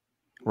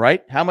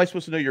 Right? How am I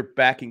supposed to know you're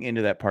backing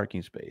into that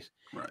parking space?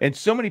 Right. And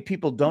so many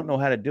people don't know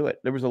how to do it.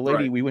 There was a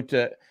lady, we went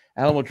to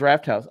Alamo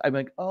Draft House. I'm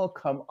like, oh,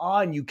 come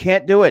on. You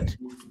can't do it.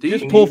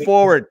 Just pull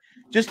forward.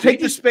 Just take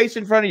the space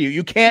in front of you.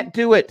 You can't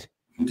do it.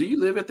 Do you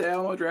live at the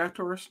Alamo Draft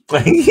Horse?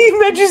 He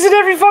mentions it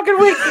every fucking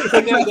week.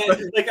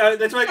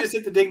 That's why I just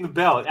hit the ding the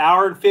bell. An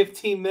hour and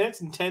 15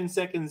 minutes and 10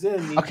 seconds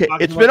in. Okay,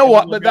 it's been a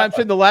while, but I'm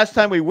saying the last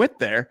time we went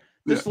there,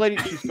 this lady,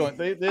 she's going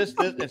this,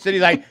 and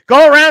Cindy's like,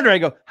 go around her. I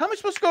go, how am I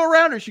supposed to go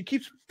around her? She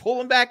keeps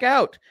pulling back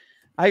out.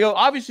 I go,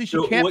 obviously she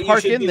can't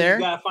park in there.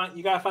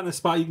 You gotta find the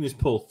spot you can just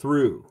pull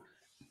through.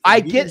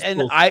 I'm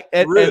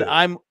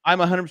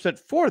 100%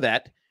 for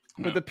that.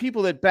 But the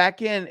people that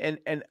back in,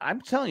 and I'm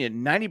telling you,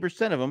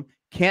 90% of them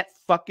can't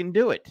fucking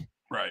do it.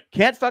 Right.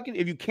 Can't fucking,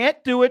 if you can't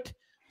do it,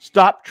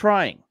 stop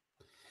trying.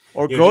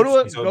 Or go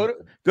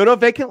to a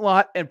vacant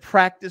lot and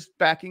practice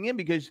backing in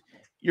because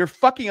you're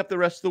fucking up the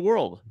rest of the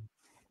world.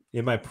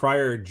 In my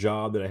prior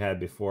job that I had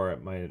before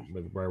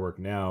where I work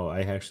now,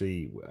 I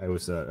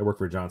worked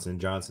for Johnson &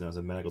 Johnson. I was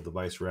a medical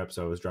device rep,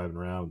 so I was driving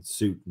around with a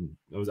suit, and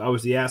I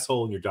was the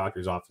asshole in your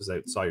doctor's office.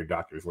 I saw your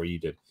doctor before you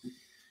did.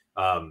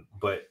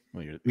 But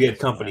we had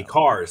company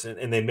cars,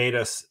 and they made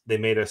us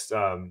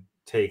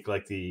take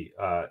like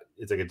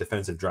it's like a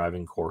defensive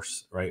driving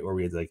course, right? Where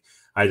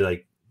I had to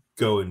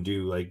go and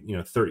do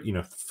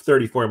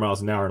 34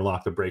 miles an hour and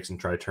lock the brakes and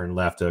try to turn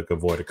left to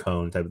avoid a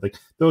cone,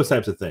 those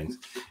types of things.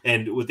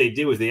 And what they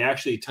did was they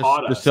actually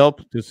taught us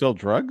to sell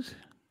drugs.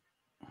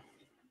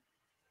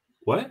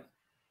 What?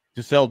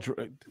 To sell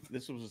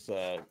this was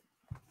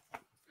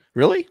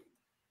really?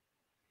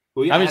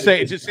 Well, yeah, I mean,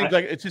 it just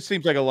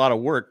seems like a lot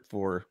of work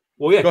for.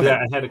 Well, yeah,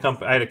 I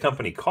had a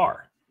company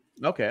car.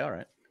 Okay, all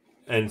right.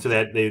 And so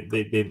that they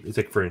it's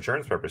like for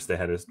insurance purpose, they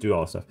had us do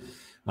all this stuff.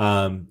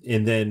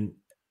 And then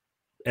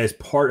as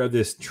part of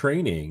this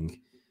training,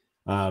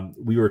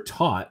 we were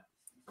taught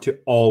to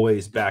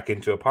always back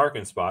into a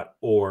parking spot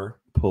or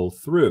pull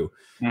through,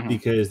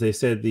 because they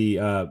said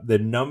the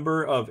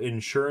number of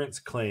insurance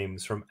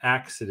claims from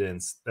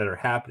accidents that are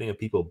happening of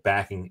people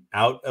backing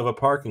out of a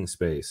parking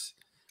space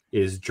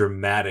is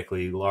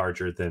dramatically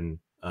larger than.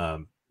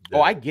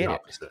 I get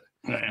it.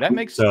 That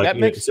makes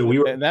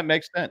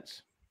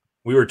sense.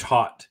 We were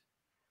taught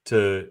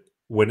to,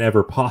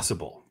 whenever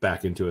possible,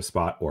 back into a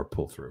spot or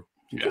pull through.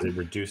 Because it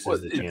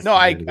reduces the chance. No,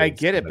 I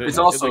get it. But it's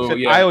also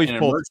I always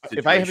pull.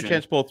 If I have a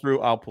chance to pull through,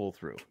 I'll pull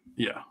through.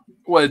 Yeah.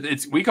 Well,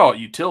 we call it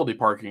utility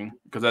parking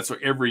because that's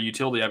what every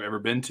utility I've ever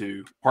been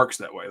to parks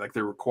that way. Like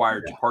they're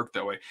required to park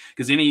that way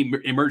because any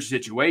emergency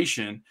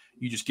situation,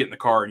 you just get in the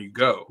car and you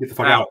go. Get the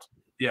fuck out.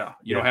 Yeah.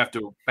 You don't have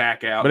to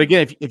back out. But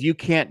again, if you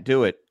can't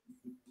do it,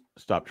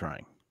 stop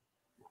trying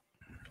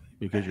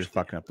because you're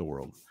fucking up the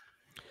world.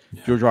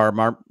 Yeah. George R. R.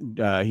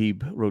 Martin, he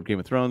wrote Game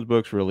of Thrones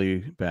books, really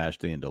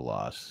bashed into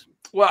loss.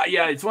 Well,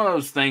 yeah, it's one of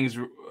those things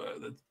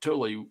that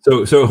totally.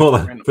 So hold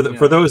on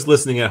for those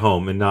listening at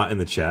home and not in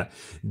the chat.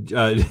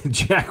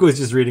 Jack was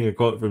just reading a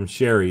quote from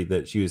Sherry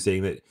that she was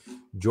saying that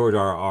George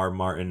R. R.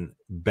 Martin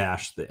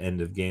bashed the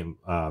end of Game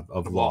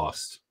of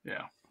Lost.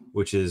 Yeah,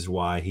 which is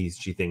why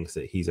she thinks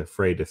that he's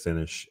afraid to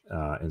finish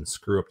and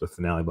screw up the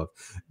finale book.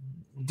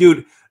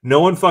 Dude, no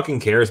one fucking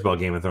cares about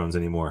Game of Thrones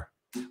anymore.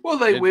 Well,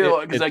 they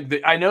will because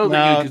I know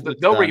that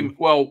they'll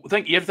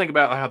you have to think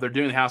about how they're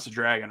doing the House of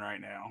Dragon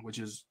right now, which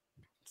is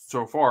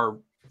so far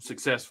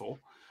successful.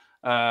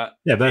 Yeah,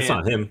 but that's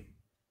not him.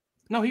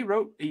 No, he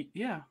wrote.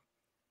 Yeah.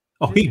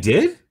 Oh, he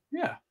did?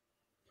 Yeah.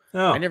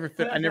 Oh, I never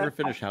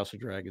finished House of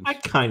Dragons. I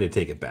kind of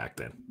take it back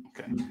then.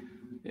 Okay.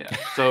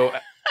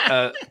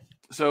 Yeah.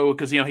 So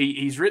because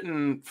he's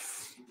written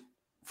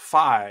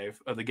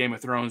 5 of the Game of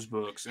Thrones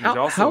books, and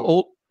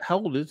how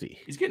old is he?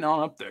 He's getting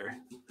on up there.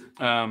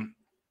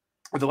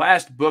 The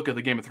last book of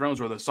the Game of Thrones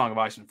were the Song of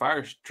Ice and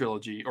Fire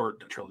trilogy, but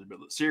the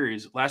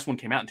series. Last one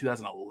came out in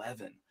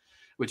 2011,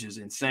 which is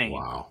insane.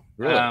 Wow.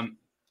 Really?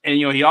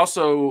 And they're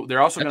also going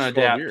to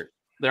adapt.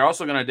 They're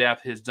also going to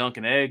adapt his Dunk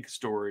and Egg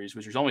stories,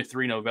 which there's only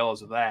 3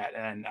 novellas of that,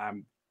 and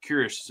I'm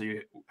curious to see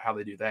how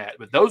they do that.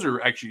 But those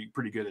are actually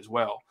pretty good as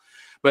well.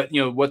 But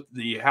what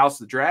the House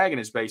of the Dragon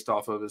is based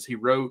off of is he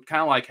wrote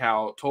kind of like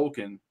how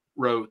Tolkien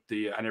wrote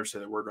I never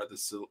said that word right, the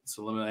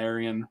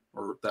Silmarillion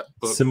or that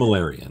book.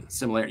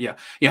 Silmarillion.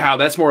 Yeah. How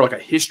that's more like a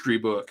history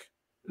book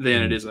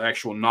than it is an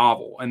actual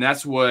novel. And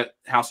that's what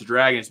House of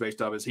Dragon is based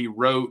off is he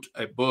wrote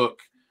a book,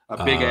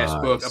 a big ass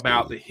book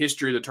about the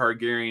history of the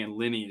Targaryen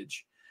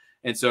lineage.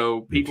 And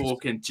so people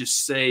can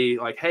just say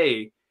like,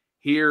 hey,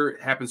 here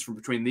it happens from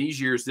between these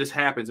years, this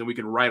happens, and we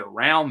can write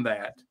around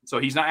that. So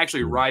he's not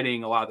actually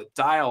writing a lot of the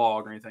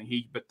dialogue or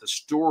anything. But the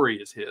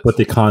story is his. But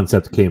the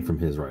concept came from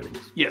his writings.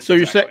 Yes. So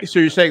you're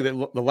saying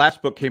that the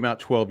last book came out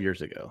 12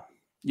 years ago.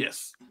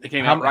 Yes, it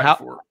came out right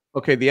before.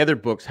 Okay, the other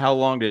books, how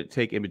long did it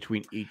take in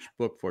between each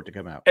book for it to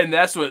come out? And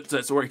that's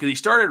because he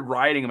started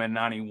writing them in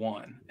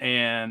 91,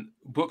 and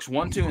books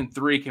 1, 2, and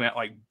 3 came out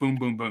like boom,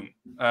 boom, boom,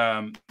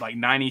 like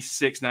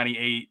 96,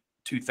 98,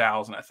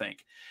 2000, I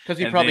think. Because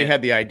he probably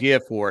had the idea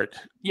for it.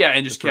 Yeah,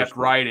 and just kept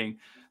writing.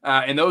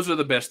 And those are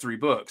the best 3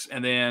 books.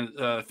 And then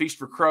Feast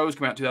for Crows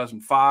came out in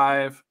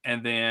 2005,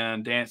 and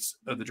then Dance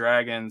of the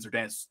Dragons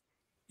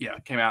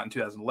came out in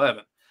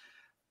 2011.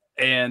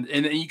 And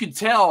you can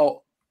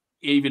tell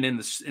even in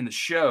the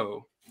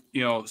show,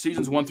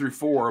 seasons 1 through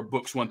 4 are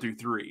books 1 through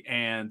 3,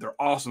 and they're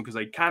awesome because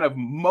they kind of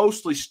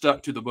mostly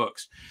stuck to the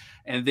books.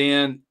 And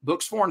then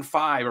books 4 and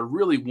 5 are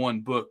really one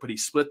book, but he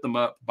split them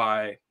up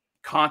by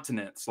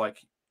continents, like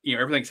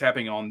everything's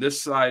happening on this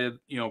side,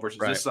 versus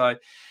this side.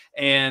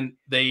 And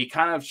they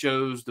kind of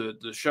chose the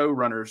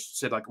showrunners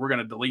said, like, we're going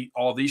to delete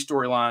all these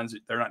storylines.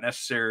 They're not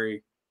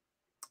necessary.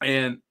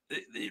 And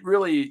it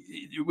really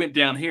went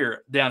downhill.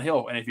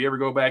 And if you ever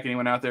go back,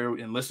 anyone out there,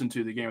 and listen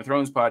to the Game of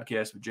Thrones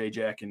podcast with Jay,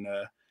 Jack, and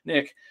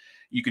Nick,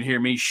 you can hear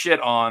me shit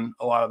on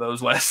a lot of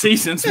those last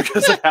seasons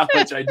because of how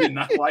much I did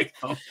not like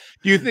them.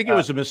 Do you think it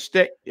was a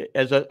mistake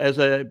as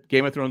a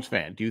Game of Thrones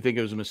fan? Do you think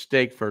it was a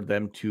mistake for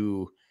them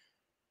to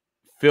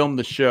film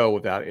the show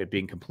without it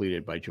being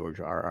completed by George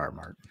R.R.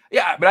 Martin?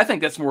 Yeah, but I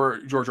think that's more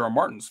George R.R.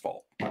 Martin's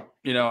fault.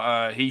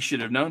 He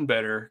should have known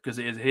better because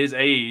at his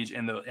age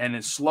and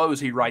as slow as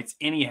he writes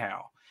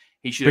anyhow,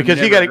 he should have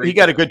he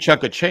got a good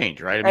chunk of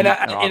change, right?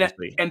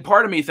 And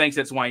part of me thinks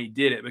that's why he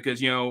did it,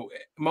 because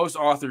most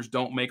authors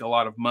don't make a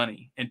lot of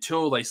money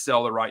until they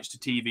sell the rights to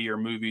TV or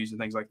movies and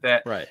things like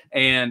that. Right.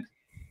 And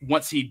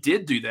once he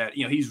did do that,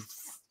 he's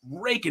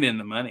raking in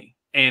the money.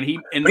 And he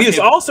was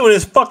also in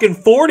his fucking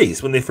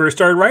 40s when they first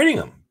started writing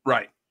him.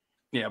 Right.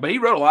 Yeah, but he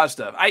wrote a lot of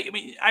stuff. I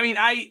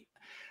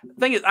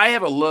think I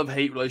have a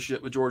love-hate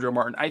relationship with George R.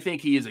 Martin. I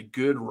think he is a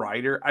good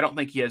writer. I don't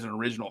think he has an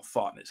original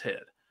thought in his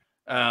head.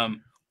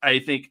 I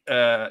think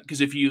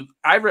because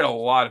I've read a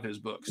lot of his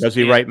books. Does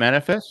he write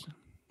Manifest?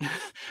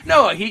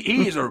 No,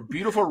 he is a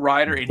beautiful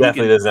writer. And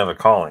definitely doesn't have a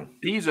calling.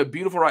 He's a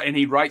beautiful writer, and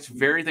he writes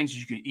very things that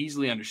you can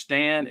easily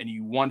understand and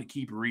you want to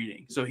keep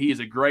reading. So he is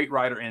a great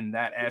writer in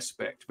that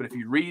aspect. But if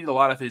you read a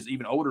lot of his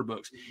even older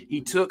books,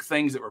 he took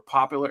things that were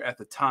popular at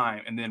the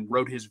time and then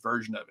wrote his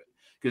version of it.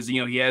 Because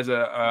he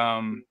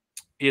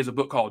has a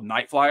book called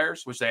Night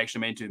Flyers, which they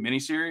actually made into a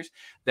miniseries.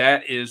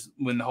 That is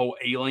when the whole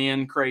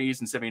alien craze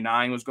in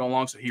 '79 was going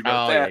along. So he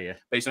wrote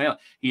based on alien.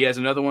 He has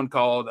another one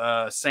called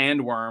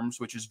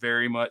Sandworms, which is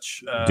very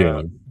much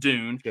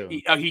Dune.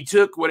 He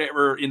took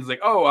whatever and was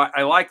like,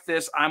 I like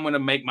this. I'm going to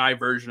make my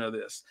version of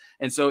this.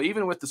 And so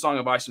even with the Song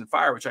of Ice and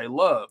Fire, which I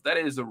love, that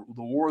is the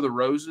War of the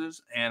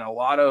Roses and a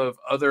lot of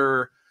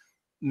other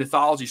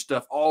mythology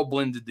stuff all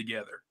blended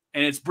together.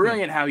 And it's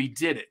brilliant how he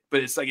did it,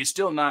 but it's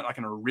still not like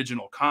an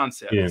original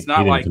concept. It's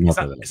not like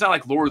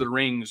Lord of the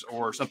Rings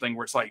or something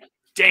where it's like,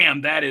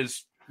 damn, that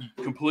is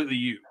completely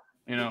you.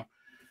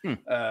 Like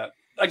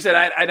I said,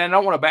 I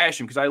don't want to bash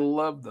him because I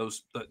love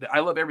those. I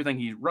love everything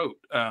he wrote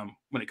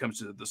when it comes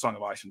to the Song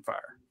of Ice and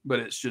Fire. But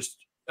it's just,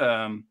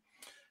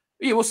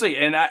 we'll see.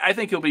 And I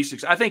think he'll be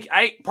successful. I think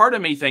part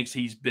of me thinks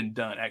he's been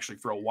done actually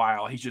for a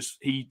while. He just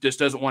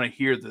doesn't want to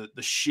hear the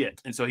shit.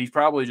 And so he's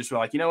probably just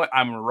like, you know what?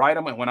 I'm going to write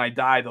them. And when I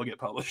die, they'll get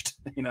published,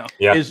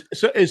 Yeah.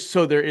 So is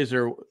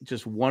there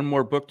just one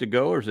more book to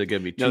go, or is it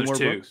going to be two more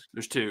books?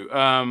 There's 2.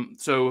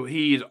 So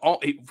the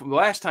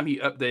last time he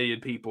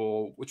updated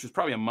people, which was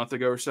probably a month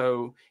ago or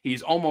so,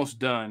 he's almost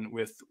done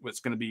with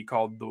what's going to be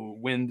called the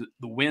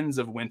Winds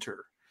of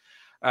Winter.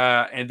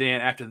 And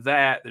then after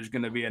that, there's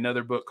going to be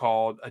another book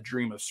called A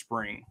Dream of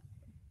Spring.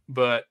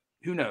 But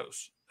who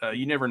knows?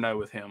 You never know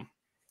with him.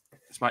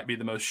 This might be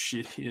the most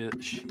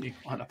shitty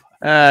one.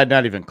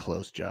 Not even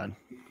close, John.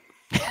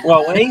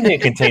 Well, anything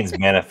that contains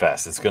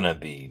Manifest, it's going to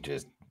be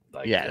just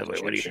like a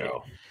shit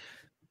show.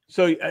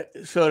 So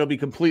it'll be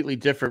completely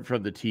different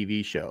from the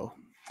TV show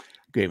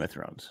Game of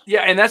Thrones.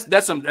 Yeah, and that's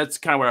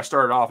kind of where I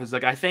started off. Is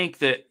like I think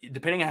that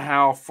depending on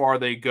how far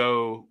they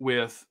go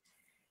with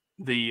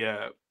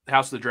the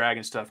House of the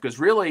Dragon stuff, because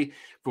really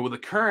for the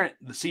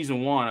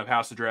season 1 of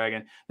House of the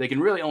Dragon, they can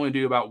really only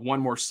do about one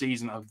more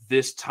season of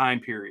this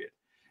time period.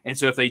 And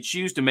so if they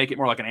choose to make it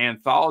more like an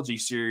anthology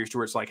series to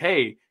where it's like,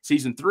 hey,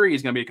 season 3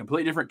 is going to be a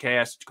completely different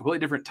cast, completely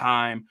different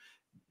time,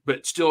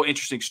 but still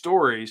interesting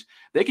stories,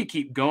 they could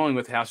keep going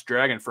with House of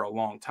Dragon for a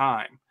long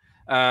time.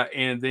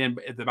 And then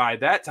by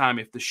that time,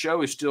 if the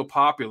show is still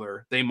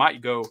popular, they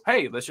might go,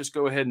 hey, let's just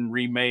go ahead and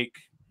remake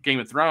Game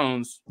of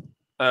Thrones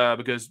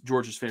because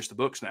George has finished the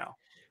books now.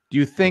 Do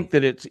you think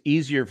that it's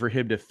easier for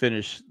him to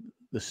finish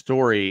the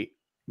story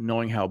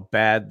knowing how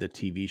bad the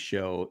TV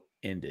show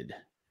ended?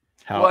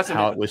 It was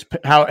I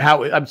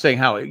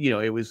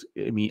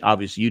mean,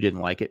 obviously you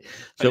didn't like it.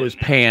 So it was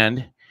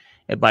panned,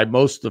 and by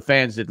most of the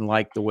fans didn't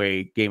like the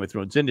way Game of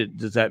Thrones ended.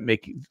 Does that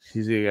make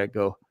you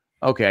go,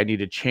 okay, I need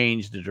to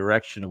change the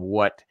direction of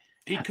what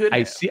he could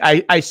see?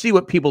 I see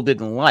what people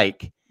didn't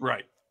like.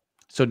 Right.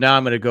 So now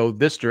I'm going to go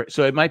this direction.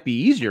 So it might be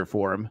easier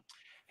for him.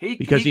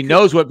 He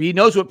knows what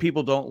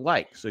people don't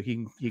like, so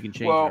he can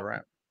change it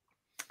around.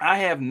 I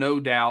have no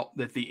doubt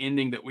that the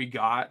ending that we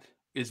got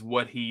is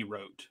what he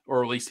wrote,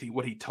 or at least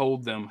what he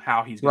told them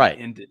how he's going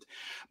to end it.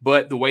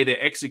 But the way they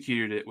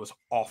executed it was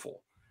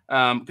awful.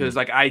 Because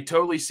like I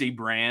totally see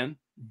Bran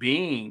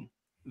being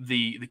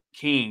the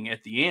king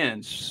at the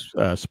end.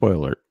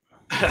 Spoiler.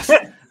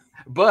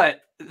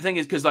 But the thing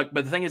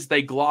is,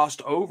 they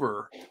glossed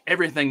over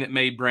everything that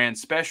made Bran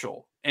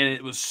special, and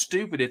it was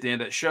stupid at the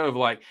end of that show of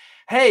like,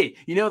 hey,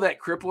 you know that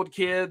crippled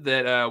kid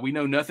that we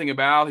know nothing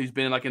about, who's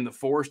been like in the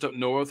forest up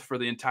north for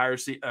the entire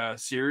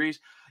series?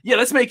 Yeah,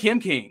 let's make him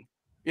king.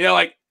 You know,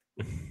 like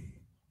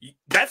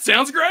that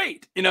sounds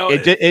great. You know,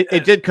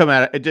 it did come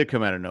out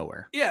of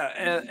nowhere. Yeah,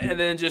 and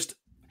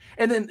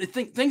then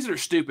things that are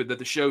stupid that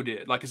the show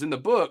did, like as in the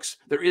books,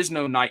 there is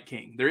no Night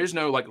King. There is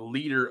no like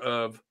leader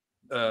of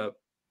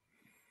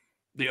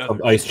the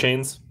other ice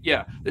chains.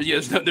 Yeah,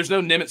 there's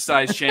no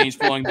Nimitz-sized chains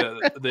pulling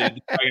the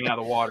dragon out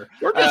of the water.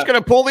 We're just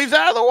gonna pull these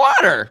out of the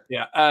water.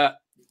 Yeah,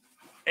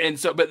 and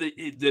so, but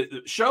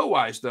the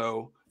show-wise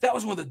though, that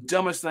was one of the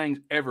dumbest things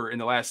ever in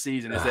the last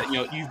season. Is that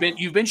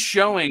you've been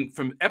showing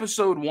from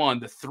episode 1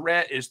 the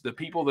threat is the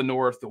people of the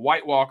North, the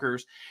White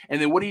Walkers, and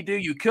then what do?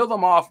 You kill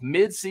them off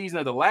mid-season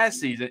of the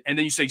last season, and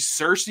then you say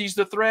Cersei's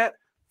the threat.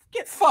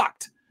 Get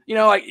fucked. You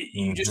know, like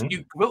you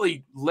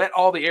completely let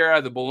all the air out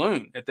of the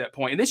balloon at that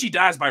point, and then she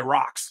dies by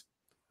rocks.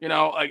 You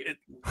know, like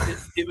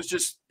it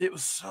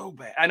was so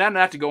bad. And I'm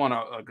not to go on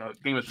a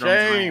Game of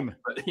Thrones shame,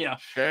 but yeah,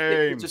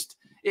 shame.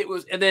 It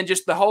was, and then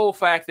just the whole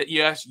fact that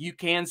yes, you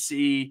can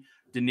see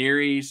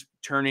Daenerys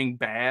turning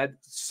bad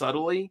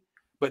subtly,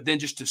 but then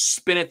just to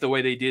spin it the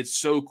way they did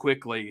so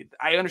quickly,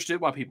 I understood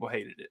why people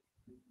hated it.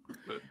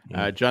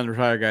 John the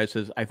Retire Guy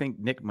says, I think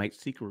Nick might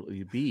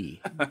secretly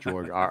be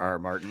George R.R.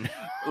 Martin.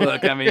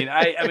 Look, I mean,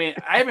 I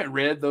haven't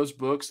read those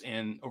books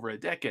in over a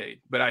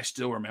decade, but I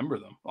still remember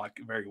them like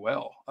very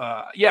well.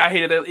 Yeah, I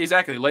hated it.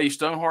 Exactly. Lady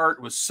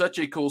Stoneheart was such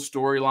a cool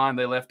storyline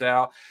they left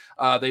out.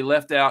 They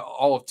left out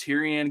all of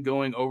Tyrion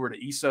going over to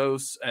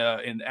Essos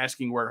and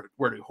asking where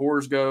do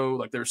whores go.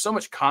 Like there's so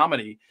much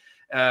comedy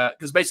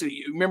because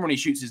basically, remember when he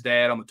shoots his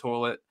dad on the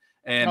toilet?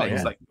 And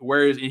he's like,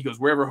 where is he goes,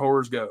 wherever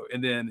whores go.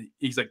 And then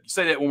he's like,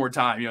 say that one more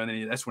time, you know, and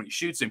then that's when he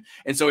shoots him.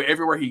 And so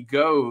everywhere he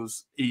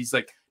goes, he's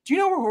like, do you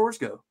know where whores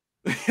go?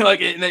 Like,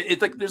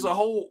 it's like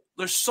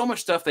there's so much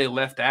stuff they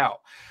left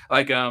out.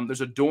 Like, there's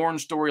a Dorne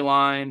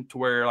storyline to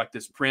where like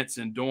this prince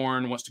in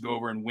Dorne wants to go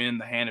over and win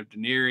the hand of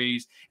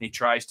Daenerys, and he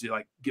tries to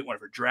like get one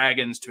of her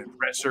dragons to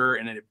impress her,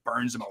 and then it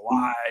burns him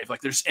alive.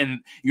 Like and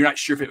you're not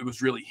sure if it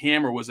was really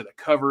him or was it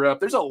a cover up.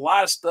 There's a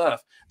lot of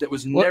stuff that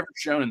was never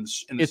shown in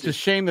the It's season. A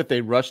shame that they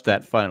rushed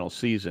that final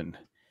season.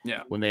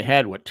 Yeah, when they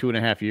had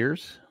 2.5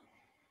 years.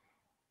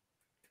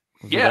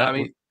 Yeah,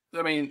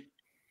 I mean.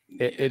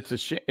 It's a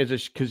shame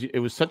because it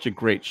was such a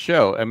great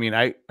show. I mean,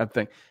 I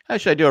think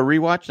should I do a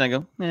rewatch? And I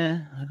go,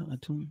 I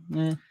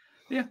don't.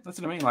 Yeah,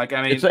 that's what I mean. Like,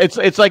 I mean,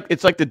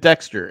 it's like the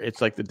Dexter. It's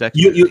like the Dexter.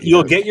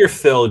 You'll get your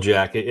fill,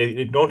 Jack.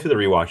 Don't do the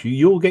rewatch.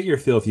 You'll get your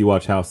fill if you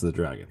watch House of the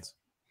Dragons.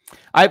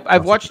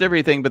 I've watched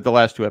everything but the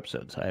last 2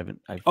 episodes. I haven't.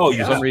 For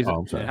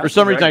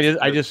some reason,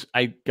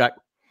 I got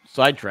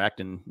sidetracked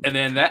and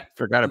then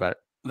forgot about it.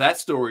 That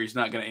story is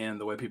not going to end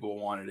the way people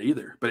want it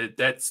either. But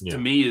to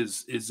me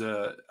is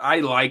I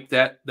like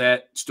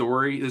that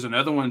story. There's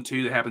another one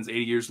too that happens 80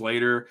 years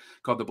later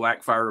called the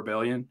Blackfire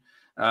Rebellion.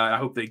 I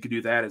hope they could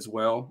do that as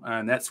well.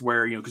 And that's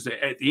where, because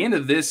at the end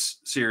of this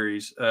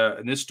series,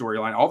 in this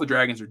storyline, all the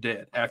dragons are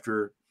dead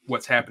after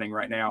what's happening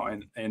right now.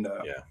 And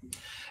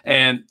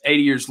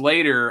 80 years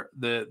later,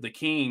 the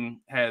king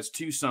has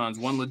 2 sons,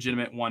 one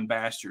legitimate, one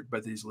bastard.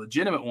 But his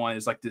legitimate one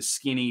is like this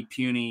skinny,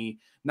 puny,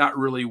 not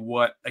really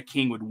what a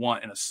king would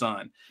want in a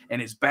son.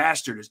 And his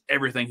bastard is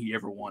everything he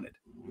ever wanted.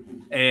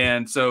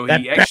 And so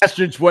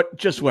bastard's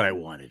just what I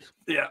wanted.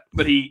 Yeah,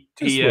 but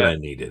what I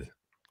needed.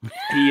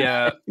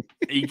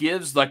 He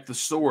gives like the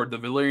sword, the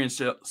Valyrian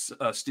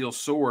steel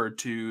sword,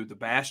 to the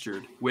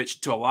bastard,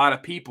 which to a lot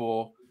of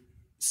people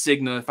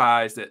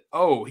signifies that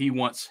he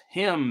wants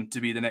him to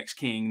be the next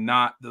king,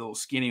 not the little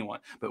skinny one.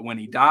 But when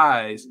he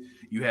dies,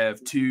 you have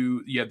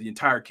the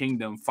entire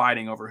kingdom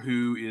fighting over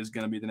who is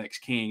going to be the next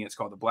king. It's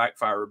called the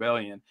Blackfire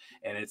Rebellion,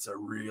 and it's a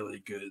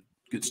really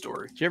good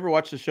story. Did you ever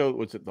watch the show?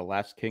 Was it The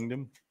Last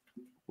Kingdom?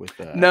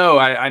 No,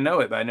 I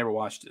know it, but I never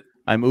watched it.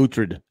 I'm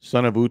Uhtred,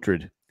 son of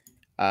Uhtred.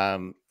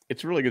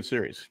 It's a really good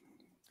series.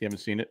 You haven't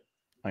seen it?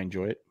 I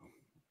enjoy it.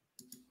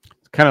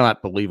 It's kind of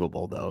not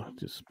believable though.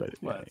 It's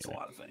a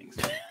lot of things.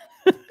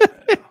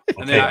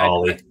 And then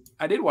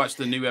I did watch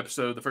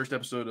the first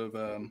episode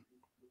of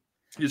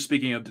just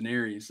speaking of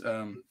Daenerys,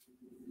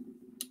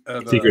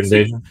 Secret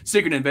Invasion.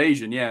 Secret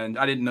Invasion, yeah, and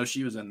I didn't know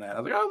she was in that. I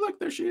was like, oh look,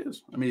 there she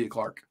is, Emilia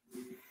Clarke.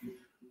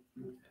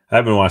 I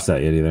haven't watched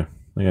that yet either.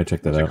 I gotta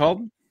check that out. What's it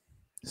called?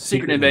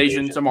 Secret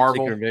Invasion. It's a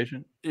Marvel. Secret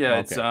Invasion. Yeah,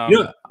 okay.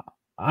 It's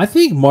I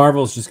think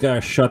Marvel's just gotta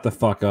shut the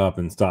fuck up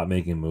and stop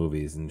making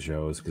movies and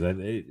shows because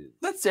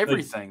that's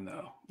everything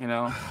though.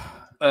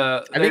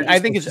 I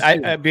think it's.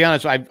 I be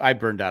honest. I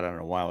burned out on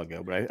it a while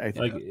ago, but I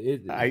think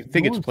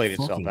it's played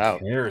itself out.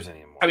 Cares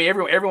anymore. I mean,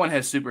 everyone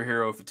has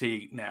superhero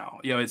fatigue now.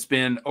 It's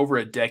been over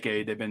a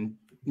decade. They've been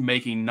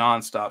making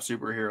nonstop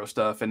superhero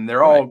stuff, and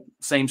they're all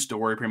same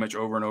story pretty much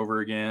over and over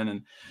again.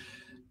 And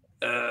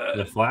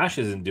the Flash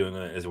isn't doing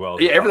it as well.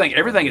 As yeah,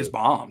 everything is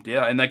bombed.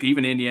 Yeah, and like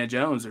even Indiana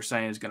Jones, they're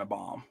saying is going to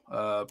bomb.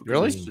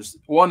 Really? It's just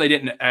one, they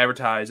didn't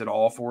advertise at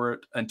all for it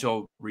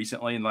until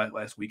recently in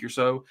last week or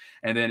so,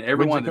 and then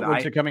everyone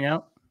when's it coming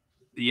out?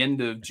 The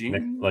end of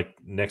June,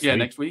 next week.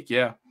 Next week.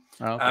 Yeah.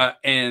 Oh, okay.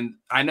 And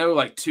I know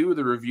like two of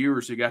the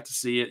reviewers who got to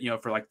see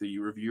it, for like the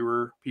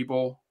reviewer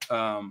people,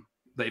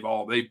 they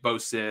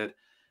both said,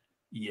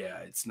 yeah,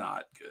 it's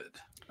not good.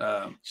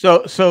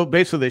 So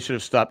basically, they should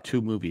have stopped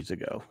 2 movies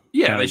ago.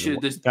 Yeah, they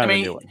should. I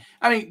mean,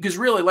 because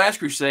really, Last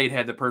Crusade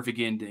had the perfect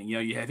ending.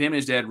 You have him and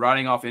his dad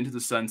riding off into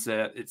the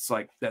sunset. It's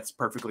like that's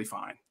perfectly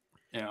fine.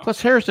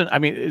 Plus Harrison. I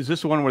mean, is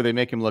this the one where they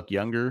make him look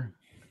younger?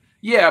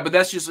 Yeah, but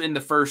that's just in the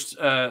first.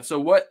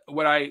 So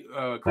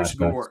Chris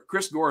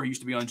Gore, who used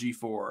to be on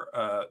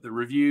G4, the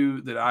review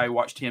that I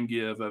watched him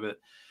give of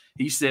it,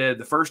 he said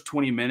the first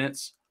 20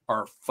 minutes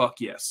are fuck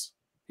yes.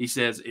 He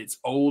says it's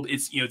old.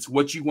 It's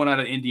what you want out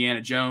of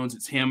Indiana Jones.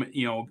 It's him,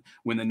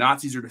 when the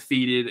Nazis are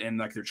defeated and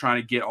like they're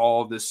trying to get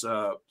all this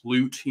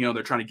loot.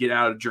 They're trying to get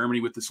out of Germany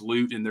with this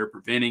loot and they're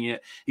preventing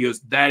it. He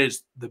goes, that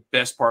is the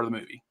best part of the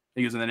movie.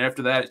 He goes, and then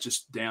after that, it's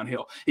just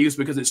downhill. He goes,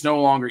 because it's no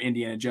longer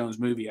Indiana Jones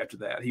movie after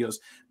that. He goes,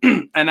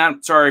 and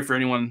I'm sorry for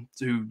anyone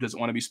who doesn't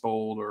want to be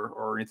spoiled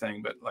or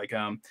anything, but like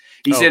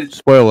he said,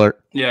 spoiler.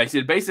 Yeah, he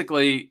said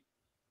basically,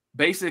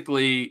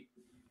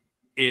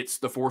 it's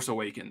The Force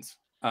Awakens.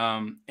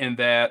 And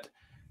that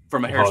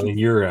from a Harrison,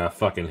 you're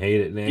fucking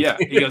hate it, Nick. Yeah,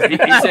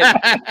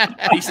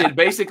 he said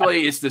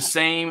basically it's the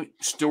same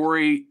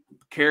story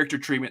character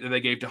treatment that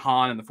they gave to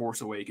Han in The Force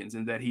Awakens,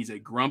 and that he's a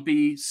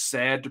grumpy,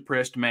 sad,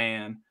 depressed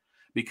man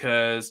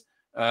because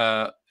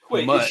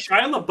wait, is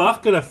Shia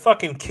LaBeouf gonna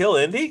fucking kill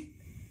Indy?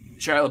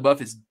 Shia LaBeouf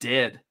is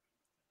dead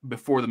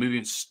before the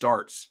movie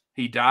starts.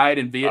 He died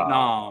in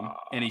Vietnam,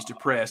 and he's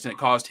depressed, and it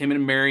caused him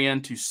and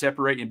Marion to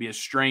separate and be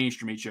estranged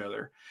from each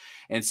other.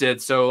 And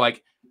said so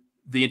like.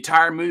 The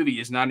entire movie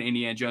is not an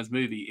Indiana Jones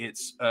movie.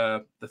 It's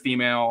the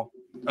female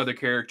other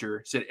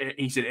character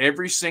he said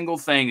every single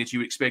thing that you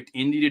would expect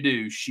Indy to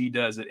do, she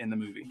does it in the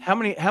movie. How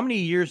many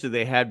years did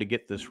they have to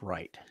get this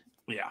right?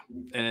 Yeah,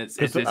 and it's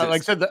like I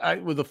said,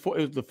 it was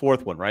the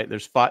fourth one, right?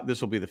 There's 5.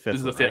 This will be the 5th. This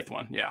is the 5th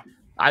one. Yeah,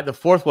 the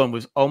 4th one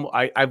was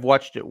I've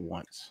watched it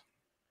once.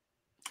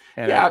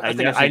 And yeah,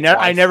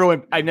 I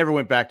never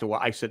went back to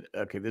what I said.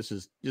 Okay, this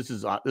is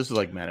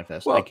like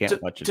Manifest. Well, I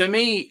can't watch it. To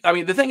me, I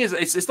mean, the thing is,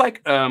 it's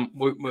like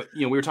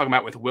we were talking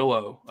about with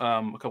Willow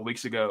a couple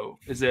weeks ago.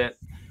 Is that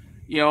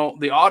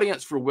the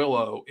audience for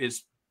Willow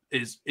is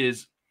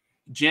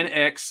Gen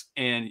X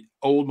and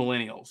old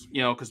millennials.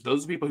 Because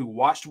those are people who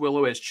watched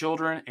Willow as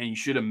children, and you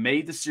should have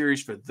made the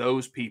series for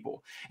those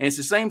people. And it's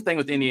the same thing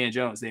with Indiana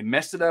Jones. They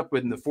messed it up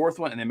with the 4th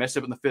one, and they messed it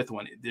up in the 5th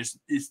one.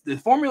 The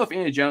formula for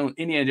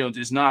Indiana Jones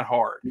is not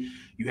hard.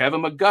 You have a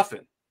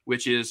MacGuffin,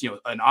 which is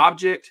an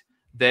object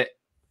that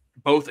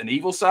both an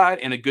evil side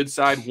and a good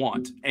side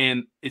want,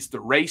 and it's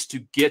the race to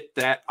get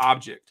that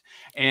object.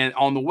 And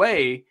on the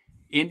way,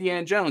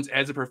 Indiana Jones,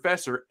 as a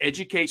professor,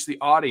 educates the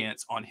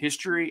audience on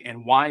history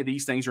and why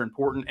these things are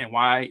important and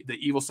why the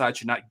evil side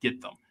should not get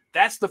them.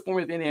 That's the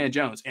formula of Indiana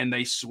Jones, and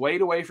they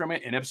swayed away from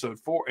it in episode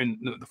 4 and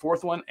the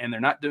 4th one, and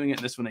they're not doing it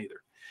in this one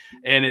either.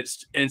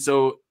 And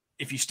so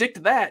if you stick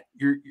to that,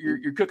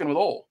 you're cooking with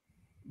oil.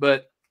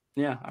 But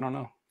yeah, I don't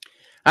know.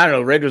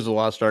 Raiders of the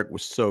Lost Ark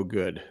was so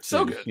good,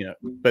 good.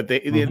 But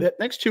the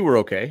next 2 were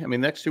okay. I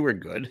mean, next 2 were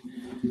good.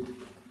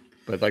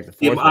 But like the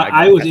 4th,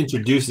 I was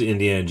introduced to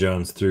Indiana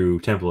Jones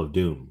through Temple of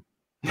Doom.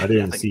 I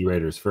didn't see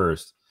Raiders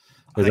first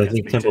because I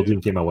think Temple of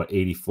Doom came out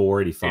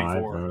 84, 85.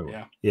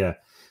 84, yeah.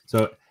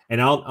 So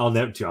and I'll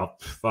never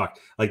fuck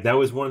like that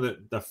was one of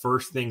the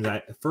first things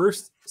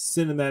first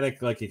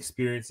cinematic like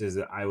experiences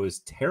that I was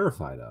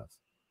terrified of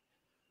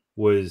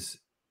was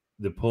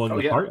the pulling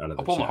the heart out of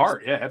the pulling the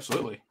heart. Yeah,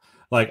 absolutely.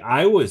 Like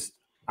I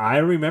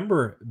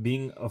remember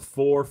being a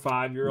 4 or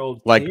 5 year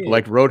old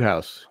like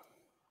Roadhouse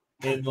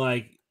and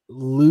like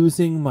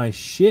losing my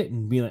shit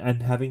and being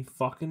and having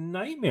fucking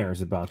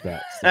nightmares about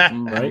that stuff,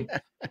 right?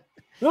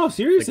 No,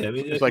 seriously.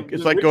 It's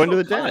like going to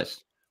the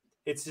dentist.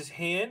 It's his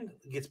hand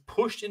gets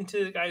pushed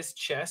into the guy's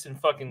chest and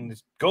fucking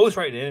just goes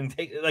right in and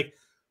take like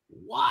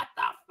what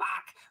the fuck?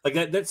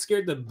 Like that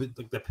scared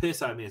the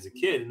piss out of me as a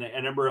kid. And I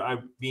remember I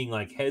being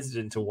like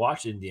hesitant to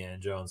watch Indiana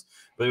Jones,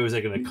 but it was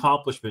like an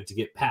accomplishment to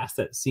get past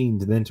that scene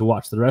to then to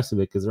watch the rest of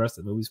it because the rest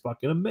of the movie's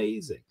fucking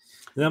amazing.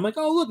 And I'm like,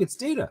 oh look, it's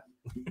Data.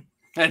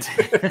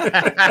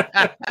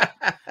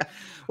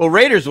 Well,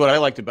 Raiders, what I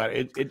liked about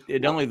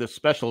it only the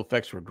special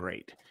effects were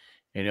great.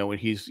 When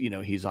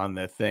he's on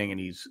the thing and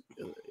he's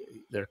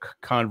their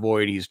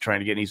convoy and he's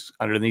trying to he's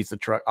underneath the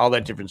truck, all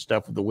that different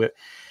stuff with the whip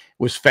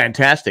was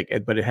fantastic.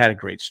 But it had a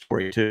great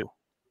story too.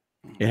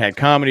 It had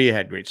comedy, it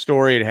had great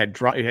story, it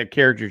had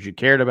characters you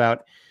cared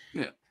about.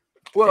 Yeah.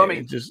 Well, I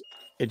mean,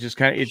 it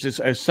just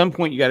at some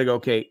point you got to go,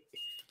 okay,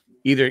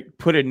 either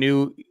bring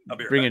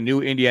a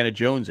new Indiana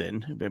Jones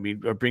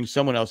in, or bring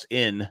someone else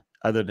in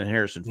other than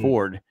Harrison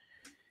Ford,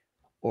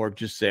 or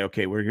just say,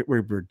 okay,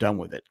 we're done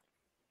with it.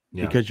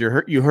 because you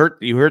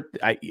hurt.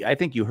 I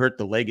think you hurt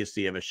the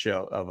legacy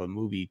of a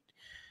movie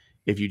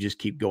if you just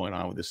keep going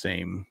on with the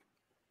same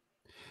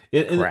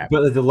crap.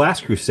 But The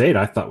Last Crusade,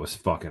 I thought was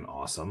fucking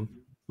awesome.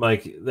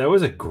 Like that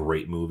was a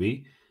great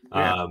movie.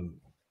 Yeah.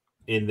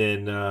 And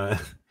then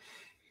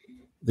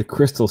The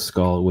Crystal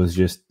Skull was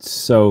just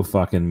so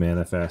fucking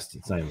manifest.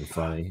 It's not even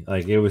funny.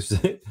 Like it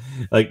was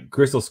like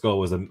Crystal Skull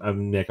was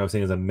Nick. I was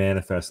saying, is a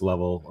manifest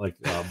level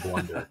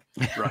blunder.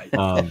 Right.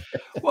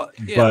 Well,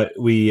 yeah. But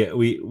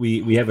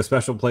we have a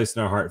special place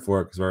in our heart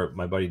for it because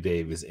my buddy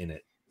Dave is in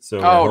it. So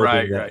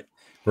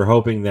we're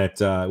hoping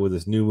that with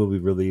this new movie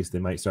release, they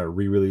might start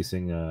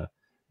re-releasing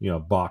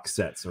box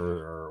sets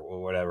or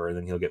whatever, and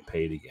then he'll get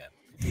paid again.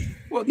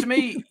 Well, to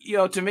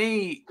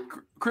me,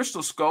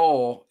 Crystal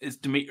Skull is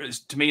to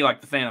me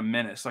like the Phantom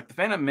Menace. Like the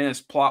Phantom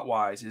Menace, plot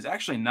wise, is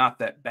actually not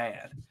that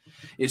bad.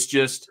 It's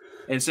just,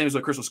 and it seems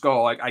like Crystal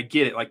Skull. Like I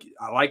get it. Like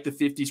I like the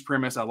 '50s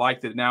premise. I like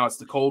that now it's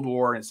the Cold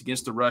War and it's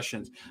against the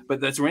Russians. But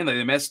that's when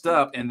they messed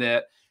up, and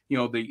that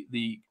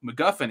the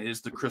MacGuffin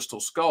is the Crystal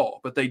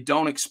Skull, but they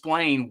don't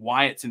explain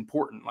why it's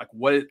important. Like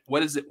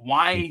what is it?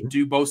 Why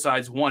do both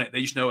sides want it?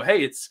 They just know,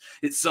 hey, it's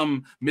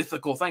some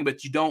mythical thing,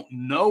 but you don't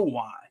know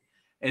why.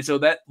 And so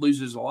that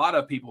loses a lot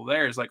of people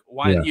there. It's like,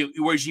 why? Yeah.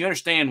 Whereas you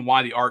understand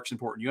why the Ark's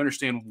important. You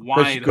understand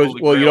why. Because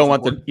you don't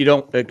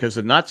want because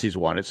the Nazis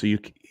want it. So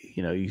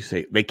you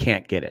say they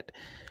can't get it.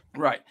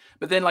 Right.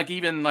 But then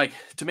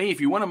to me,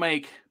 if you want to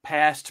make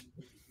past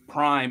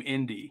Prime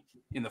Indy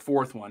in the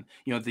fourth one,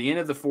 at the end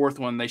of the fourth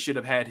one, they should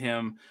have had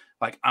him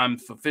like, I'm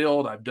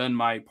fulfilled. I've done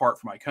my part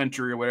for my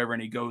country or whatever.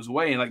 And he goes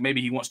away. And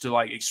maybe he wants to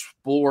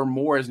explore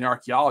more as an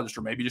archaeologist,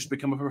 or maybe just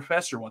become a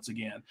professor once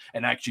again,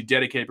 and actually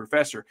dedicated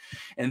professor.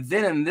 And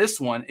then in this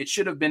one, it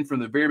should have been from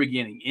the very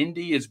beginning.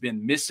 Indy has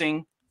been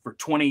missing for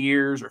 20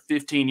 years or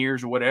 15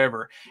 years or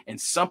whatever. And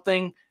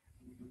something,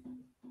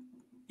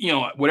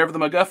 whatever the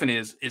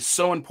MacGuffin is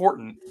so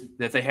important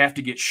that they have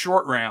to get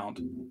Short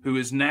Round, who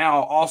is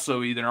now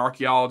also either an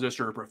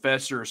archaeologist or a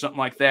professor or something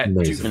like that,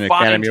 to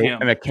find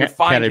him. An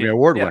Academy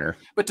Award winner.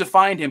 But to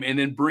find him and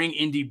then bring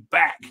Indy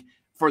back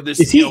for this.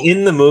 Is he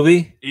in the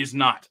movie? He's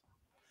not.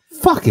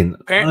 Fucking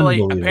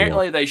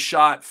apparently they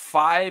shot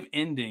 5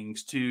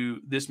 endings to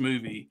this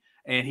movie,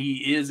 and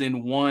he is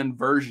in one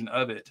version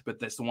of it, but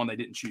that's the one they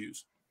didn't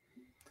choose.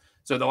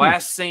 So the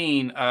last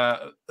scene,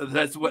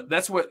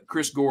 that's what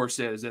Chris Gore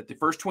says, that the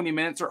first 20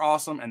 minutes are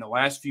awesome and the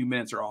last few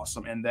minutes are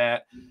awesome, and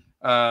that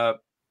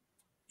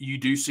you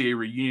do see a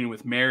reunion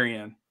with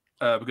Marion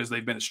because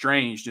they've been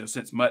estranged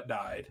since Mutt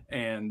died,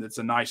 and it's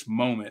a nice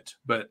moment,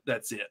 but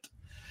that's it.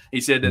 He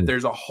said that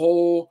there's a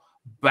whole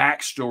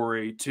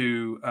backstory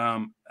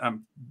to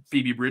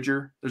Phoebe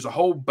Bridger. There's a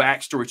whole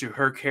backstory to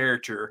her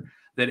character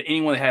that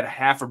anyone that had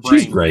half a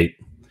brain. She's great.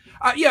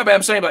 Yeah, but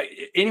I'm saying,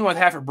 anyone with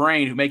half a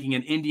brain who making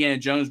an Indiana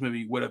Jones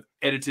movie would have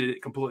edited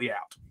it completely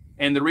out.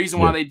 And the reason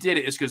why they did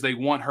it is because they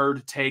want her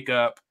to take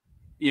up,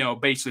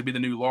 basically be the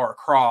new Lara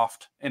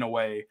Croft in a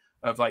way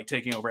of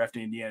taking over after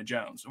Indiana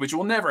Jones, which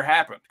will never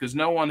happen because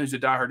no one who's a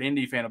diehard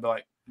Indy fan will be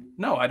like,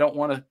 no, I don't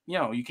want to.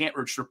 You can't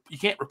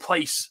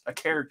replace a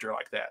character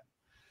like that.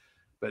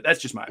 But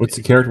that's just my opinion. What's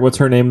the character? What's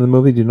her name in the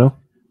movie? Do you know?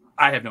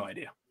 I have no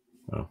idea.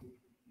 Oh,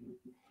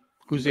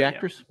 who's the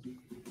actress?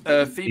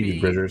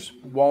 Phoebe Bridgers.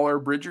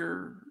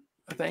 Waller-Bridger,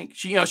 I think.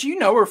 She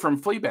know her from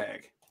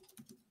Fleabag.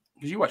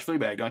 Because you watch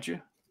Fleabag, don't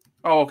you?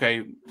 Oh,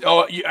 okay.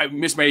 Oh,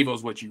 Miss Maisel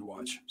is what you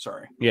watch.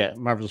 Sorry. Yeah,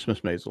 Marvelous Miss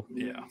Maisel.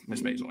 Yeah,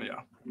 Miss Maisel,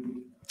 yeah.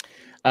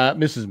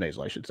 Mrs.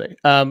 Maisel, I should say.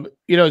 So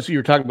you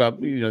were talking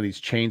about, these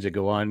chains that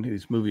go on,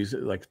 these movies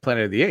like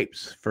Planet of the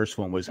Apes. First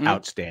one was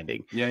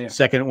outstanding. Yeah.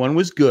 Second one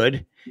was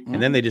good.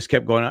 And then they just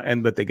kept going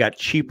on, but they got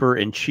cheaper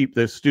and cheap.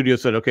 The studio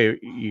said, okay,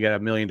 you got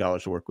 $1 million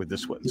to work with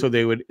this one. So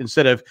they would,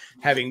 instead of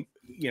having,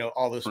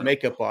 all this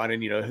makeup on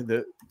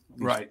and,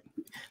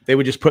 they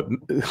would just put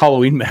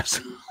Halloween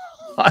masks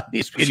on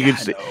these. You could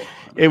see.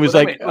 It was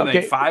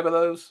okay, 5 of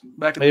those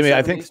back in the 70s?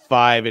 I think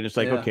 5. And it's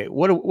okay,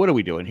 what are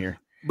we doing here?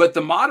 But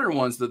the modern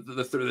ones,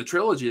 the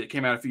trilogy that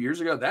came out a few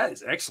years ago, that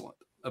is excellent.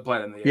 A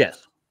Planet of the Apes.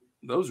 Yes,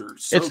 those are.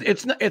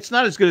 It's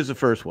not as good as the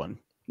first one.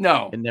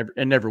 No,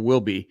 and never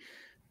will be.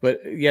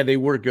 But yeah, they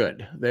were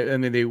good. They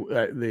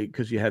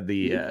because you had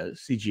the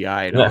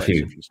CGI and all that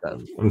different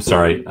stuff. I'm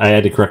sorry, I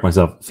had to correct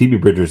myself. Phoebe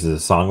Bridgers is a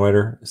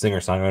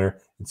singer-songwriter.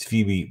 It's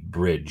Phoebe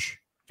Bridge.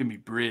 Phoebe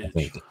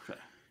Bridge.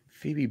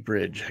 Phoebe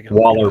Bridge.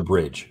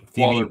 Waller-Bridge.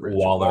 Phoebe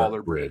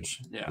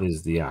Waller-Bridge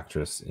is the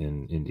actress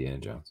in Indiana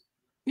Jones.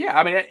 Yeah,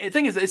 I mean, the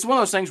thing is, it's one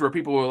of those things where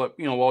people will,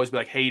 will always be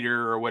like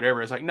hater or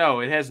whatever. It's like,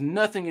 no, it has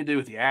nothing to do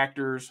with the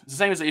actors. It's the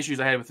same as the issues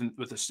I had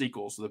with the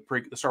sequels, the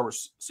Star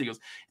Wars sequels.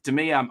 To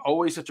me, I'm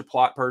always such a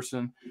plot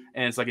person,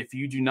 and it's like if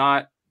you do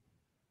not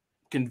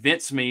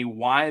convince me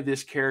why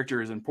this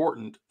character is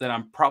important, then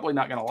I'm probably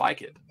not going to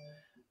like it.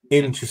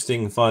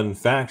 Interesting fun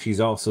fact: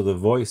 she's also the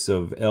voice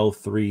of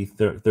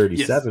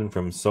L337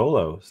 from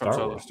Solo,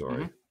 Star Wars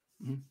story.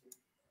 Mm-hmm.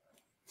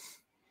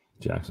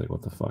 Jack's like,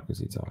 what the fuck is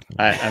he talking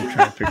about?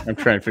 I'm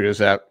trying to figure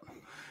this out.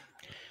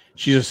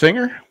 She's a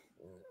singer?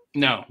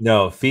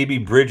 No. Phoebe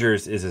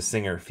Bridgers is a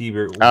singer.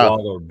 Phoebe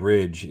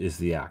Waller-Bridge is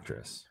the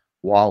actress.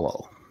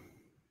 Waller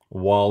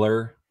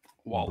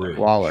Bridge.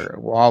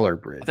 Waller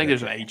Bridge. I think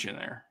there's an H in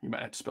there. You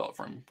might have to spell it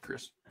for him,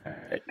 Chris. All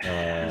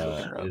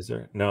right. Is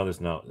there? No,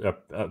 there's no.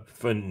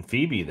 In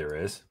Phoebe, there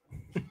is.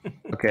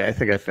 Okay, I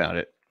think I found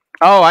it.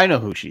 Oh, I know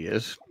who she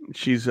is.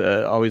 She's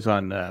always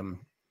on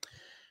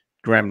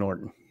Graham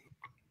Norton.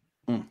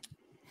 Mm.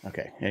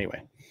 Okay,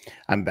 anyway,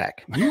 I'm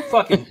back. You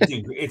fucking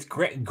dude, it's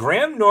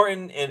Graham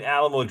Norton and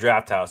Alamo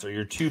Drafthouse are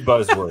your two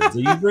buzzwords. Are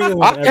you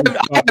bringing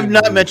I have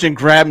not mentioned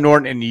Graham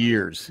Norton in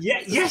years.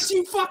 Yeah, yes,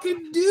 you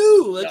fucking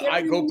do. Like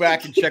I go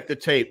back and check the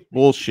tape.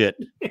 Bullshit.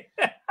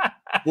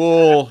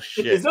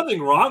 Bullshit. There's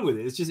nothing wrong with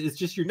it. It's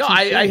just your. No,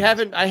 I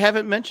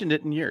haven't mentioned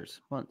it in years.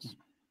 Once.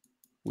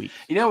 Weeks.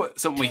 You know what?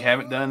 Something we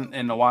haven't done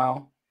in a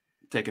while.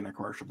 Taking a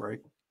commercial break.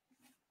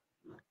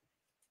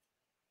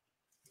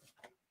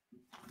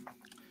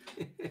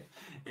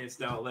 It's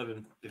now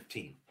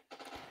 11:15.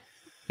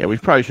 Yeah, we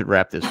probably should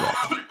wrap this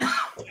up.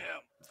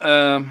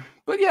 Yeah.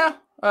 But yeah,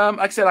 like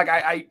I said, like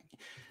I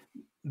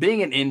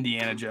being an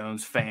Indiana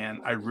Jones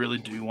fan, I really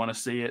do want to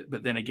see it,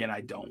 but then again,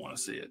 I don't want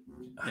to see it.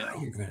 You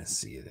know? You're gonna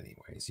see it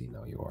anyways. You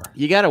know you are.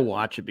 You got to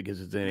watch it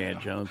because it's Indiana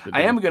Jones. But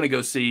I am going to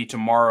go see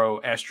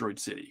tomorrow Asteroid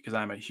City because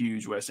I'm a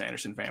huge Wes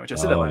Anderson fan, which I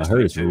said that last I heard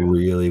week it's too.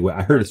 really.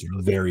 I heard it's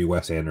very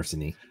Wes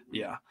Anderson-y.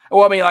 Yeah.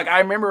 Well, I mean, like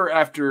I remember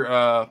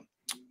after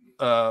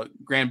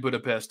Grand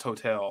Budapest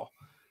Hotel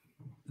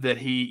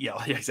that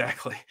yeah,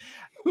 exactly.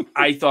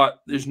 I thought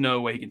there's no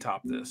way he can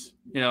top this,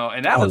 you know,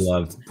 and that I was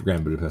loved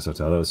Grand Budapest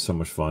Hotel. That was so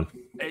much fun.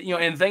 You know,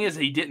 and the thing is,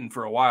 he didn't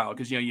for a while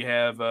because you know you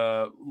have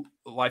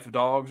Life of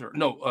Dogs or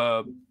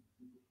no,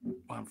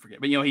 I forget,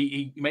 but you know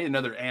he made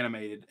another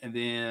animated, and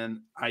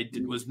then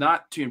was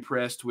not too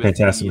impressed with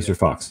Fantastic Mr.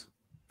 Fox.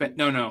 But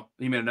no,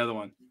 he made another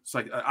one. It's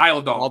like Isle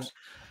of Dogs.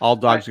 All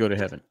dogs go to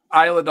heaven.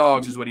 Isle of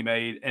Dogs is what he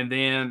made, and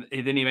then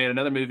he made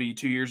another movie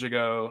 2 years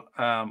ago,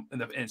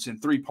 and it's in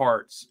 3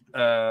 parts.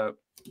 I'm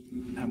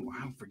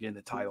forgetting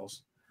the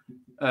titles,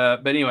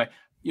 but anyway,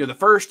 you know the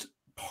first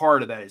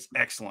part of that is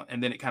excellent,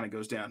 and then it kind of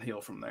goes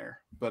downhill from there.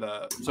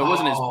 But so it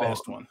wasn't his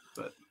best one.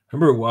 But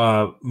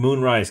remember,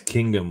 Moonrise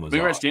Kingdom was.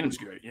 Moonrise Kingdom's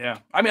great. Yeah,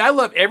 I mean, I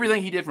love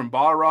everything he did from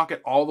Bottle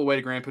Rocket all the way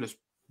to Grand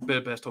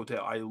Budapest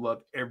Hotel. I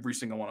loved every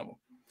single one of them.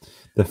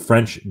 The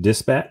French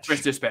Dispatch.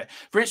 French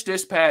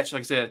Dispatch.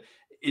 Like I said,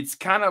 it's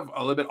kind of a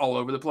little bit all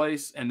over the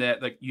place, and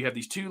that like you have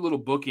these 2 little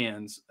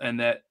bookends, and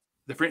that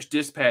the French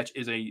Dispatch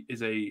is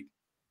a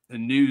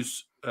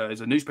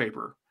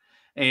newspaper,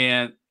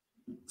 and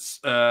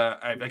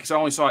I guess I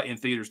only saw it in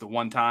theaters the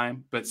one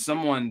time, but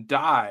someone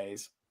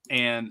dies,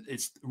 and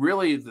it's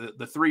really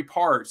the 3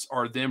 parts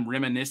are them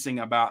reminiscing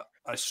about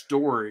a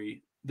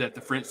story that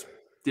the French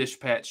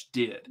Dispatch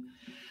did.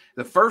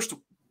 The first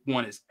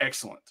one is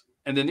excellent,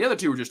 and then the other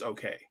 2 were just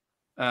okay.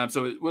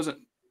 So it wasn't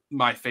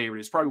my favorite.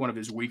 It's probably one of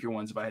his weaker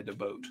ones if I had to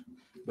vote,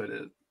 but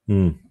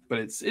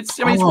it's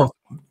I mean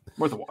it's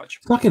worth a watch.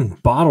 Fucking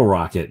Bottle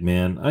Rocket,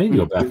 man! I need to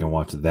go back and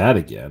watch that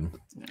again.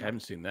 I haven't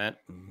seen that.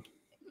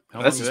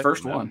 That's his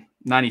first one.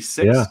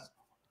 96.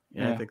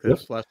 Yeah, I think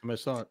that's the last time I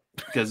saw it.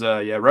 Because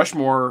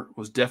Rushmore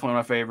was definitely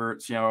my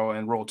favorites. You know,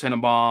 and Royal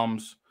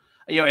Tenenbaums.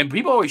 You know, and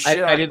people always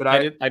shit. I didn't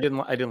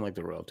like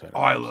the Royal Tenenbaums.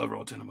 Oh, I love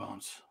Royal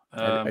Tenenbaums.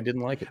 I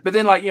didn't like it. But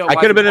then, like, you know, I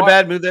could have been in a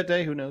bad mood that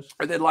day. Who knows?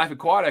 Or then Life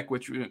Aquatic,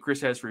 which Chris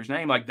has for his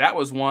name, like that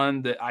was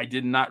one that I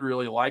did not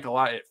really like a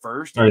lot at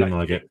first. I didn't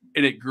like it,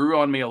 and it grew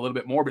on me a little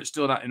bit more, but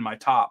still not in my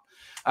top.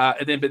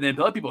 But then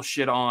other people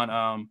shit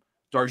on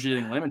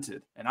Darjeeling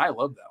Limited, and I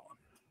love that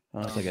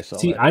one. I think I saw.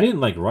 See, that. I didn't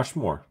like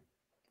Rushmore.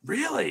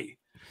 Really?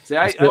 See,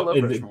 I love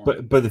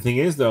Rushmore. But the thing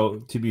is, though,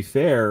 to be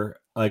fair,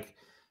 like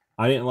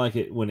I didn't like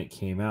it when it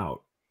came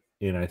out,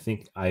 and I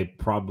think I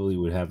probably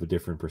would have a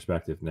different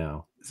perspective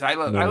now. So I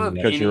love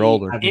because you're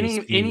older.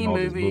 Any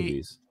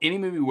movie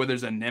where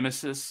there's a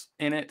nemesis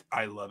in it,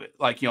 I love it.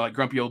 Like, you know, like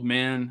Grumpy Old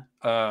Men,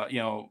 you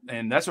know,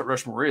 and that's what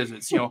Rushmore is.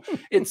 It's, you know,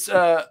 it's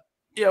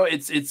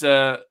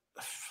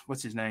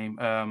what's his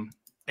name?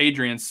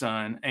 Adrian's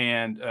son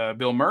and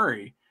Bill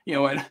Murray, you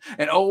know,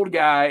 an old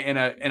guy and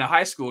a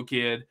high school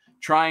kid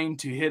trying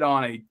to hit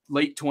on a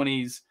late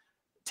 20s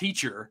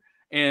teacher.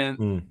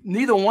 And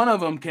neither one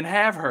of them can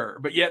have her,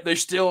 but yet they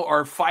still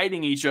are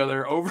fighting each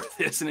other over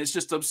this, and it's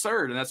just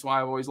absurd. And that's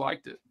why I've always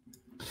liked it.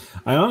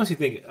 I honestly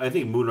think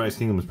Moonrise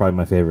Kingdom was probably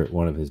my favorite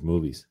one of his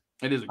movies.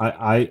 It is.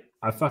 I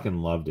fucking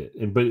loved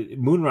it. But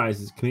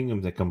Moonrise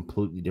Kingdom's a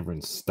completely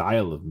different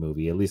style of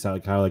movie. At least I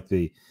kind of like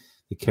the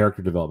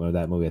character development of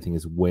that movie. I think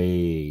is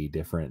way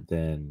different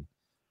than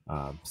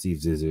Steve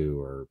Zissou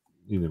or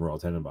even Royal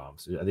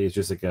Tenenbaums. I think it's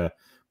just like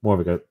more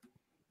of like a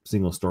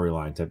single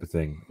storyline type of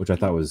thing, which I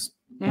thought was.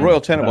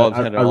 Royal Tenenbaums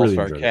had an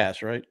all-star really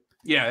cast, right?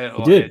 Yeah,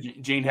 it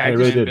did. Gene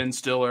Hackman, Ben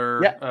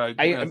Stiller. Yeah,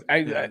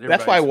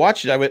 that's why I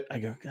watched it.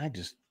 I'm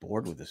just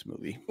bored with this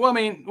movie. Well, I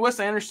mean, Wes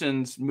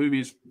Anderson's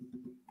movies,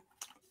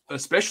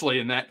 especially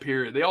in that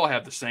period, they all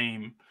have the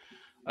same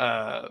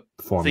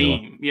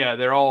theme. Yeah,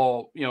 they're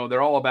all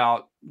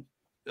about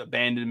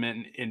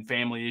abandonment and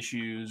family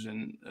issues,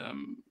 and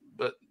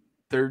but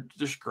they're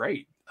just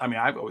great. I mean,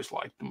 I've always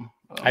liked them.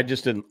 I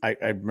just didn't. I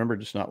remember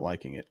just not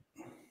liking it.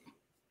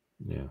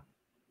 Yeah.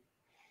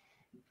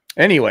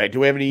 Anyway, do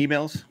we have any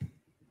emails?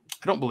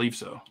 I don't believe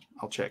so.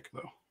 I'll check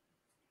though.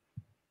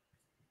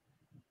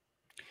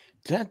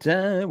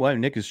 While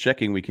Nick is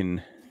checking, we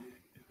can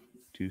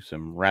do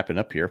some wrapping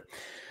up here.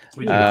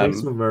 We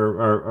some of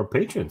our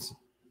patrons.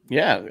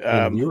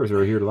 Yeah. Viewers who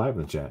are here live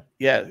in the chat.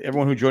 Yeah.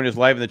 Everyone who joined us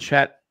live in the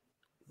chat,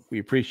 we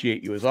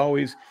appreciate you as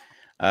always.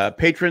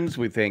 Patrons,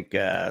 we thank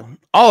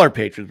all our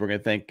patrons. We're going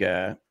to thank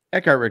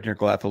Eckhart Richter,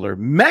 Glatfelder,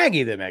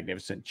 Maggie the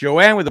Magnificent,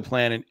 Joanne with the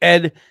Plan, and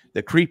Ed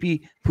the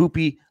Creepy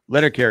Poopy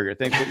Letter Carrier.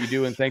 Thanks for what you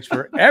do, and thanks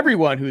for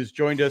everyone who's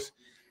joined us.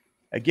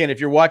 Again, if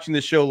you're watching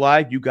this show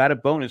live, you got a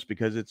bonus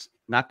because it's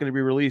not going to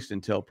be released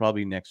until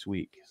probably next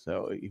week.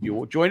 So if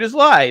you joined us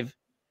live,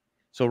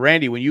 so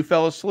Randy, when you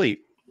fell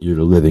asleep,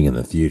 you're living in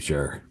the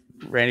future.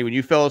 Randy, when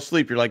you fell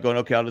asleep, you're like going,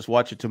 okay, I'll just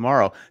watch it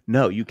tomorrow.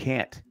 No, you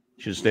can't.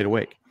 You should have stayed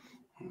awake.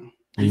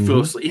 He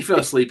fell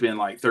asleep in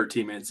like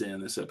 13 minutes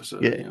in this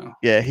episode. Yeah, you know?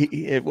 yeah.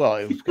 It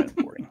was kind of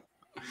boring,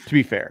 to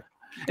be fair.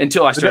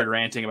 Until I started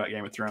ranting about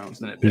Game of Thrones,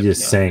 then he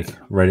just sank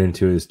right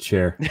into his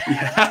chair.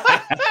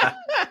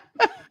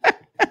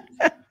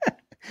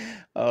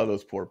 Oh,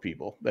 those poor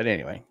people. But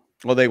anyway,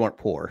 well, they weren't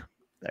poor.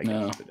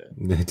 No.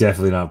 They're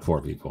definitely not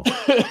poor people.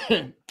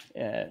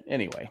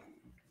 Anyway,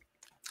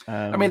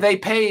 I mean, they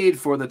paid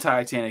for the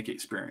Titanic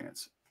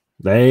experience.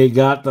 They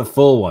got the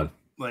full one.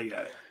 They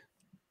got it.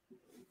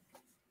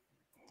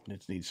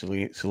 Just need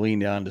Celine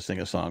Dion to sing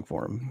a song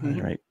for him,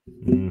 right?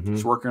 Mm-hmm.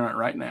 Just working on it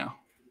right now.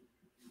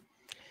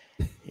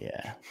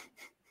 Yeah.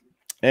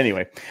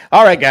 Anyway,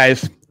 all right,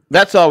 guys,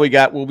 that's all we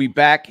got. We'll be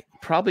back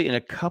probably in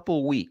a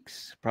couple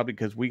weeks, probably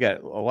because we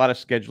got a lot of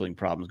scheduling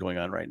problems going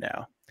on right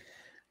now.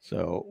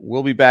 So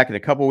we'll be back in a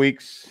couple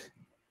weeks.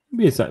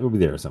 We'll be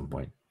there at some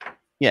point.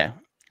 Yeah.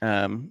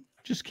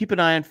 Just keep an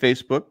eye on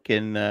Facebook,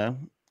 and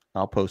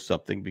I'll post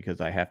something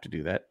because I have to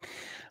do that.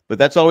 But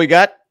that's all we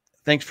got.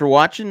 Thanks for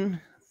watching.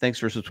 Thanks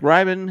for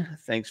subscribing.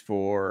 Thanks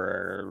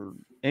for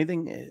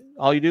anything.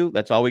 All you do,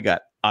 that's all we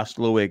got.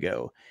 Hasta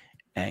luego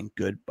and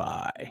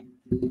goodbye.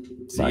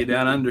 See you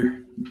down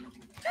under.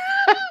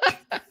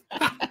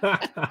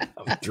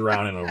 I'm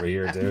drowning over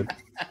here, dude.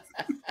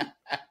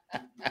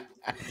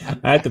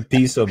 I have to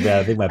pee so bad.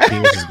 I think my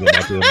penis is going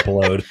to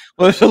implode.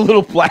 Well, there's a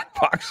little black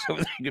box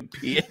over there you can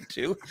pee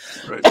into.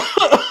 Right.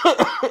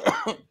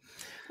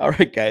 All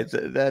right, guys.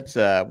 That's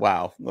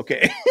wow.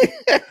 Okay.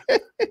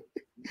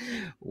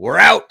 We're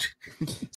out.